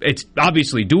 So it's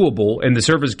obviously doable, and the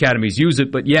service academies use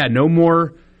it. But, yeah, no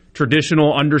more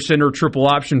traditional under center triple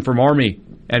option from Army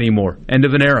anymore. End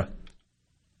of an era.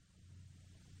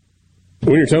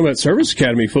 When you're talking about service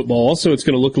academy football, also it's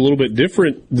going to look a little bit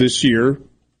different this year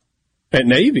at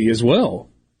Navy as well,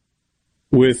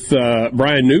 with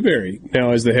Brian Newberry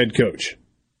now as the head coach.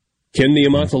 Ken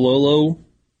Niumatalolo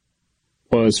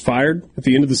was fired at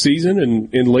the end of the season,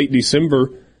 and in late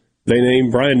December, they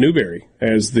named Brian Newberry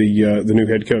as the new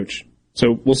head coach.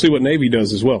 So we'll see what Navy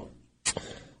does as well.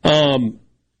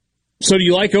 So do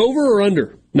you like over or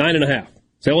under 9.5?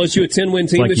 Is LSU a 10-win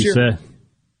team this year?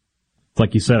 It's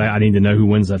like you said, I need to know who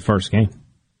wins that first game.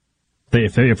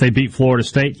 If they beat Florida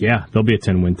State, yeah, they'll be a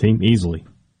 10-win team easily.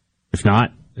 If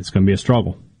not, it's going to be a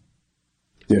struggle.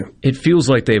 Yeah, it feels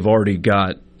like they've already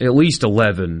got at least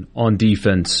 11 on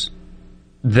defense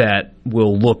that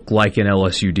will look like an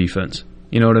LSU defense.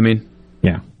 You know what I mean?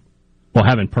 Yeah. Well,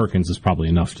 having Perkins is probably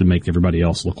enough to make everybody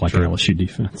else look like an LSU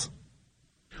defense.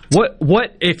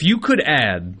 What if you could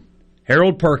add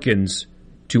Harold Perkins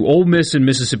to Ole Miss and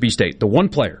Mississippi State, the one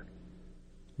player,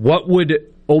 what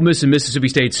would Ole Miss and Mississippi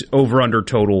State's over-under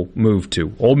total move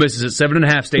to? Ole Miss is at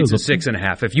 7.5, State's at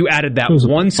 6.5. If you added that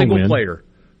one single player,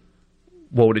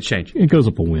 what would it change? It goes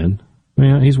up a win.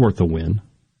 Yeah, he's worth a win.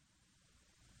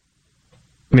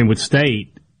 I mean, with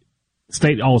State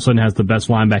all of a sudden has the best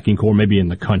linebacking core maybe in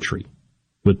the country.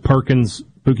 With Perkins,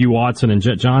 Pookie Watson, and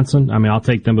Jet Johnson, I mean, I'll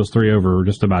take them those three over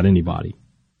just about anybody.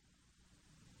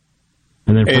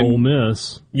 And then for Ole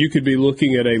Miss, you could be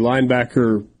looking at a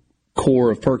linebacker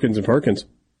core of Perkins and Perkins.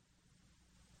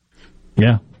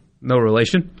 Yeah. No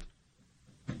relation?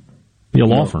 Be a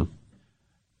law firm.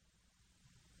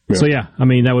 Yeah. So, yeah, I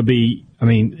mean, that would be, I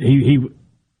mean,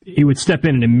 he would step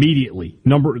in and immediately,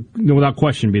 without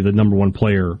question, be the number one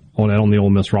player on the Ole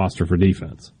Miss roster for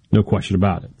defense. No question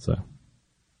about it. So,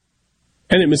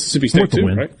 and at Mississippi State too,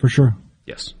 right? For sure.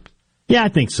 Yes. Yeah, I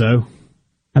think so.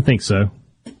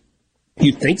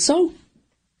 You think so?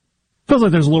 Feels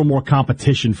like there's a little more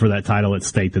competition for that title at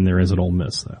State than there is at Ole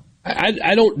Miss, though.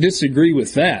 I don't disagree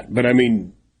with that, but I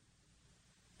mean,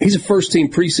 he's a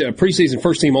preseason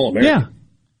first-team All-American.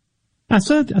 Yeah. I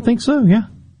think so, yeah.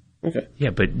 Okay.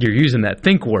 Yeah, but you're using that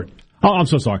think word. Oh, I'm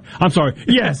so sorry.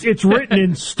 Yes, it's written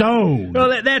in stone.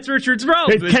 Well, that's Richard's role.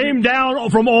 It came down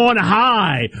from on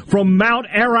high, from Mount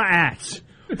Ararat,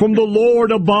 from the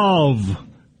Lord above.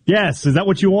 Yes, is that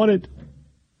what you wanted?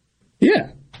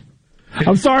 Yeah.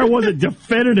 I'm sorry I wasn't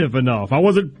definitive enough. I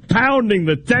wasn't pounding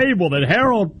the table that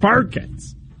Harold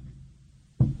Perkins.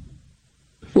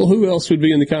 Well, who else would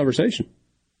be in the conversation?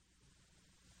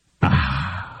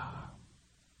 I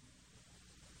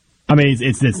mean,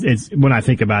 it's when I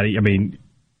think about it, I mean,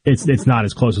 it's not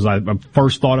as close as I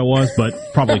first thought it was, but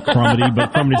probably Crumity.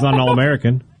 But Crumity's not an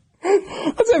All-American.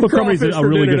 But Crumity's a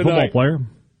really good football player.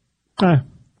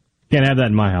 Can't have that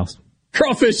in my house.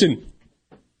 Crawfishing.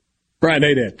 Brian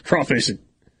Haydad, crawfishing.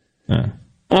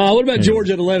 What about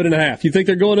Georgia at 11.5? You think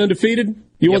they're going undefeated?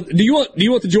 Do you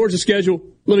want the Georgia schedule?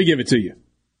 Let me give it to you.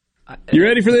 You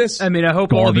ready for this? I mean, I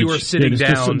hope all of you are sitting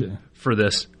down for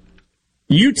this.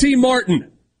 UT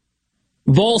Martin,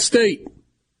 Vol State,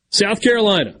 South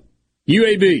Carolina,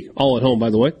 UAB, all at home, by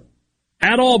the way,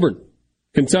 at Auburn,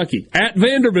 Kentucky, at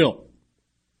Vanderbilt,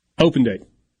 open date,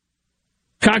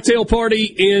 cocktail party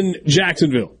in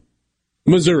Jacksonville,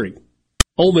 Missouri,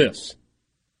 Ole Miss,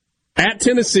 at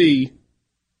Tennessee,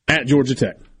 at Georgia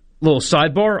Tech. Little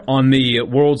sidebar on the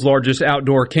world's largest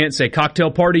outdoor can't say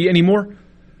cocktail party anymore.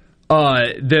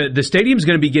 The stadium's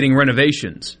going to be getting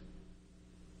renovations.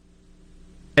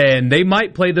 And they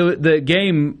might play the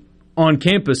game on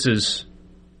campuses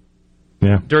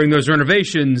during those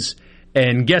renovations.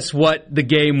 And guess what? The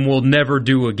game will never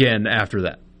do again after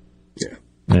that. Yeah.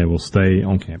 They will stay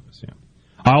on campus, yeah.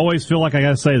 I always feel like I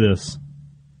got to say this.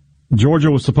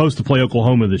 Georgia was supposed to play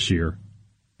Oklahoma this year,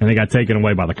 and they got taken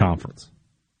away by the conference.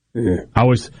 Yeah. I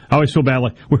always feel bad.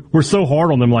 Like we're so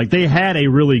hard on them. Like they had a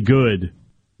really good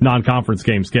non-conference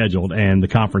game scheduled, and the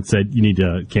conference said you need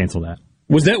to cancel that.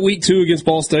 Was that week 2 against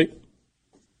Ball State?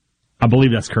 I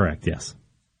believe that's correct. Yes.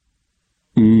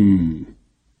 All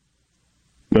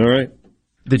right.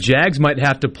 The Jags might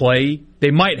have to play.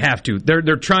 They might have to.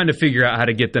 They're trying to figure out how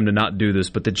to get them to not do this,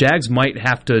 but the Jags might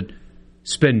have to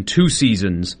spend 2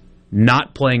 seasons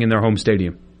not playing in their home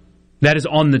stadium. That is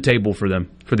on the table for them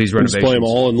for these renovations. Just play them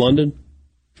all in London?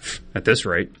 At this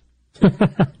rate.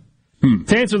 To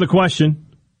answer the question,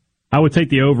 I would take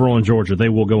the over on Georgia. They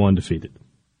will go undefeated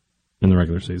in the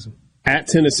regular season. At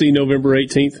Tennessee, November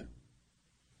 18th?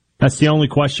 That's the only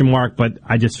question mark, but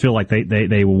I just feel like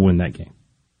they will win that game.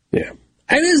 Yeah.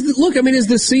 And as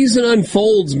the season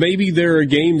unfolds, maybe there are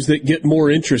games that get more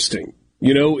interesting.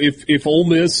 You know, if Ole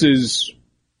Miss is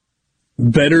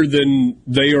better than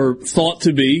they are thought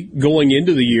to be going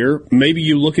into the year, maybe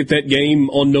you look at that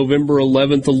game on November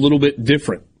 11th a little bit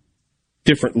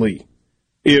differently.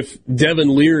 If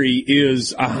Devin Leary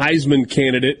is a Heisman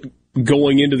candidate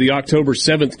going into the October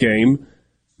 7th game,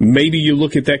 maybe you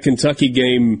look at that Kentucky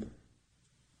game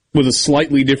with a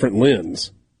slightly different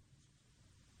lens.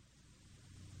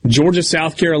 Georgia,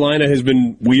 South Carolina has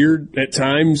been weird at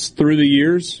times through the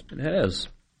years. It has.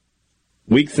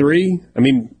 Week 3, I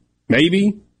mean,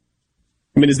 maybe.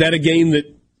 I mean, is that a game that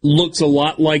looks a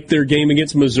lot like their game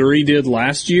against Missouri did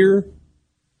last year?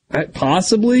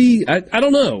 Possibly. I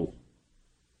don't know.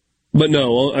 But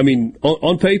no, I mean,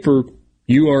 on paper,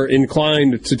 you are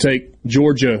inclined to take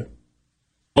Georgia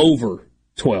over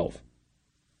 12.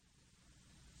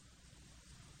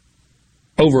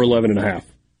 Over 11.5.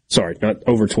 Sorry, not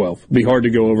over 12. It'd be hard to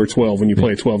go over 12 when you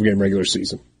play a 12-game regular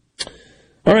season.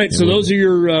 All right, so those are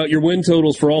your win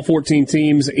totals for all 14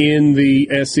 teams in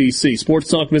the SEC. Sports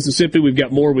Talk Mississippi, we've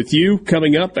got more with you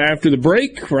coming up after the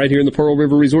break right here in the Pearl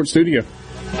River Resort Studio.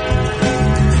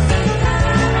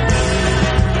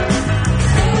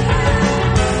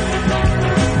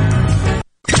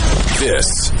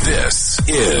 This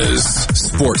is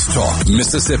Sports Talk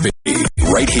Mississippi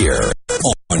right here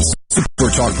on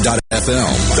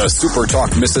SuperTalk.fm, the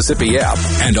SuperTalk Mississippi app,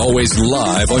 and always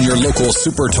live on your local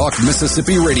SuperTalk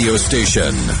Mississippi radio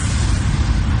station.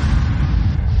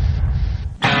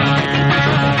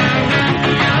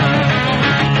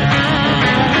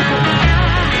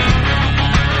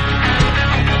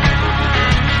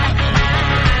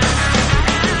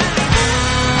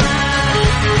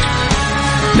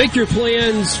 Make your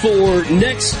plans for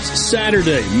next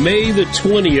Saturday, May the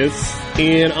 20th,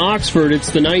 in Oxford.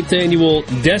 It's the 9th annual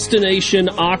Destination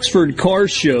Oxford Car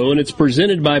Show, and it's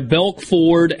presented by Belk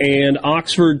Ford and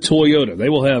Oxford Toyota. They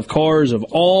will have cars of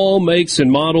all makes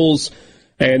and models,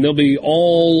 and they'll be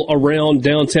all around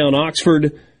downtown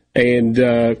Oxford and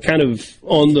kind of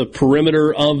on the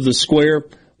perimeter of the square.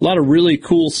 A lot of really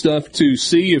cool stuff to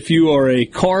see if you are a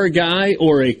car guy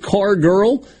or a car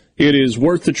girl. It is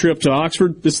worth the trip to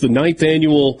Oxford. This is the 9th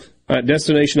annual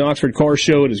Destination Oxford Car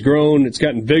Show. It has grown. It's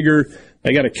gotten bigger.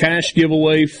 They got a cash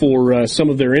giveaway for some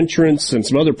of their entrants and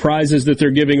some other prizes that they're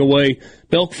giving away.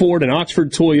 Belk Ford and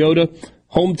Oxford Toyota,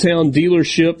 hometown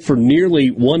dealership for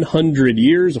nearly 100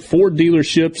 years, a Ford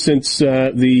dealership since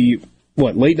the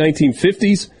late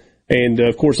 1950s, and,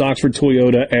 of course, Oxford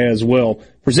Toyota as well.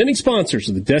 Presenting sponsors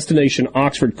of the Destination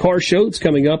Oxford Car Show. It's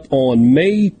coming up on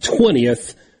May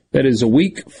 20th. That is a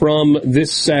week from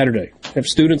this Saturday. Have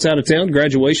students out of town,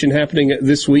 graduation happening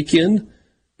this weekend.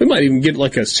 We might even get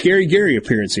like a Scary Gary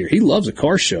appearance here. He loves a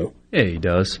car show. Yeah, he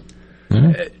does.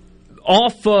 Mm-hmm.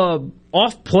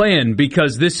 Off plan,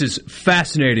 because this is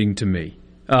fascinating to me.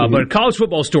 But a college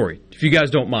football story, if you guys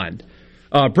don't mind.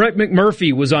 Brett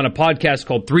McMurphy was on a podcast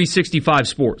called 365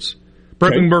 Sports.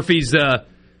 Brett McMurphy's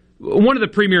one of the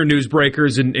premier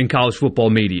newsbreakers in college football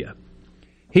media.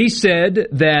 He said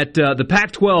that the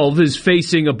Pac-12 is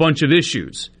facing a bunch of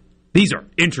issues. These are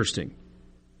interesting.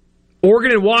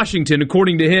 Oregon and Washington,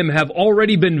 according to him, have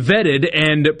already been vetted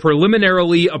and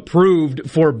preliminarily approved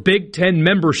for Big Ten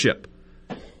membership.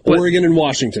 Oregon and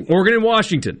Washington.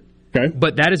 Okay.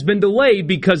 But that has been delayed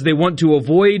because they want to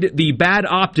avoid the bad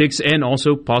optics and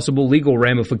also possible legal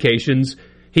ramifications.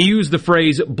 He used the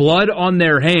phrase, blood on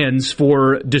their hands,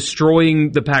 for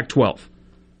destroying the Pac-12.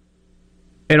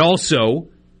 And also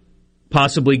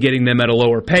possibly getting them at a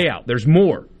lower payout. There's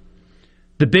more.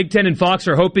 The Big Ten and Fox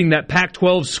are hoping that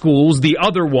Pac-12 schools, the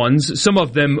other ones, some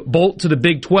of them bolt to the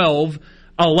Big 12,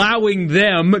 allowing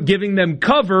them, giving them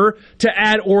cover to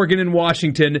add Oregon and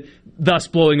Washington, thus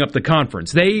blowing up the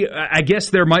conference. I guess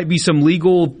there might be some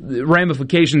legal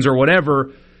ramifications or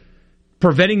whatever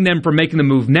preventing them from making the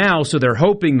move now, so they're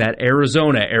hoping that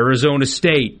Arizona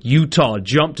State, Utah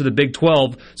jump to the Big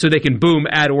 12 so they can, boom,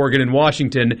 add Oregon and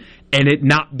Washington, and it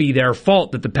not be their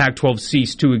fault that the Pac-12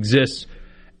 ceased to exist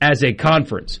as a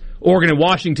conference. Oregon and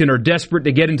Washington are desperate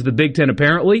to get into the Big Ten,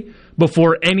 apparently,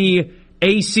 before any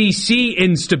ACC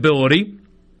instability,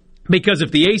 because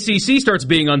if the ACC starts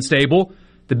being unstable,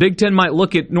 the Big Ten might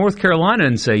look at North Carolina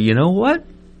and say, you know what?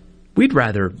 We'd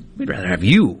rather have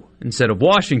you instead of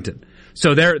Washington.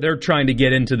 So they're trying to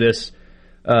get into this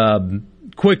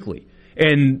quickly.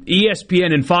 And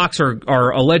ESPN and Fox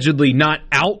are allegedly not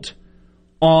out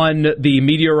on the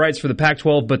media rights for the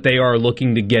Pac-12, but they are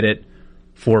looking to get it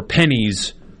for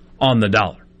pennies on the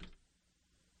dollar.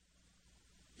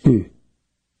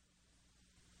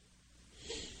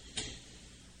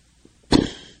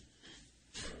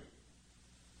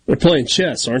 They're playing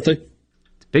chess, aren't they?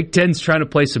 Big Ten's trying to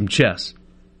play some chess.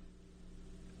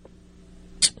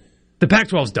 The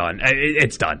Pac-12's done.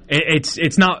 It's done.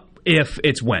 It's not if,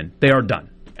 it's when. They are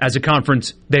done. As a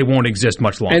conference, they won't exist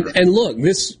much longer. And look,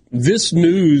 this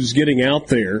news getting out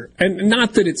there, and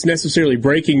not that it's necessarily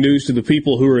breaking news to the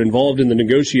people who are involved in the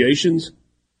negotiations,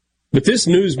 But this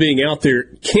news being out there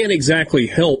can't exactly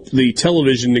help the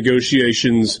television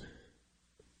negotiations,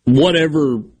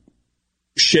 whatever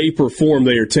shape or form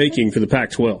they are taking for the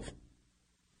Pac-12.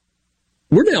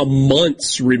 We're now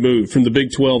months removed from the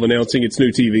Big 12 announcing its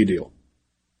new TV deal.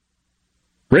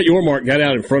 Brett Yormark got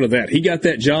out in front of that. He got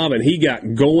that job, and he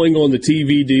got going on the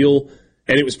TV deal,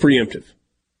 and it was preemptive.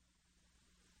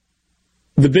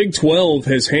 The Big 12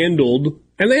 has handled,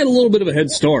 and they had a little bit of a head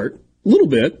start, a little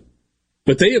bit,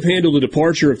 but they have handled the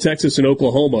departure of Texas and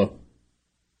Oklahoma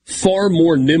far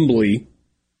more nimbly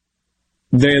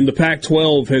than the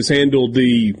Pac-12 has handled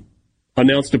the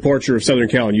announced departure of Southern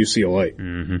Cal and UCLA.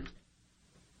 Mm-hmm.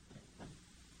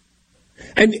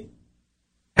 And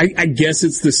I guess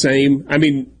it's the same. I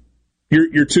mean,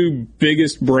 your two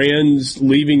biggest brands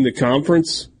leaving the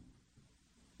conference,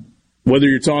 whether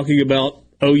you're talking about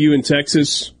OU and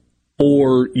Texas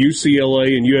or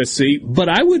UCLA and USC, but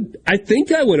I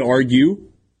think I would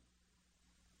argue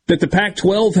that the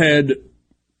Pac-12 had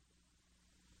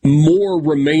more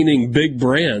remaining big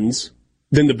brands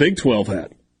than the Big 12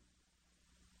 had.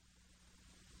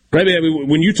 Right? I mean,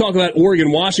 when you talk about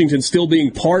Oregon, Washington still being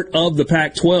part of the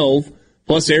Pac-12,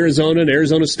 plus Arizona and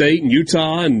Arizona State and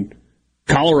Utah and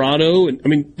Colorado, and I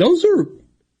mean those are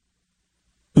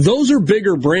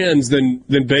bigger brands than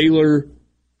Baylor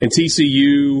and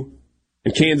TCU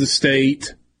and Kansas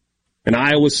State and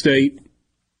Iowa State.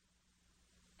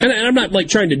 And I'm not like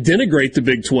trying to denigrate the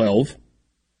Big 12,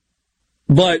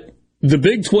 but the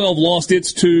Big 12 lost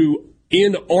its two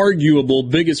inarguable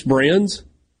biggest brands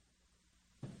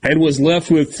and was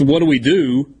left with, what do we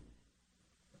do?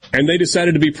 And they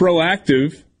decided to be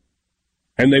proactive,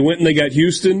 and they went and they got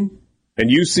Houston and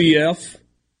UCF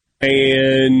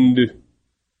and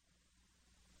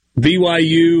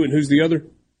BYU, and who's the other?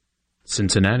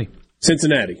 Cincinnati.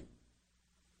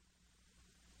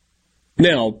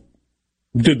 Now,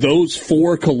 do those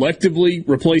four collectively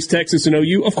replace Texas and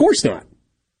OU? Of course not.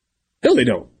 No, they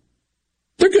don't.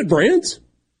 They're good brands,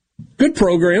 good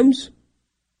programs.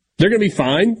 They're going to be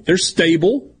fine. They're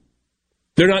stable.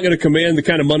 They're not going to command the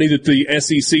kind of money that the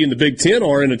SEC and the Big Ten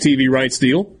are in a TV rights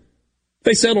deal.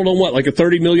 They settled on what, like a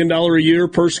 $30 million a year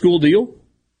per school deal?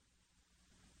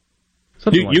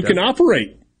 You can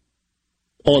operate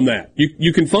on that.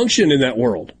 You can function in that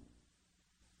world.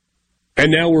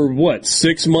 And now we're,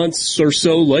 6 months or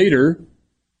so later,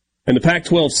 and the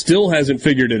Pac-12 still hasn't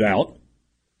figured it out.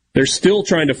 They're still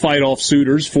trying to fight off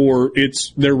suitors for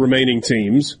their remaining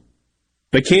teams.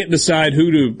 They can't decide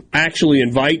who to actually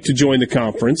invite to join the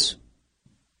conference.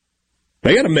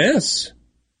 They got a mess.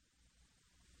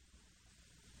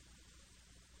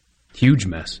 Huge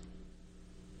mess.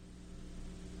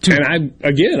 And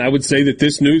I would say that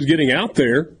this news getting out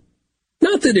there,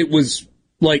 not that it was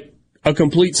like a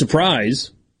complete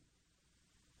surprise,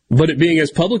 but it being as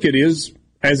public as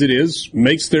it is,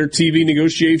 makes their TV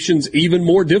negotiations even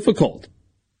more difficult.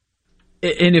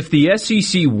 And if the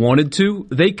SEC wanted to,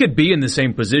 they could be in the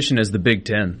same position as the Big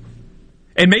Ten.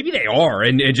 And maybe they are,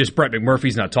 and just Brett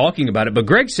McMurphy's not talking about it. But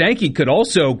Greg Sankey could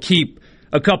also keep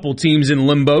a couple teams in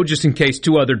limbo just in case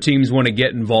two other teams want to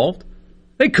get involved.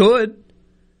 They could.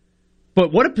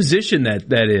 But what a position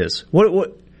that is.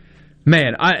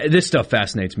 Man, this stuff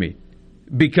fascinates me.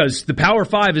 Because the Power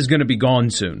 5 is going to be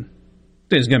gone soon.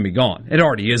 It's going to be gone. It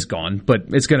already is gone, but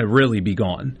it's going to really be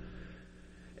gone.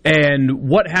 And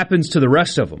what happens to the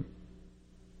rest of them?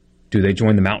 Do they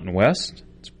join the Mountain West?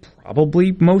 It's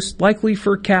probably most likely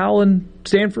for Cal and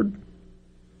Stanford.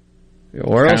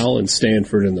 Cal and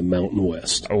Stanford in the Mountain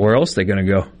West. Where else are they going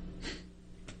to go?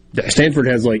 Stanford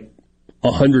has like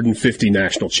 150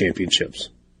 national championships.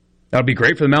 That would be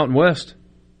great for the Mountain West.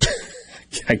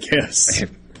 I guess.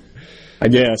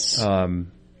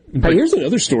 Hey, here's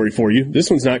another story for you. This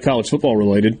one's not college football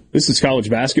related. This is college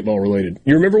basketball related.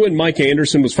 You remember when Mike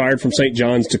Anderson was fired from St.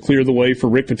 John's to clear the way for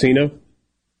Rick Pitino?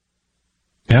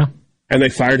 Yeah. And they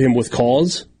fired him with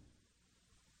cause?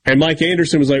 And Mike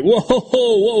Anderson was like,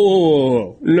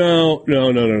 whoa. No.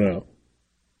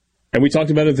 And we talked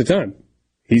about it at the time.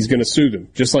 He's going to sue them,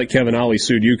 just like Kevin Ollie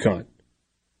sued UConn.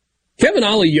 Kevin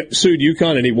Ollie sued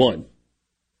UConn and he won.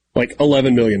 Like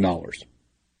 $11 million.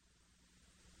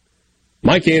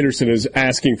 Mike Anderson is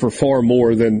asking for far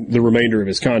more than the remainder of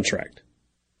his contract.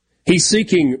 He's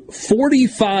seeking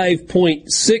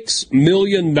 $45.6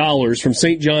 million from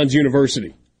St. John's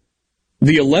University.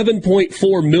 The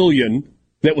 $11.4 million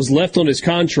that was left on his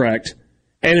contract,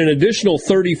 and an additional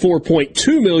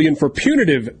 $34.2 million for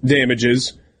punitive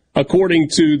damages, according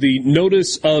to the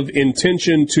notice of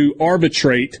intention to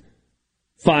arbitrate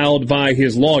filed by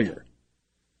his lawyer.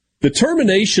 The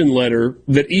termination letter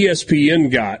that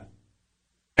ESPN got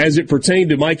as it pertained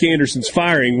to Mike Anderson's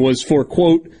firing was for,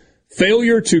 quote,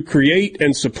 failure to create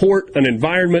and support an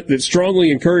environment that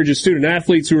strongly encourages student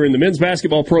athletes who are in the men's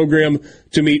basketball program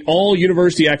to meet all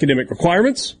university academic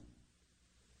requirements,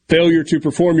 failure to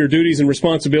perform your duties and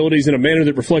responsibilities in a manner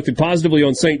that reflected positively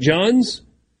on St. John's,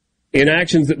 in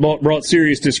actions that brought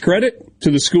serious discredit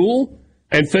to the school,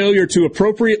 and failure to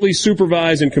appropriately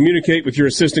supervise and communicate with your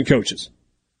assistant coaches.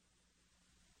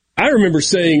 I remember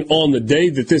saying on the day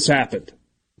that this happened,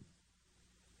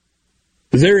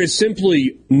 there is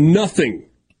simply nothing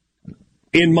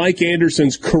in Mike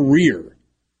Anderson's career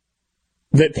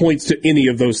that points to any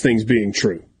of those things being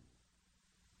true.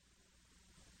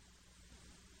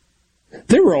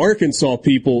 There were Arkansas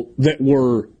people that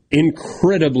were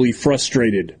incredibly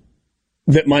frustrated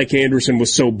that Mike Anderson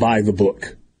was so by the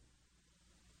book.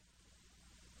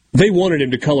 They wanted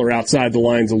him to color outside the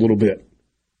lines a little bit.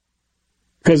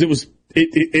 Because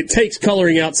it takes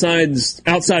coloring outside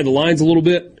the lines a little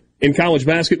bit in college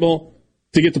basketball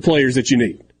to get the players that you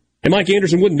need. And Mike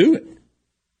Anderson wouldn't do it.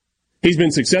 He's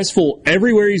been successful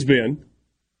everywhere he's been.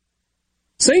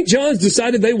 St. John's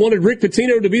decided they wanted Rick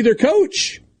Pitino to be their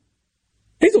coach.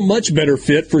 He's a much better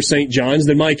fit for St. John's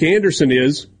than Mike Anderson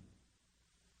is.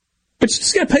 But you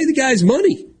just got to pay the guy's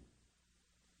money.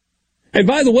 And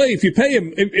by the way, if you pay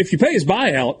his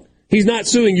buyout, he's not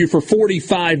suing you for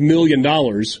 $45 million,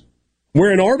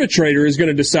 where an arbitrator is going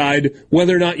to decide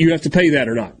whether or not you have to pay that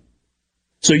or not.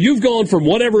 So you've gone from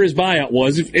whatever his buyout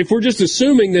was. If we're just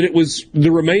assuming that it was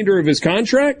the remainder of his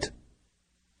contract,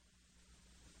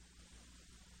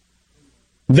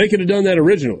 they could have done that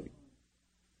originally.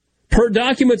 Per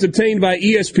documents obtained by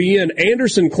ESPN,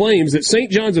 Anderson claims that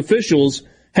St. John's officials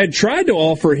had tried to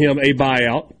offer him a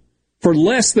buyout for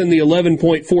less than the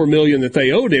 $11.4 million that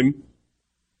they owed him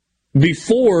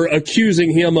before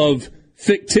accusing him of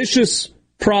fictitious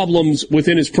problems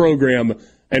within his program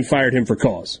and fired him for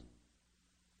cause.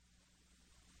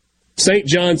 St.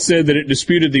 John said that it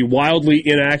disputed the wildly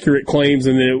inaccurate claims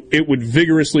and that it would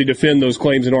vigorously defend those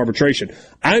claims in arbitration.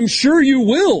 I'm sure you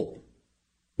will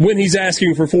when he's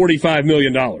asking for $45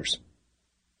 million.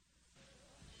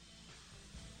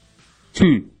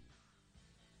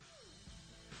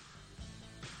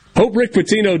 Hope Rick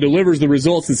Pitino delivers the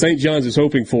results that St. John's is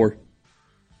hoping for.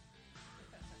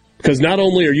 Because not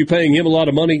only are you paying him a lot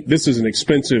of money, this is an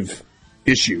expensive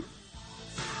issue.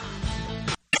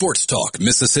 Sports Talk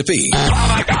Mississippi. Oh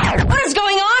my God! What is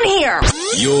going on here?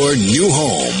 Your new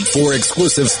home for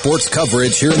exclusive sports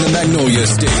coverage here in the Magnolia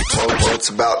State. Well, it's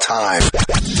about time.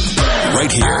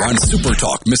 Right here on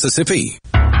SuperTalk Mississippi.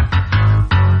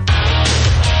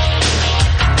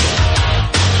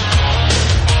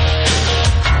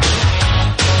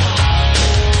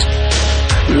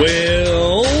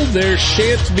 Well, there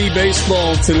shan't be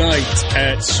baseball tonight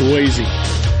at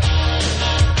Swayze.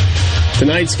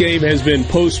 Tonight's game has been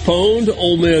postponed.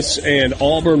 Ole Miss and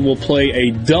Auburn will play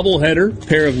a doubleheader,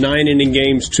 pair of 9-inning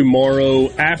games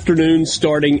tomorrow afternoon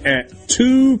starting at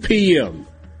 2 p.m.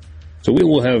 So we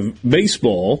will have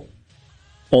baseball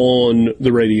on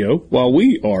the radio while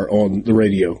we are on the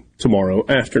radio tomorrow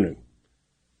afternoon.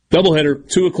 Doubleheader,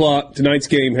 2 o'clock. Tonight's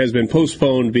game has been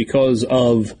postponed because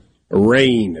of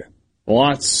rain.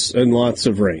 Lots and lots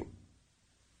of rain.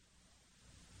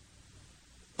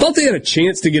 Thought they had a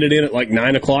chance to get it in at like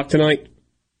 9 o'clock tonight,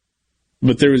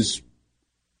 but there was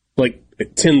like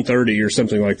at 10:30 or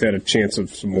something like that a chance of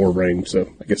some more rain, so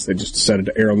I guess they just decided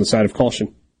to err on the side of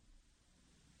caution.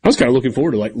 I was kind of looking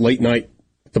forward to like late night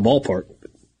at the ballpark,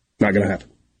 but not going to happen.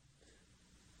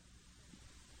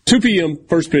 2 p.m.,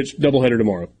 first pitch, doubleheader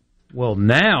tomorrow. Well,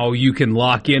 now you can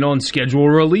lock in on schedule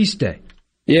release day.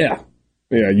 Yeah,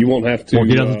 you won't have to. Well,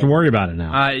 you don't have to worry about it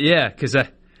now. Yeah, because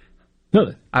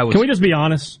Can we just be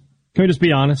honest?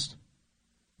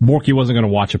 Borky wasn't going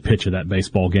to watch a pitch of that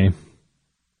baseball game.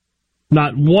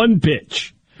 Not one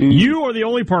pitch. Mm-hmm. You are the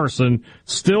only person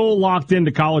still locked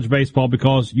into college baseball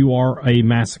because you are a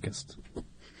masochist.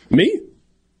 Me?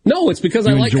 No, it's because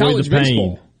I like college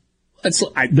baseball.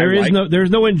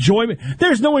 There's no enjoyment.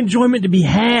 There's no enjoyment to be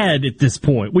had at this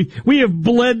point. We have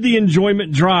bled the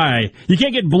enjoyment dry. You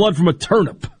can't get blood from a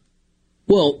turnip.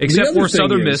 Well, except for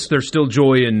Southern Miss, there's still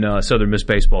joy in Southern Miss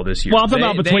baseball this year. Well, I'm talking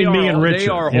about between me and Richard. They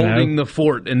are holding the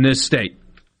fort in this state.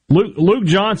 Luke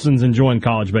Johnson's enjoying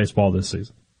college baseball this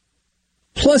season.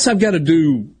 Plus, I've got to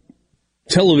do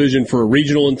television for a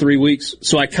regional in 3 weeks,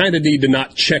 so I kind of need to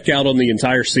not check out on the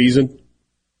entire season.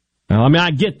 Well, I mean,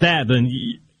 I get that. Then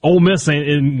Ole Miss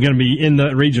ain't going to be in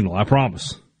the regional, I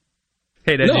promise.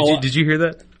 Hey, Dad, did you hear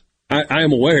that? I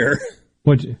am aware.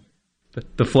 What'd you?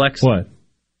 The flex? What?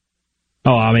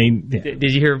 Oh, I mean... Yeah.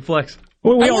 Did you hear him flex?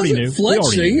 Well, we I already wasn't knew.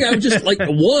 flexing. I'm just like,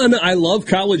 one, I love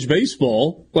college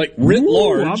baseball, like writ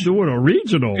large. I'm doing a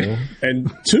regional.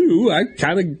 And two, I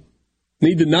kind of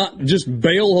need to not just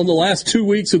bail on the last 2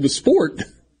 weeks of the sport.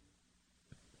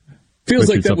 Feels Richard's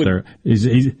like that would. There.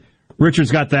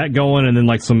 Richard's got that going, and then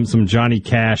like some Johnny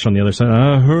Cash on the other side.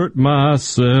 I hurt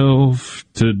myself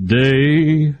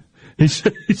today. He's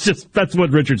just that's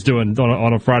what Richard's doing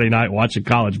on a Friday night watching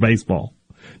college baseball.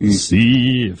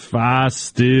 See if I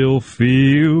still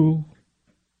feel.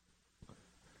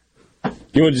 You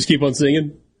want to just keep on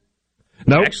singing?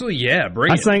 No, Actually, yeah,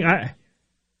 bring I it.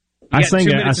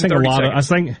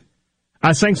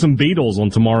 sang some Beatles on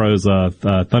tomorrow's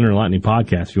Thunder and Lightning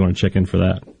podcast. If you want to check in for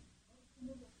that.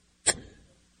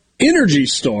 Energy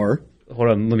Star. Hold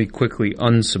on, let me quickly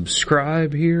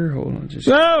unsubscribe here. Hold on, just.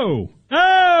 Oh,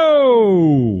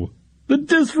 the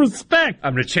disrespect!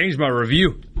 I'm going to change my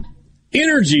review.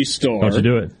 Energy Star. Why don't you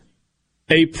do it?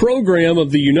 A program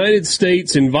of the United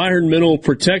States Environmental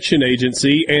Protection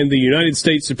Agency and the United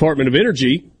States Department of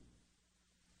Energy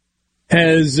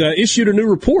has issued a new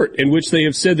report in which they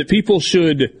have said that people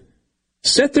should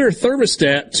set their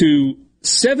thermostat to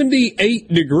 78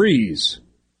 degrees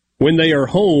when they are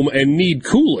home and need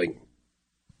cooling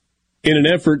in an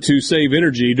effort to save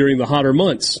energy during the hotter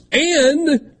months.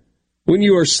 And when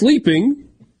you are sleeping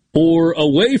or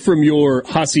away from your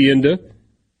hacienda,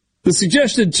 the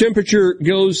suggested temperature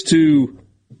goes to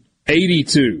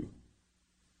 82.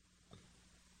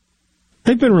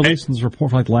 They've been releasing this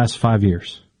report for like the last 5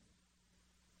 years.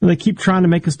 And they keep trying to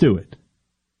make us do it.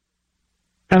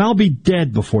 And I'll be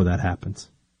dead before that happens.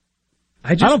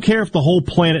 I don't care if the whole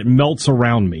planet melts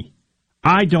around me.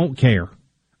 I don't care.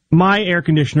 My air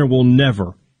conditioner will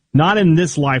never, not in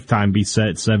this lifetime, be set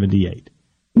at 78.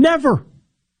 Never.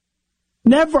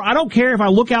 Never. I don't care if I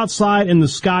look outside and the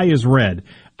sky is red.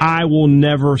 I will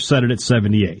never set it at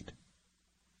 78.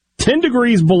 10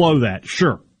 degrees below that,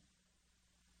 sure.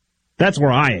 That's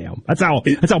where I am. That's how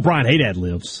Brian Haydad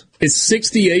lives. Is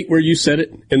 68 where you set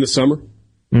it in the summer?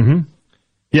 Mm-hmm.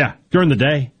 Yeah, during the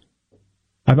day.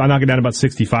 I knock it down about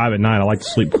 65 at night. I like to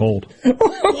sleep cold.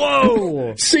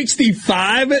 Whoa!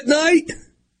 65 at night?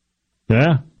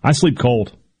 Yeah, I sleep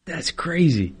cold. That's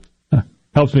crazy.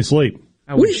 Helps me sleep.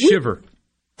 I would shiver.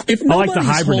 I like to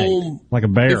hibernate like a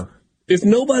bear. If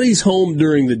nobody's home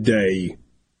during the day,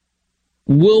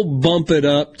 we'll bump it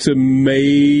up to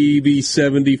maybe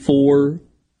 74,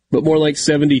 but more like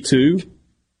 72.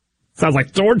 Sounds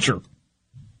like torture.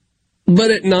 But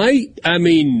at night, I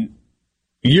mean,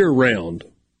 year-round,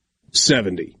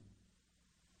 70.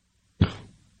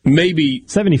 Maybe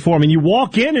 74. I mean, you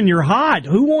walk in and you're hot.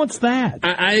 Who wants that?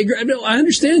 I agree. No, I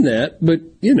understand that, but,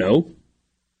 you know.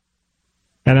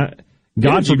 And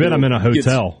God forbid I'm in a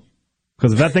hotel.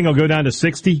 Because if that thing will go down to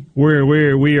 60,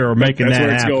 we are making that happen. That's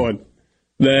where it's going.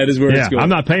 That is where it's going. I'm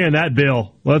not paying that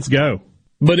bill. Let's go.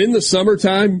 But in the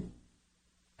summertime,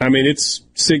 I mean, it's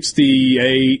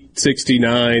 68,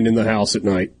 69 in the house at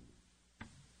night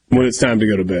when it's time to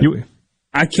go to bed.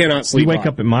 I cannot sleep. You wake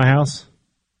up at my house.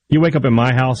 You wake up at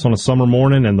my house on a summer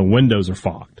morning and the windows are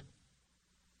fogged.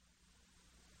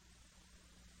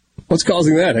 What's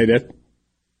causing that, hey, Dad?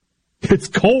 It's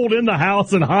cold in the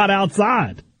house and hot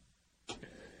outside.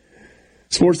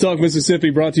 Sports Talk Mississippi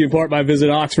brought to you in part by Visit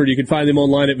Oxford. You can find them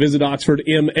online at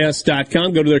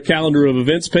visitoxfordms.com. Go to their calendar of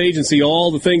events page and see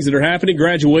all the things that are happening.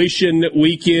 Graduation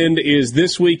weekend is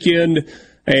this weekend,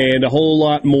 and a whole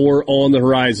lot more on the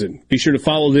horizon. Be sure to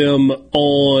follow them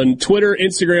on Twitter,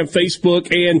 Instagram, Facebook,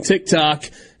 and TikTok,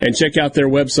 and check out their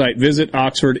website,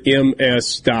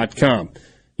 visitoxfordms.com.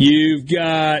 You've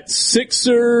got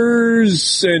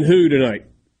Sixers and who tonight?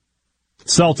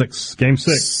 Celtics, Game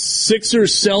 6.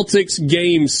 Sixers-Celtics,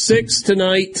 Game 6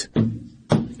 tonight.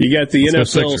 You got the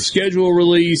NFL schedule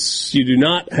release. You do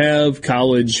not have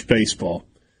college baseball.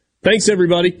 Thanks,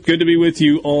 everybody. Good to be with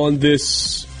you on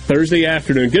this Thursday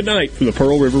afternoon. Good night from the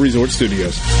Pearl River Resort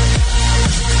Studios.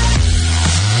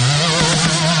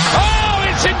 Oh,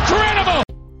 it's incredible!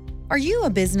 Are you a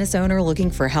business owner looking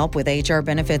for help with HR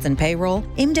benefits and payroll?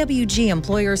 MWG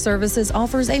Employer Services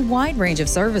offers a wide range of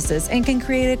services and can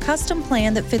create a custom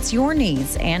plan that fits your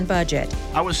needs and budget.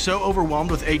 I was so overwhelmed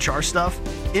with HR stuff,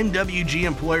 MWG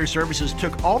Employer Services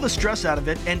took all the stress out of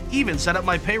it and even set up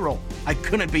my payroll. I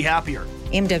couldn't be happier.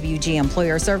 MWG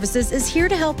Employer Services is here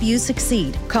to help you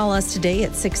succeed. Call us today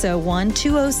at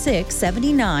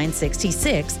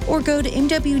 601-206-7966 or go to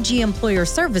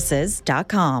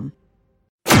MWGEmployerServices.com.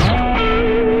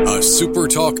 A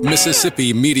SuperTalk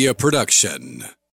Mississippi media production.